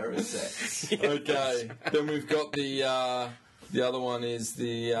fairest sex. Okay, then we've got the other one is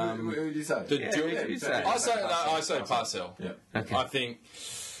the who did you say? I say Parcell. Yeah. Okay. I think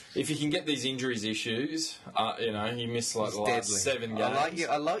if you can get these injuries issues, he missed like the last 7 games.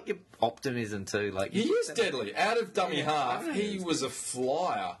 I like your optimism too. Like he is deadly. Out of dummy half, he was a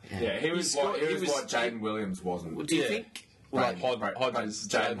flyer. Yeah, he was what Jaden Williams wasn't. Do you think? Hodges.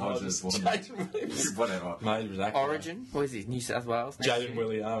 Jaden Hodges wasn't. Jaden Williams. Whatever. Mate, Origin? What is he? New South Wales? Jaden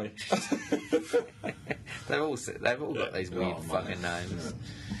Williami. They've all got these weird fucking names.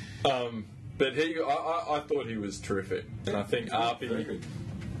 But I thought he was terrific, and I think Arpey.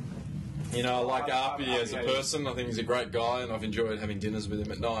 I like Arpey as a person. I think he's a great guy, and I've enjoyed having dinners with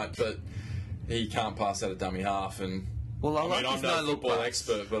him at night. But he can't pass out a dummy half, and I'm no football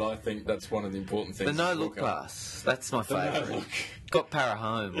expert, but I think that's one of the important things. The no-look pass. That's my favourite. Got Para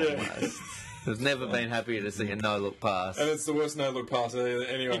home almost. I've never been happier to see a no-look pass. And it's the worst no-look pass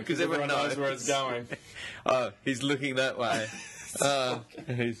anyway, because everyone knows where it's going. Oh, he's looking that way.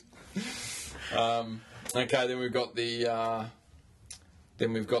 Okay, then we've got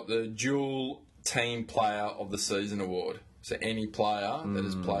the dual team player of the season award. So any player that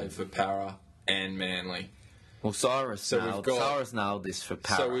has played for Para and Manly. Well, Cyrus nailed this for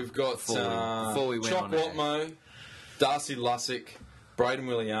Para. So we've got before we went Chock on Watmo, Darcy Lussick, Braden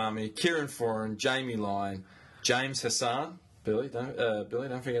Williami, Kieran Foran, Jamie Lyon, James Hassan. Billy, don't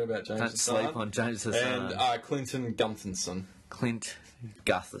forget about James Hassan. Don't sleep on James Hassan. And Clinton Gunthinson. Clint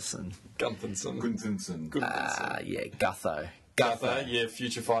Gutherson. Gunthinson. Yeah, Gutho. Yeah,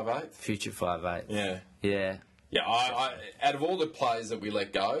 future 5'8". Future 5'8". Yeah. Yeah. Yeah, I out of all the players that we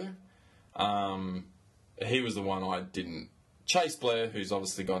let go, he was the one I didn't. Chase Blair, who's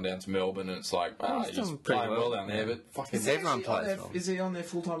obviously gone down to Melbourne, and it's like, he's playing well down there, but fucking... Everyone plays well. Is he on their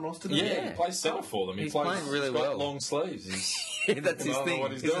full-time roster? Yeah, he plays centre for them. He's playing really well. He's got long sleeves. That's his thing, I don't know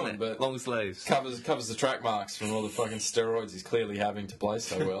what he's doing, but long sleeves. Covers the track marks from all the fucking steroids he's clearly having to play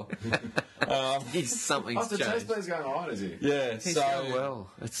so well. Something's changed. Chase Blair's going all right, is he? Yeah, he's going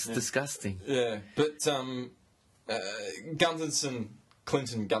well. It's disgusting. Yeah, but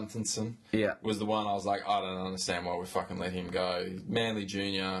Clinton Gunthinson was the one I was like, I don't understand why we fucking let him go. Manly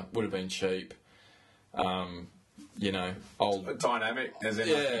Junior would have been cheap. Old dynamic. As in,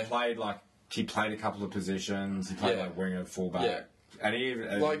 he played a couple of positions. He played like winger, fullback. Yeah. And he even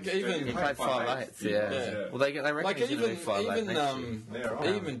he played 5'8". Yeah. Well, they reckon he's going to be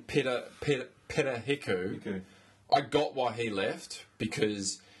 5'8". Even Peter Hiku, I got why he left,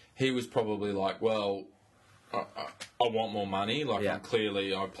 because he was probably like, well, I want more money. Like I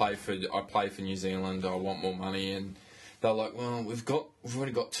play for New Zealand. I want more money, and they're like, well, we've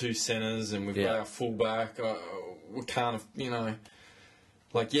already got 2 centres and we've got our fullback. We can't,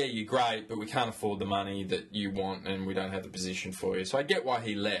 like, yeah, you're great, but we can't afford the money that you want, and we don't have the position for you. So I get why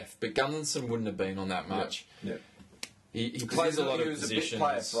he left, but Gunnarsson wouldn't have been on that much. Yeah. He plays a lot of positions. He was a big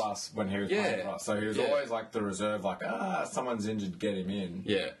player for us when he was playing for us. So he was always like the reserve, like, someone's injured, get him in.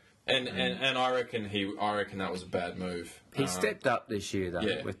 Yeah. And I reckon that was a bad move. He stepped up this year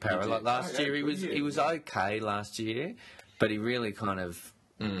though with Para. Like last year, he was okay last year, but he really kind of.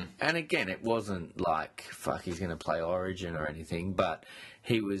 And again, it wasn't like fuck he's going to play Origin or anything, but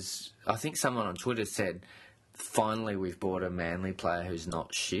he was. I think someone on Twitter said, "Finally, we've bought a Manly player who's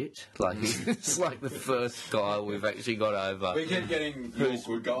not shit." Like he's like the first guy we've actually got over. We keep getting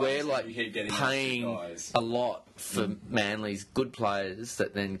good guys. We're like we keep getting paying guys. a lot for Manly's good players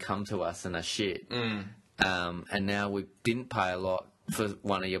that then come to us and are shit. And now we didn't pay a lot for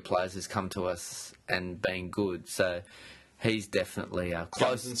one of your players who's come to us and been good. So he's definitely a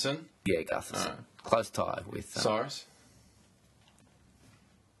close. Gutherson? Yeah, Gutherson. Close tie with Cyrus.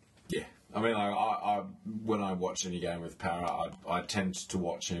 Yeah. I mean, I when I watch any game with Para, I tend to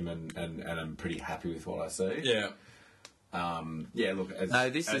watch him and I'm pretty happy with what I see. Yeah. Look.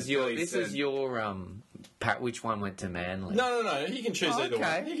 This is your which one went to Manly? No. He can choose either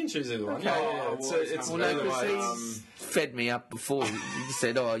one. He can choose either one. Okay. Yeah. It's because he's fed me up before. You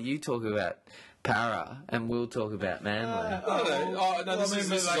said, you talk about Para and we'll talk about Manly. No, this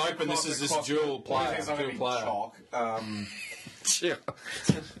is open. This is this dual player. Chalk. Sure.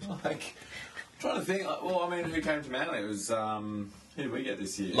 Like, trying to think. Well, I mean, who came to Manly? It was who did we get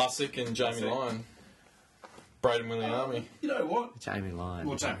this year? Lussick and Jamie Lyon. Braden Williami. You know what? Jamie Lyon.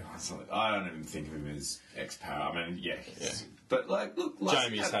 Well, Jamie Lyon's I don't even think of him as ex-Para. I mean, yeah. But, like, look...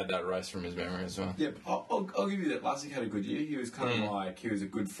 Jamie's had that race from his memory as well. Yeah, I'll give you that. Lussick had a good year. He was kind of like... He was a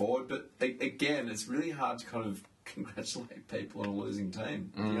good forward. But, again, it's really hard to kind of congratulate people on a losing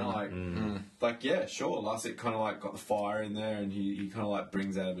team. You know, like, yeah, sure, Lussick kind of, like, got the fire in there and he kind of, like,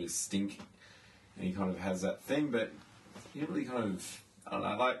 brings out a bit of stink. And he kind of has that thing, but he didn't really kind of... I don't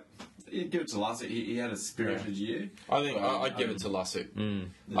know, like... You give it to Lussick. He had a spirited year. I think I'd give it to Lussick.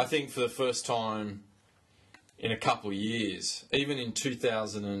 I think for the first time in a couple of years, even in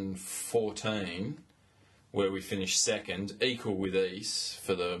 2014, where we finished second, equal with East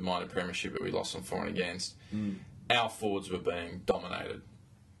for the minor premiership that we lost on for and against, our forwards were being dominated.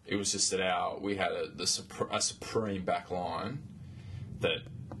 It was just that we had a supreme back line that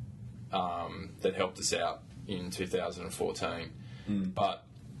helped us out in 2014. But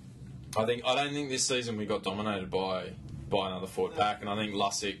I don't think this season we got dominated by another forward pack, and I think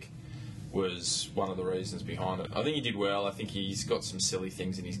Lussick was one of the reasons behind it. I think he did well. I think he's got some silly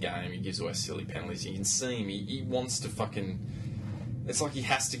things in his game. He gives away silly penalties. You can see him. He wants to fucking... It's like he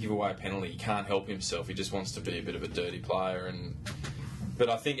has to give away a penalty. He can't help himself. He just wants to be a bit of a dirty player. But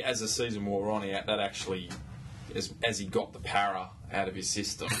I think as the season wore on, that actually... As he got the Para out of his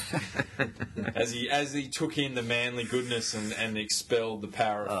system, as he took in the Manly goodness and expelled the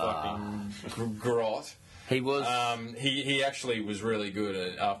Para fucking grot, he was. He actually was really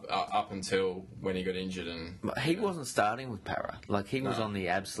good up until when he got injured But he wasn't starting with Para. Like he was on the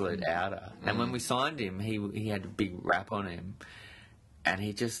absolute outer, and when we signed him, he had a big rap on him, and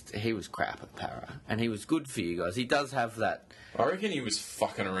he was crap at Para, and he was good for you guys. He does have that. I reckon he was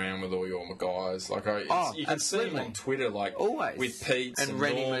fucking around with all your guys. Like, you can see him on Twitter, like always with Pete and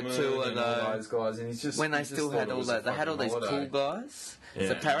Rennie Norman Matua and all those guys. And he's just when they still had all that, they had all these cool guys. Yeah.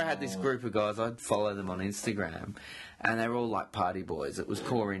 So Para had this group of guys. I'd follow them on Instagram, and they were all like party boys. It was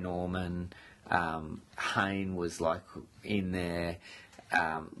Corey Norman, Hayne was like in there.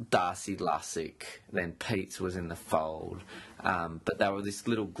 Darcy Lussick, then Pete's was in the fold, but they were this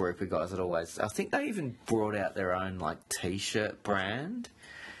little group of guys that always. I think they even brought out their own like T-shirt brand.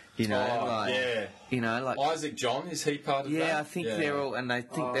 You know, like Isaac John, is he part of that? Yeah, I think they're all, and they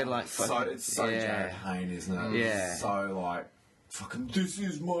think they're like fucking. It's so Jared Hayne, isn't it? Yeah, so like. Fucking, this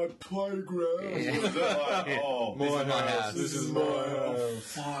is my playground. Yeah. Like, my house. This is my house.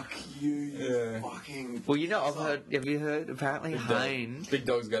 Fuck you, fucking. Well, you know, have you heard? Apparently, Hayne. Big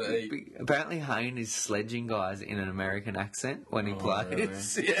dog's got to eat. Apparently, Hayne is sledging guys in an American accent when he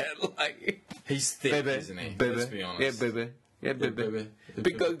plays. Really? Yeah, like he's thick, baby, isn't he? Baby. Let's be honest. Yeah, baby. Yeah, baby.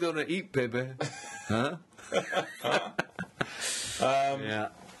 Big dog don't eat, baby. Huh? Yeah.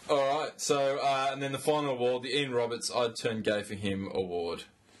 All right, so and then the final award, the Ian Roberts I'd Turn Gay for Him Award,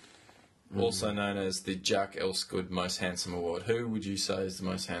 also known as the Jack Elsegood Most Handsome Award. Who would you say is the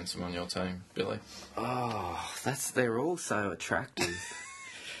most handsome on your team, Billy? Oh, they're all so attractive.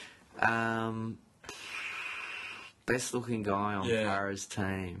 Best looking guy on Para's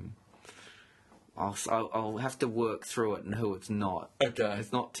team. I'll have to work through it and who it's not. Okay.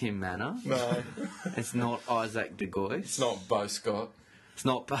 It's not Tim Manor. No, It's not Isaac de Gois. it's not Bo Scott. It's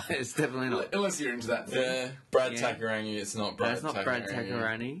not. It's definitely not. Unless you're into that thing. Yeah, Brad Yeah. Takarangi. It's not Brad. It's not Brad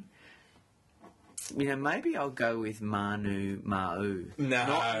Takarangi. Maybe I'll go with Manu Ma'u.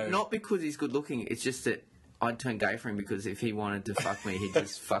 No. Not because he's good looking. It's just that I'd turn gay for him because if he wanted to fuck me, he'd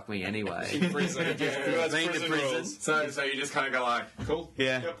just fuck me anyway. Prison. That's Been to prison prison. rules. So you just kind of go like, cool.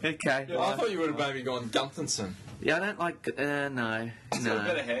 Yeah. Yep. Okay. Well, I thought you would have maybe gone Guntherson. Yeah, I don't like. No. He's got a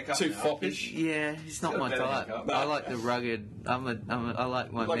better haircut. Too now. foppish. Yeah, it's not got a my better type. haircut. I like the rugged. I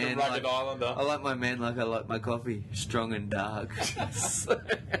like my Like man. a rugged Islander. I like my man like I like my coffee, strong and dark.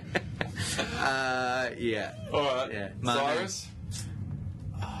 Yeah. All right. Yeah. Cyrus.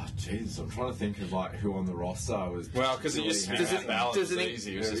 Oh, Jesus, I'm trying to think of like who on the roster was. Well, because it used to be Matt Ballard. It was does it-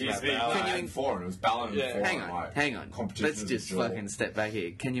 easy. It was just It Matt used to be Ballard. Ballard and four, and it was Ballard and Yeah. four. Hang and, on, like, hang on. competition Let's of just the jaw. fucking step back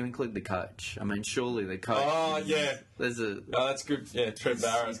here. Can you include the coach? I mean, surely the coach. Oh, yeah. There's a. Oh, that's good. Yeah, Trent He's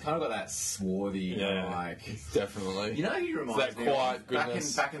Barrett. kind of got that swarthy, Yeah. like. Definitely. You know, he reminds That me quiet of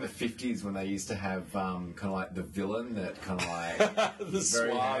goodness. back in the 50s when they used to have kind of like the villain that kind of like The very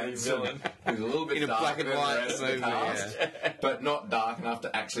suave handsome. villain. He was a little bit In a black darker and than white the rest of the movie, cast, but not dark enough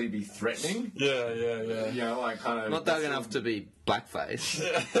to actually be threatening. Yeah. You know, like kind of Not dark enough to be blackface,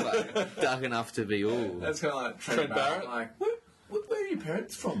 but dark enough to be all. That's kind of like Trent Barrett? Like, where are your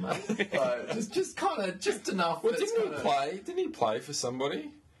parents from, mate? Like, just kind of just enough. Well, that's didn't he kinda- play? Didn't he play for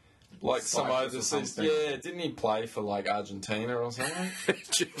somebody? Like some Cyprus or overseas. something. Yeah, didn't he play for like Argentina or something?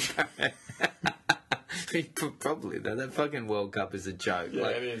 Probably though. That fucking World Cup is a joke. Yeah,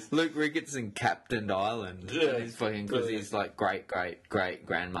 like, it is. Luke Ricketson captained Ireland. Yeah, And he's fucking because brilliant. his like great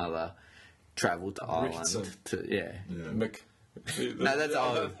grandmother travelled to Ireland. Ricketson. To No, that's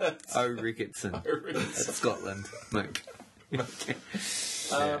O Ricketson. That's Scotland. Luke.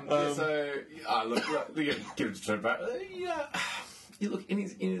 So, look, give it to Trent Barrett. You look in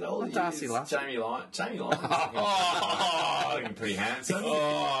his older years. Darcy Lussick. Jamie Lyon's looking pretty handsome.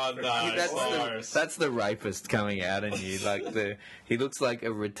 Oh no! That's the rapist coming out in you. Like he looks like a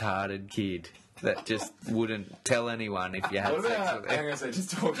retarded kid that just wouldn't tell anyone if you had What sex about? with I'm him. gonna say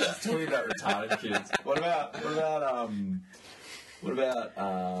just talking about retarded kids. What about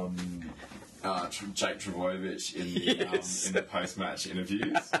Jake Trbojevic in the post-match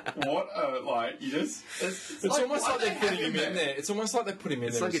interviews? What you just It's almost like they're putting him in there. It's almost like they put him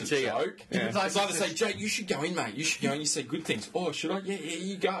in there like as a a Geo. joke. Yeah. It's like they say, Jake, you should go in, mate. You should go in. You say good things. Oh, should I? Yeah,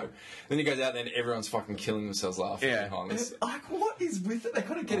 you go. Then he goes out there and everyone's fucking killing themselves laughing Yeah. behind us. like what is with it? They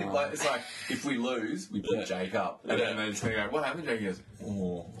kind of get him like it's like if we lose, we put Jake up, and then they're just gonna go, what happened? Jake goes,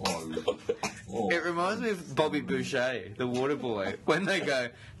 oh. It reminds me of Bobby Boucher, the water boy, when they go,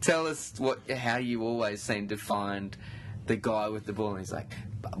 tell us how you always seem to find the guy with the ball, and he's like,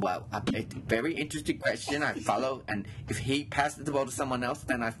 well, a very interesting question. I follow, and if he passes the ball to someone else,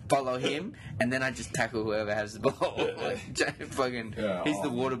 then I follow him, and then I just tackle whoever has the ball. He's the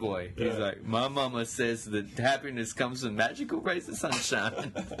water boy. He's like, my mama says that happiness comes from magical rays of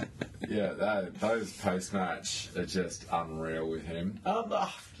sunshine. Yeah, those post-match are just unreal with him.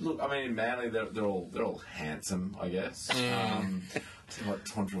 Look, I mean, in Manly, they're all handsome, I guess. Like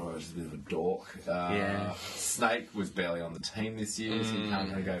Tontra was a bit of a dork. Yeah. Snake was barely on the team this year, so you can't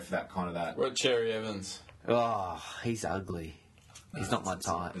really go for that kind of that. What about Cherry Evans? Oh, he's ugly. He's not my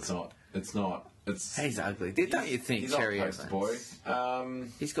type. It's not. He's ugly. Don't you think, He's Cherry not Evans? poster boy.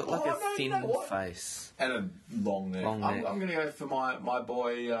 He's got like a thin face. And a long neck. Long neck. I'm going to go for my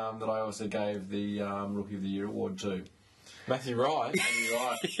boy that I also gave the Rookie of the Year award to. Matthew Wright. Matthew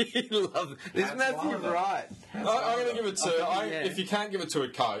Wright. Love this Matthew Wright. I'm going to give it to. yeah. If you can't give it to a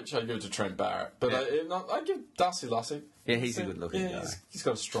coach, I'd give it to Trent Barrett. But I give Darcy Lussick. Yeah, he's a good looking guy. He's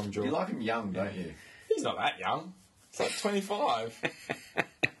got a strong jaw. You like him young, don't you? He's not that young. He's like 25.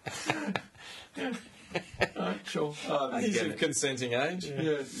 Sure. He's of consenting age.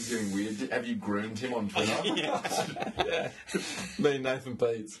 Yeah, he's getting weird. Have you groomed him on Twitter? Yeah. Me and Nathan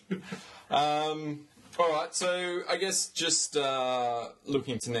Peets. All right, so I guess just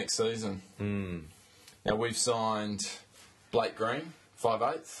looking to next season. Now we've signed Blake Green,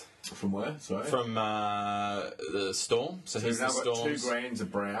 5/8. From where? Sorry. From the Storm. So he's We've the now got Storm's. 2 greens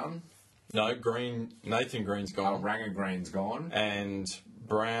of brown. No, Green. Nathan Green's gone, Ranger Green's gone. and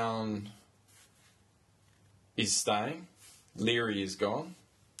Brown is staying. Leary is gone.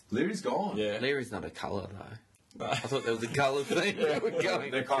 Leary's gone. Yeah. Leary's not a colour though. I thought there was a colour thing that we're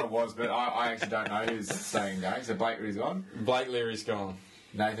going. There kind of was, but I actually don't know who's staying and going. So Blake Leary's gone. Blake Leary's gone.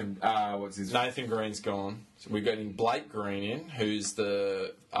 Nathan, what's his? Nathan Green's gone. So we're getting Blake Green in, who's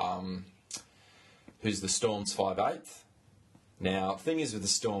the Storm's 5/8. Now, thing is with the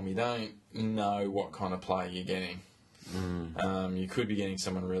Storm, you don't know what kind of player you're getting. You could be getting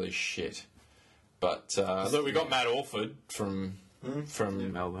someone really shit. But look, we got Matt Orford from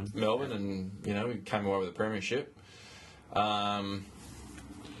Melbourne, and we came away with a premiership.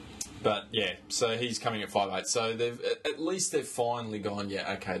 But yeah, so he's coming at 5'8". So they've finally gone.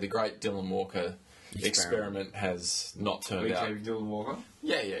 Yeah, okay. The great Dylan Walker experiment has not turned out. Dylan Walker?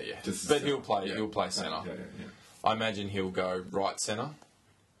 Yeah. But he'll play. Yeah. He'll play centre. Yeah. I imagine he'll go right centre.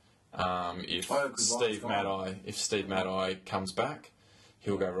 If Steve Maddai comes back,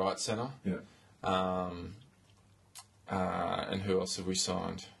 he'll go right centre. Yeah. And who else have we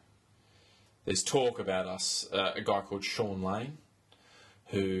signed? There's talk about us, a guy called Sean Lane,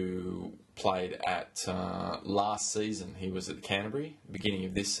 who played at last season. He was at Canterbury, beginning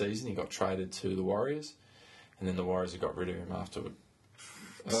of this season. He got traded to the Warriors, and then the Warriors have got rid of him after.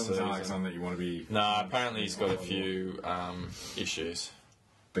 Doesn't sound like something that you want to be. No, apparently he's got a few issues.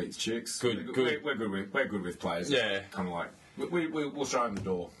 Beats chicks. Good. We're good with players. Yeah. Kind of like we'll show him the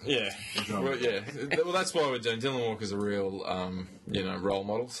door. Yeah. Well, that's why we're doing. Dylan Walker's a real role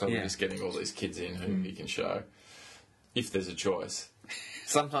model. So we're just getting all these kids in who he can show, if there's a choice.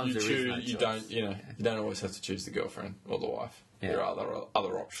 Sometimes there is no you choice. You don't always have to choose the girlfriend or the wife. Yeah. There are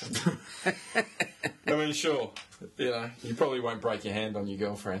other options. I mean, sure, you probably won't break your hand on your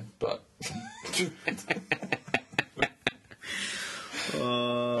girlfriend, but.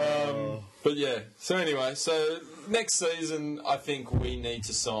 But yeah. So anyway, next season, I think we need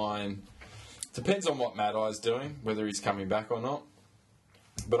to sign. Depends on what Maddai's doing, whether he's coming back or not.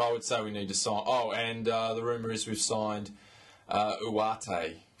 But I would say we need to sign. Oh, and the rumour is we've signed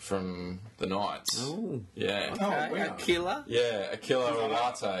Uwate from the Knights. Ooh. Yeah. Okay. Oh, wow. A killer? Yeah, Akila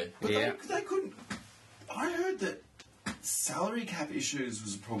Uwate. But Yeah. they couldn't. I heard that salary cap issues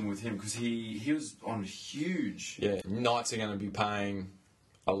was a problem with him because he was on huge. Yeah, Knights are going to be paying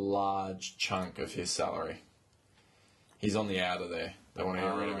a large chunk of his salary. He's on the outer there. They want to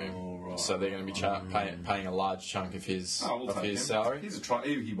get rid of him, right. so they're going to be paying a large chunk of his salary. He's a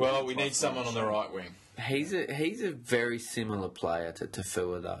try. Well, we need someone on the right wing. He's a very similar player to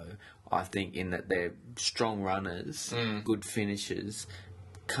Tafua, though. I think in that they're strong runners, good finishers,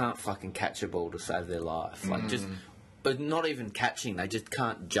 can't fucking catch a ball to save their life. But not even catching, they just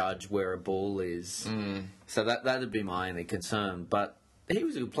can't judge where a ball is. So that'd be my only concern. But he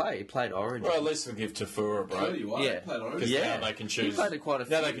was a good player. He played Origin. Well, at least we'll give Tafua a break. Yeah. Because now they can choose. He played quite a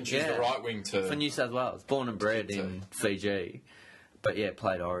few. Now they can choose the right wing for New South Wales. Born and bred in Fiji, but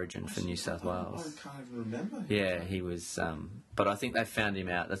played Origin for New South Wales. I can't even remember. Yeah, he was. But I think they found him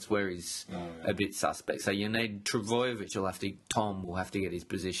out. That's where he's a bit suspect. So you need Trbojevic. Tom will have to get his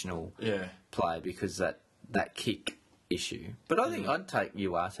positional play because that kick issue. But I think I'd take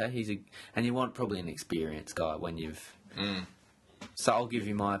Uwate. And you want probably an experienced guy when you've. So I'll give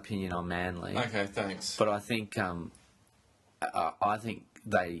you my opinion on Manly. Okay, thanks. But I think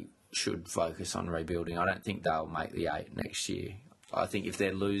they should focus on rebuilding. I don't think they'll make the 8 next year. I think if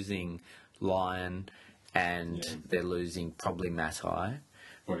they're losing Lyon and they're losing probably Matai.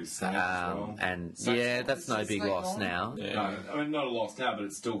 What he's saying as well. And that's no big loss now. Yeah. No, I mean not a loss now, but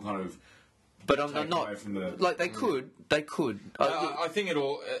it's still kind of. But I'm not from the, like they could. They could. I think it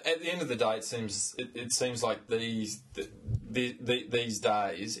all. At the end of the day, it seems like these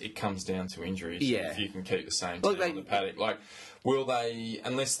days it comes down to injuries. Yeah. If you can keep the same team on the paddock, will they?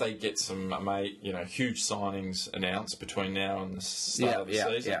 Unless they get some huge signings announced between now and the start of the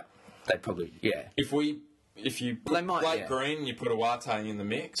season. Yeah, they probably. Yeah. If you put Blake Green and you put Uwate in the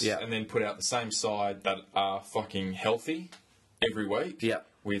mix, and then put out the same side that are fucking healthy every week. Yeah.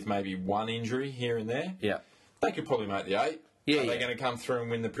 With maybe one injury here and there, they could probably make the 8. Are they going to come through and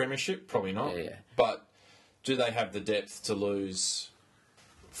win the premiership? Probably not. Yeah. But do they have the depth to lose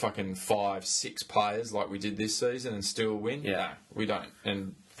fucking 5-6 players like we did this season and still win? Yeah. No, we don't.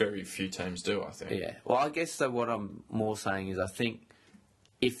 And very few teams do, I think. Yeah. Well, I guess what I'm more saying is I think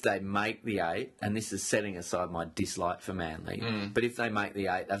if they make the 8, and this is setting aside my dislike for Manly, but if they make the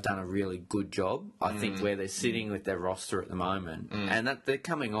 8, they've done a really good job. I think where they're sitting with their roster at the moment, and that they're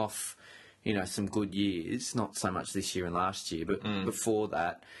coming off, some good years, not so much this year and last year, but before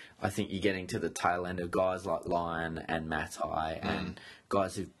that, I think you're getting to the tail end of guys like Lyon and Matai and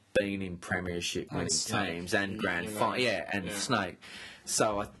guys who've been in premiership winning teams and grand final, Snake.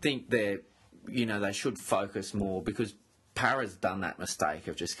 So I think they should focus more because Para's done that mistake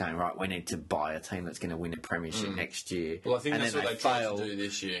of just going, right, we need to buy a team that's going to win a premiership next year. Well, I think and that's then what they tried to do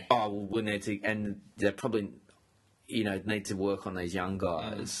this year. Oh, well, we need to, and they probably, need to work on these young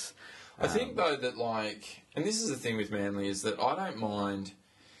guys. I think, though, that, and this is the thing with Manly, is that I don't mind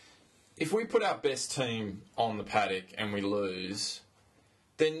if we put our best team on the paddock and we lose,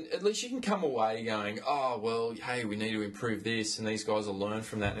 then at least you can come away going, oh, well, hey, we need to improve this, and these guys will learn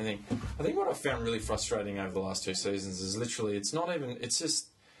from that. And I think what I found really frustrating over the last 2 seasons is literally, it's just,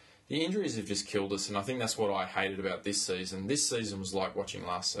 the injuries have just killed us, and I think that's what I hated about this season. This season was like watching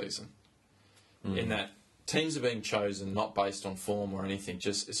last season, in that teams are being chosen not based on form or anything.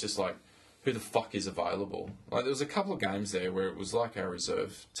 It's just like, who the fuck is available? Like, there was a couple of games there where it was like our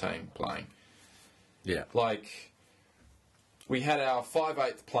reserve team playing. Yeah. Like, we had our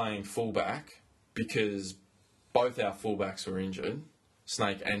 5/8 playing fullback because both our fullbacks were injured.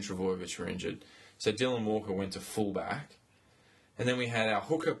 Snake and Travojevic were injured. So Dylan Walker went to fullback. And then we had our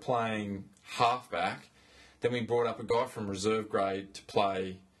hooker playing halfback. Then we brought up a guy from reserve grade to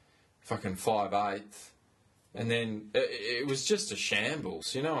play fucking 5/8. And then it was just a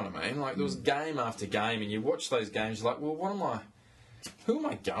shambles, you know what I mean? Like, there was game after game, and you watch those games, you're like, well, who am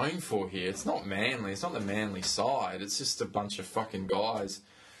I going for here? It's not Manly. It's not the Manly side. It's just a bunch of fucking guys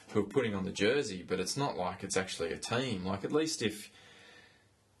who are putting on the jersey, but it's not like it's actually a team. Like, at least if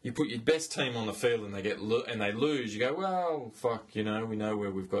you put your best team on the field and they lose, you go, well, fuck, you know, we know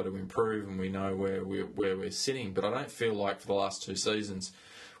where we've got to improve and we know where we're sitting. But I don't feel like for the last 2 seasons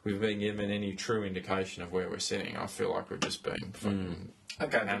we've been given any true indication of where we're sitting. I feel like we've just been fucking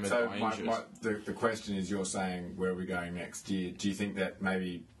hammered so by injuries. the question is, you're saying where are we going next year? Do you think that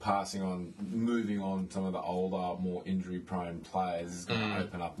maybe moving on some of the older, more injury-prone players is going to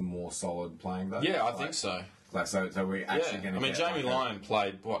open up a more solid playing base? Yeah, I think so. Like, so we're actually going to. I mean, Jamie Lyon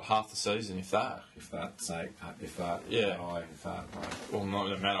played half the season, if that. If that. Yeah. Right. Well,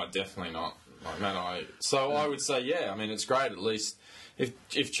 no, Matt, definitely not. Like Matt, So I would say, yeah. I mean, it's great. At least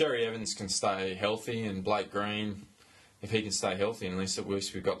if Cherry Evans can stay healthy and Blake Green, if he can stay healthy, and at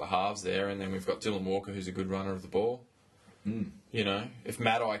least we've got the halves there, and then we've got Dylan Walker, who's a good runner of the ball. You know, if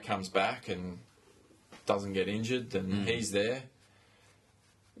Matt comes back and doesn't get injured, then he's there.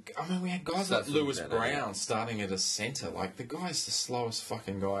 I mean, we had guys like Lewis Brown starting at a centre. Like, the guy's the slowest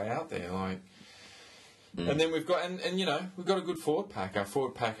fucking guy out there. Like, and then we've got and you know, we've got a good forward pack. Our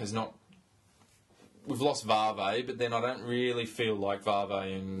forward pack has not. We've lost Varve, but then I don't really feel like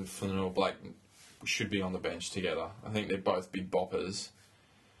Varve and Flanell Blake should be on the bench together. I think they're both big boppers.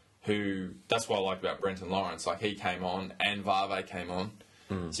 That's what I like about Brenton Lawrence. Like, he came on and Varve came on.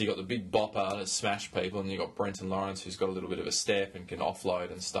 So you got the big bopper to smash people, and you got Brenton Lawrence, who's got a little bit of a step and can offload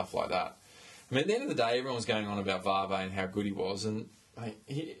and stuff like that. I mean, at the end of the day, everyone was going on about Varve and how good he was, and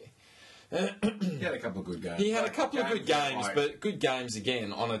he had a couple of good games. He had a couple of good games, but good games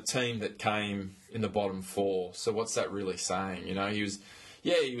again on a team that came in the bottom 4. So what's that really saying? You know, he was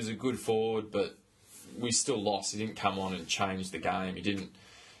a good forward, but we still lost. He didn't come on and change the game. He didn't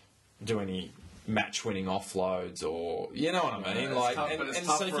do any match-winning offloads, or you know what I mean. Like, tough, and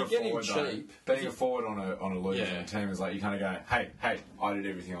so if you get him cheap, being a forward on a losing team is like, you kind of go, hey, I did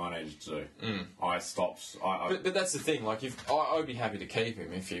everything I needed to do. I stopped. But that's the thing. Like, if I'd be happy to keep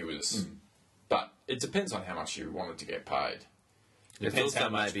him if he was, but it depends on how much you wanted to get paid. It depends how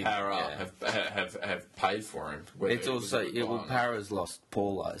much Para have paid for him. It's also Para's lost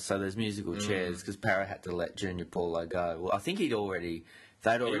Paulo, so there's musical chairs because Para had to let Junior Paulo go. Well, I think they'd already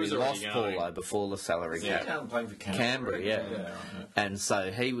lost Paulo before the salary cap. Playing for Canberra, right. And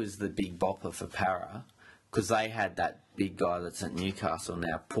so he was the big bopper for Para because they had that big guy that's at Newcastle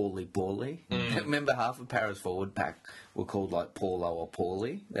now, Paulie. Remember, half of Para's forward pack were called like Paulo or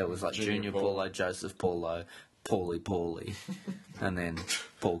Paulie. There was like Junior Paulo, Joseph Paulo, Paulie, and then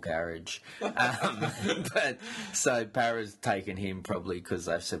Paul Carriage. But so Para's taken him probably because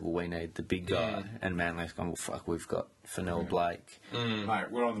they've said, well, we need the big guy, and Manly's gone, well, fuck, we've got Flanell Blake.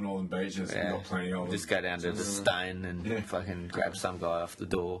 Mate, we're on the Northern Beaches. We've got plenty of them. Just go down to the Stain and fucking grab some guy off the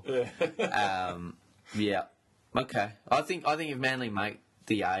door. Okay. I think if Manly make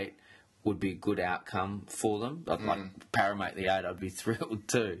the 8, would be a good outcome for them. I'd like Para make the 8, I'd be thrilled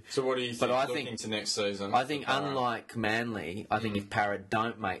too. So what do you think looking to next season? I think unlike Manly, I think if Para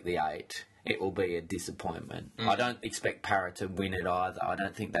don't make the 8, it will be a disappointment. I don't expect Para to win it either. I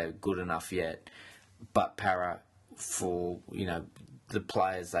don't think they're good enough yet. But Para, for, you know, the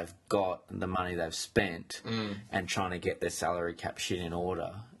players they've got, the money they've spent, and trying to get their salary cap shit in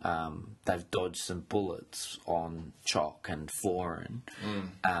order, they've dodged some bullets on Chalk and Foran.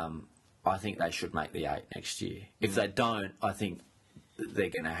 I think they should make the 8 next year. If they don't, I think they're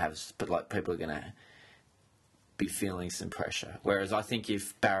going to have, but like people are going to be feeling some pressure. Whereas I think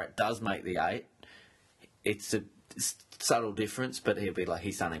if Barrett does make the 8, it's a subtle difference, but he'll be like,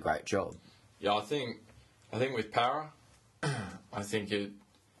 he's done a great job. Yeah, I think with Para, I think it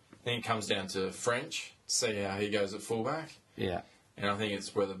comes down to French. See how he goes at fullback. Yeah. And I think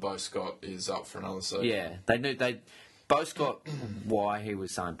it's whether Bo Scott is up for another season. Yeah, they knew Bo Scott. Why he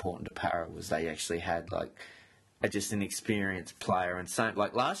was so important to Para was they actually had like just an experienced player, and so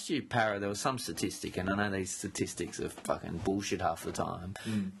like last year Para there was some statistic, and I know these statistics are fucking bullshit half the time,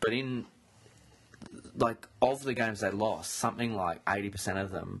 but in like of the games they lost, something like 80% of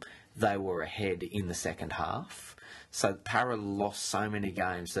them they were ahead in the second half. So Para lost so many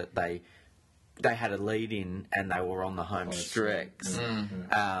games that they had a lead in and they were on the home stretch.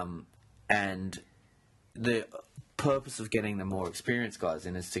 And the purpose of getting the more experienced guys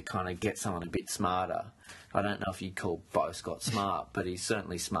in is to kind of get someone a bit smarter. I don't know if you'd call Bo Scott smart, but he's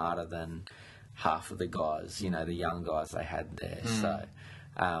certainly smarter than half of the guys, you know, the young guys they had there. So,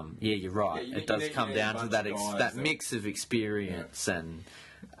 yeah, you're right. Yeah, it does need- come you need down a to bunch that of guys that that- mix of experience and,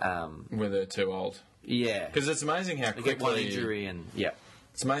 Where they're too old. yeah. Because it's amazing how They get one quickly... injury and, yeah.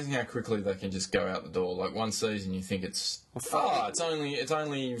 It's amazing how quickly they can just go out the door. Like one season, you think it's it's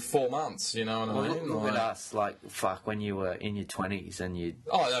only 4 months. You know what I mean? Look Like- at us, like, fuck, when you were in your 20s and you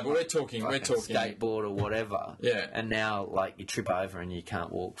Oh no, but we're talking skateboard or whatever. Yeah. And now, like, you trip over and you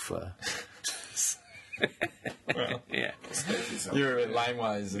can't walk for... yeah. You're at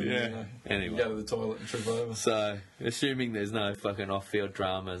laneways and Yeah. you know, Anyway. you go to the toilet and trip over. So, assuming there's no fucking off-field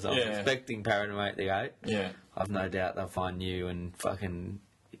dramas, I'm Yeah. expecting Para to make the 8. Yeah. I've no doubt they'll find new and fucking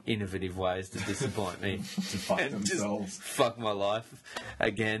innovative ways to disappoint me. To fuck And just themselves. fuck my life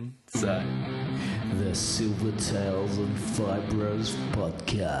again. So, The Silvertails and Fibros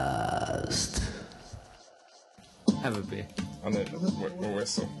podcast. have a beer. And then we'll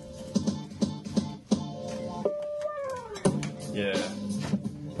whistle. Yeah.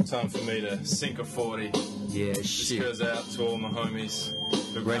 Time for me to sink a 40. Yeah, This shit. goes out to all my homies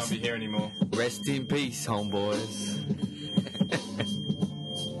who Rest- can't be here anymore. Rest in peace, homeboys.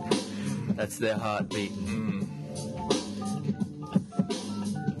 That's their heart beating.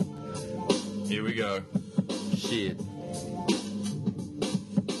 Here we go. Shit.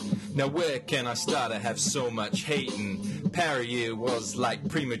 Now where can I start? I have so much hating. Parrier was like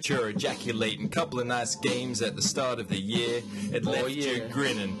premature ejaculating. Couple of nice games at the start of the year. It left you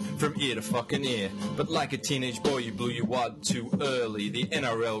grinning from ear to fucking ear. But like a teenage boy, you blew your wad too early. The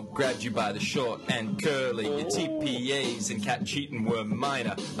NRL grabbed you by the short and curly. Your TPAs and cat cheating were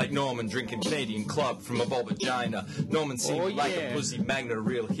minor. Like Norman drinking Canadian Club from a ball vagina. Norman seemed like a pussy magnet, a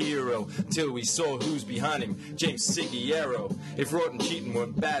real hero. Till we saw who's behind him, James Sigiero. If Rotten cheating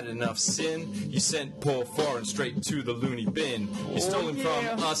weren't bad enough sin, you sent poor foreign straight to the loony bin. You stole him from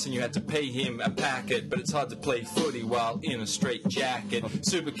us and you had to pay him a packet. But it's hard to play footy while in a straight jacket.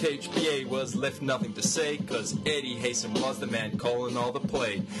 Super KHBA was left nothing to say, cause Eddie Hayson was the man calling all the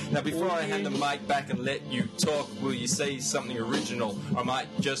play. Now before I hand the mic back and let you talk, will you say something original or might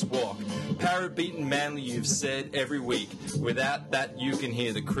just walk? Parrot beaten Manly you've said every week. Without that you can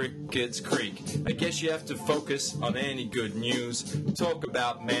hear the crickets creak. I guess you have to focus on any good news. Talk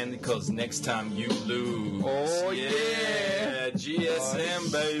about Manly cause next time you lose. Oh, yeah,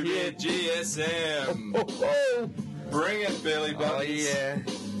 GSM baby, GSM. Bring it, Billy Oh Buttons.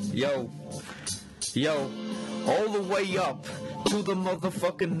 yeah. Yo, all the way up to the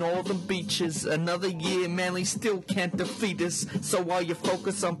motherfucking northern beaches. Another year, Manly still can't defeat us. So while you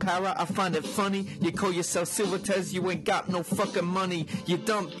focus on Para, I find it funny. You call yourself Silvertails, you ain't got no fucking money. You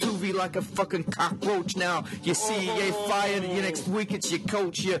dump Tuvey like a fucking cockroach now. Your CEA fired, your next week it's your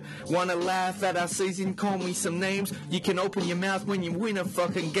coach. You wanna laugh at our season, call me some names. You can open your mouth when you win a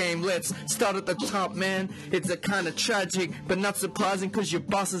fucking game. Let's start at the top, man. It's a kind of tragic, but not surprising cause your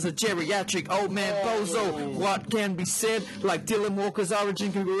boss is a geriatric old man bozo. What can be said? Like Dylan Walker's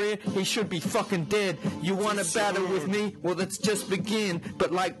origin career, he should be fucking dead. You wanna battle with me? Well, let's just begin.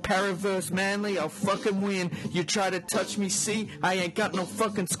 But like Paraverse Manly, I'll fucking win. You try to touch me, see? I ain't got no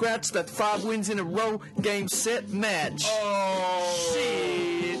fucking scratch. That's 5 wins in a row. Game, set, match.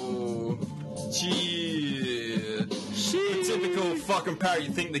 Shit. The typical fucking Parry, you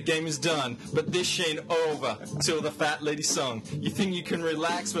think the game is done, but this ain't over till the fat lady sung. You think you can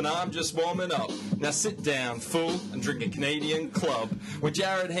relax when I'm just warming up. Now sit down, fool, and drink a Canadian Club. When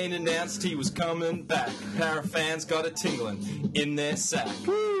Jared Hayne announced he was coming back, Para fans got a tingling in their sack.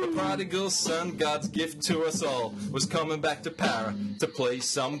 The prodigal son, God's gift to us all, was coming back to Para to play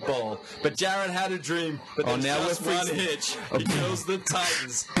some ball. But Jared had a dream, but there's now just we're one freezing. hitch. He kills the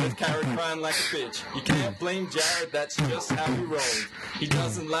Titans with Carrot crying like a bitch. You can't blame Jared, that's just how he rolled. He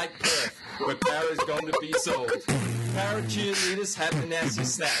doesn't like Perth, where Para's going to be sold. Para cheerleaders have the nasty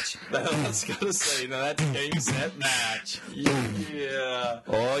snatch. That's all I was gonna say. Now that's game, set, match. Yeah.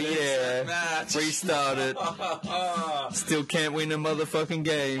 Oh yeah. Match. Restarted. Still can't win a motherfucking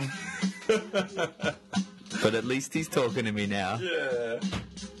game. But at least he's talking to me now. Yeah.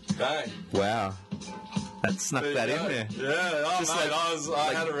 Bang. Wow. That snuck There that you in go. there. Yeah, oh, Just mate, like-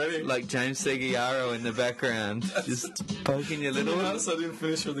 I had it ready. Like James Seguiaro in the background. Just poking your little... Notice I didn't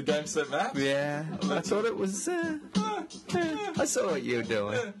finish with the game set match. Yeah. I thought it was... I saw what you were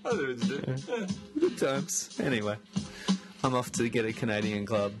doing. Yeah, I do what you do. Yeah. Good times. Anyway. I'm off to get a Canadian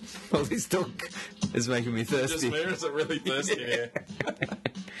club. All this talk is making me Just thirsty. me, or is it really thirsty here?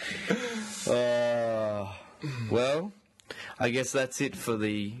 Well, I guess that's it for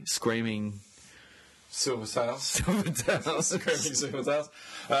the screaming Silvertails. Silvertails. Screaming Silvertails.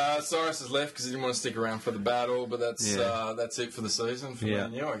 Cyrus has left because he didn't want to stick around for the battle, but that's it for the season for me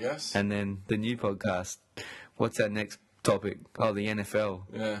and you, I guess. And then the new podcast. What's our next topic? Oh, the NFL.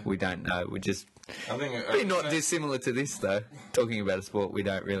 Yeah. We don't know. We just... I think Be not dissimilar to this, though. Talking about a sport we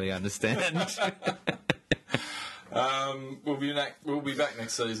don't really understand. we'll be back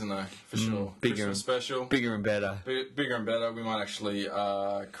next season though, for sure. bigger Christmas special. Bigger and better. Bigger and better. We might actually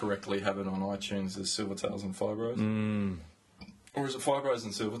correctly have it on iTunes as Silvertails and Fibros. Or is it Fibros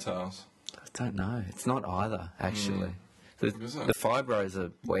and Silvertails? I don't know. It's not either, actually. Is it? The Fibros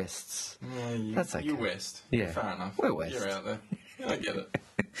are Wests. Yeah, That's okay. You're West. Yeah. Fair enough. We're West. You're out there. I get it.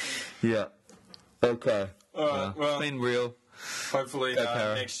 Yeah. Okay. All right, well, it's been real. hopefully Go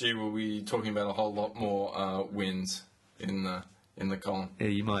Para. next year we'll be talking about a whole lot more wins in the column. Yeah,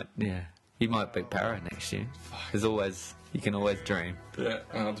 you might. Yeah, you might beat Para next year. There's always. You can always dream. Yeah,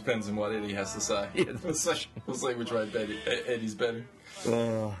 it depends on what Eddie has to say. Yeah. We'll see which way Eddie's betting.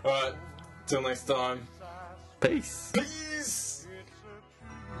 Oh. All right, till next time. Peace. Peace.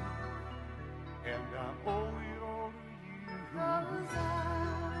 And I owe it all to you. Cause I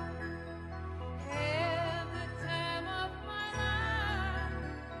had the time of my life,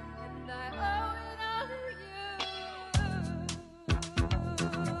 and I owe it all to you.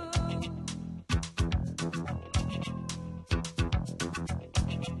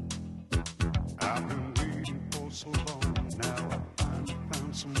 I've been waiting for so long. Now I finally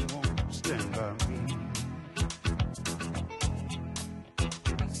found someone to stand by me.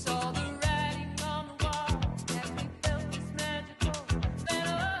 We saw the writing on the wall, and we felt this magical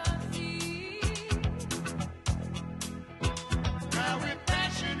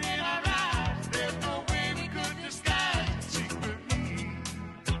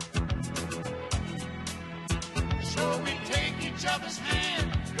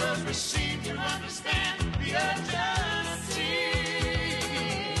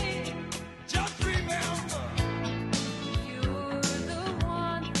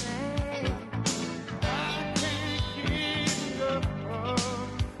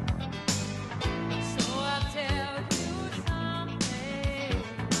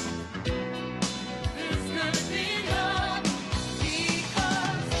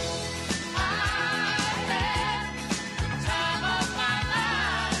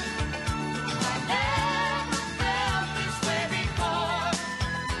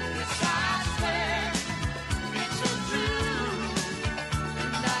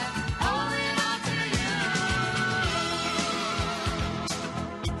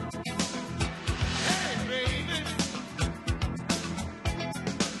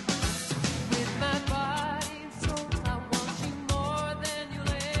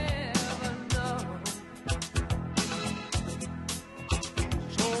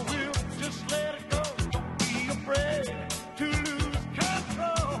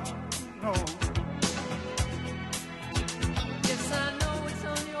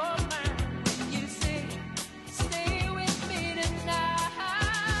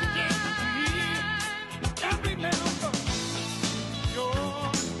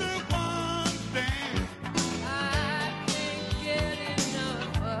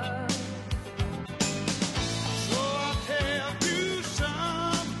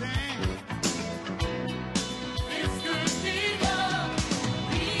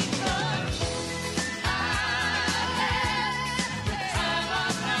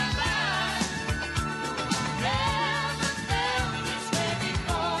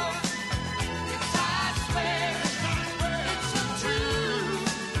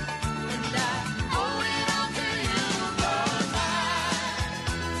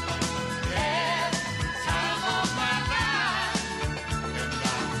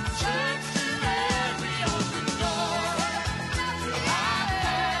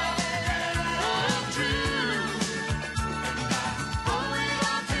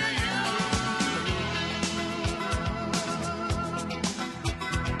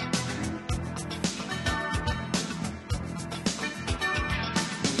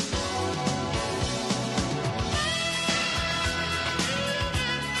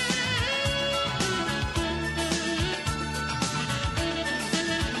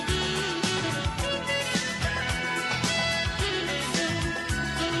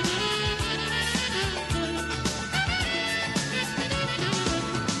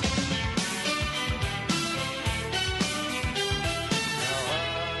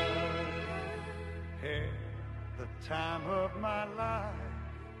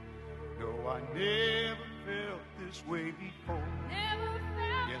No, I never felt this way before. Never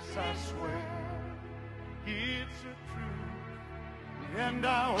felt Yes, this I swear way. it's a truth, and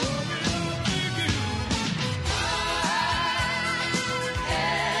I hope it'll give you.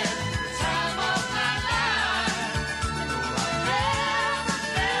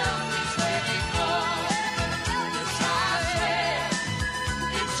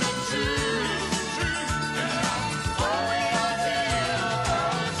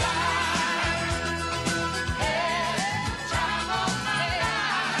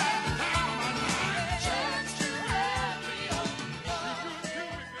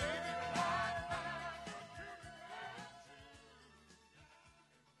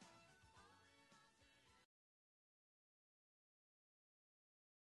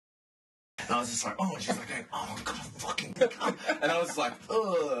 And I was just like, oh, and she's like, oh, God, fucking come. And I was like,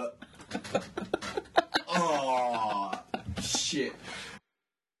 ugh.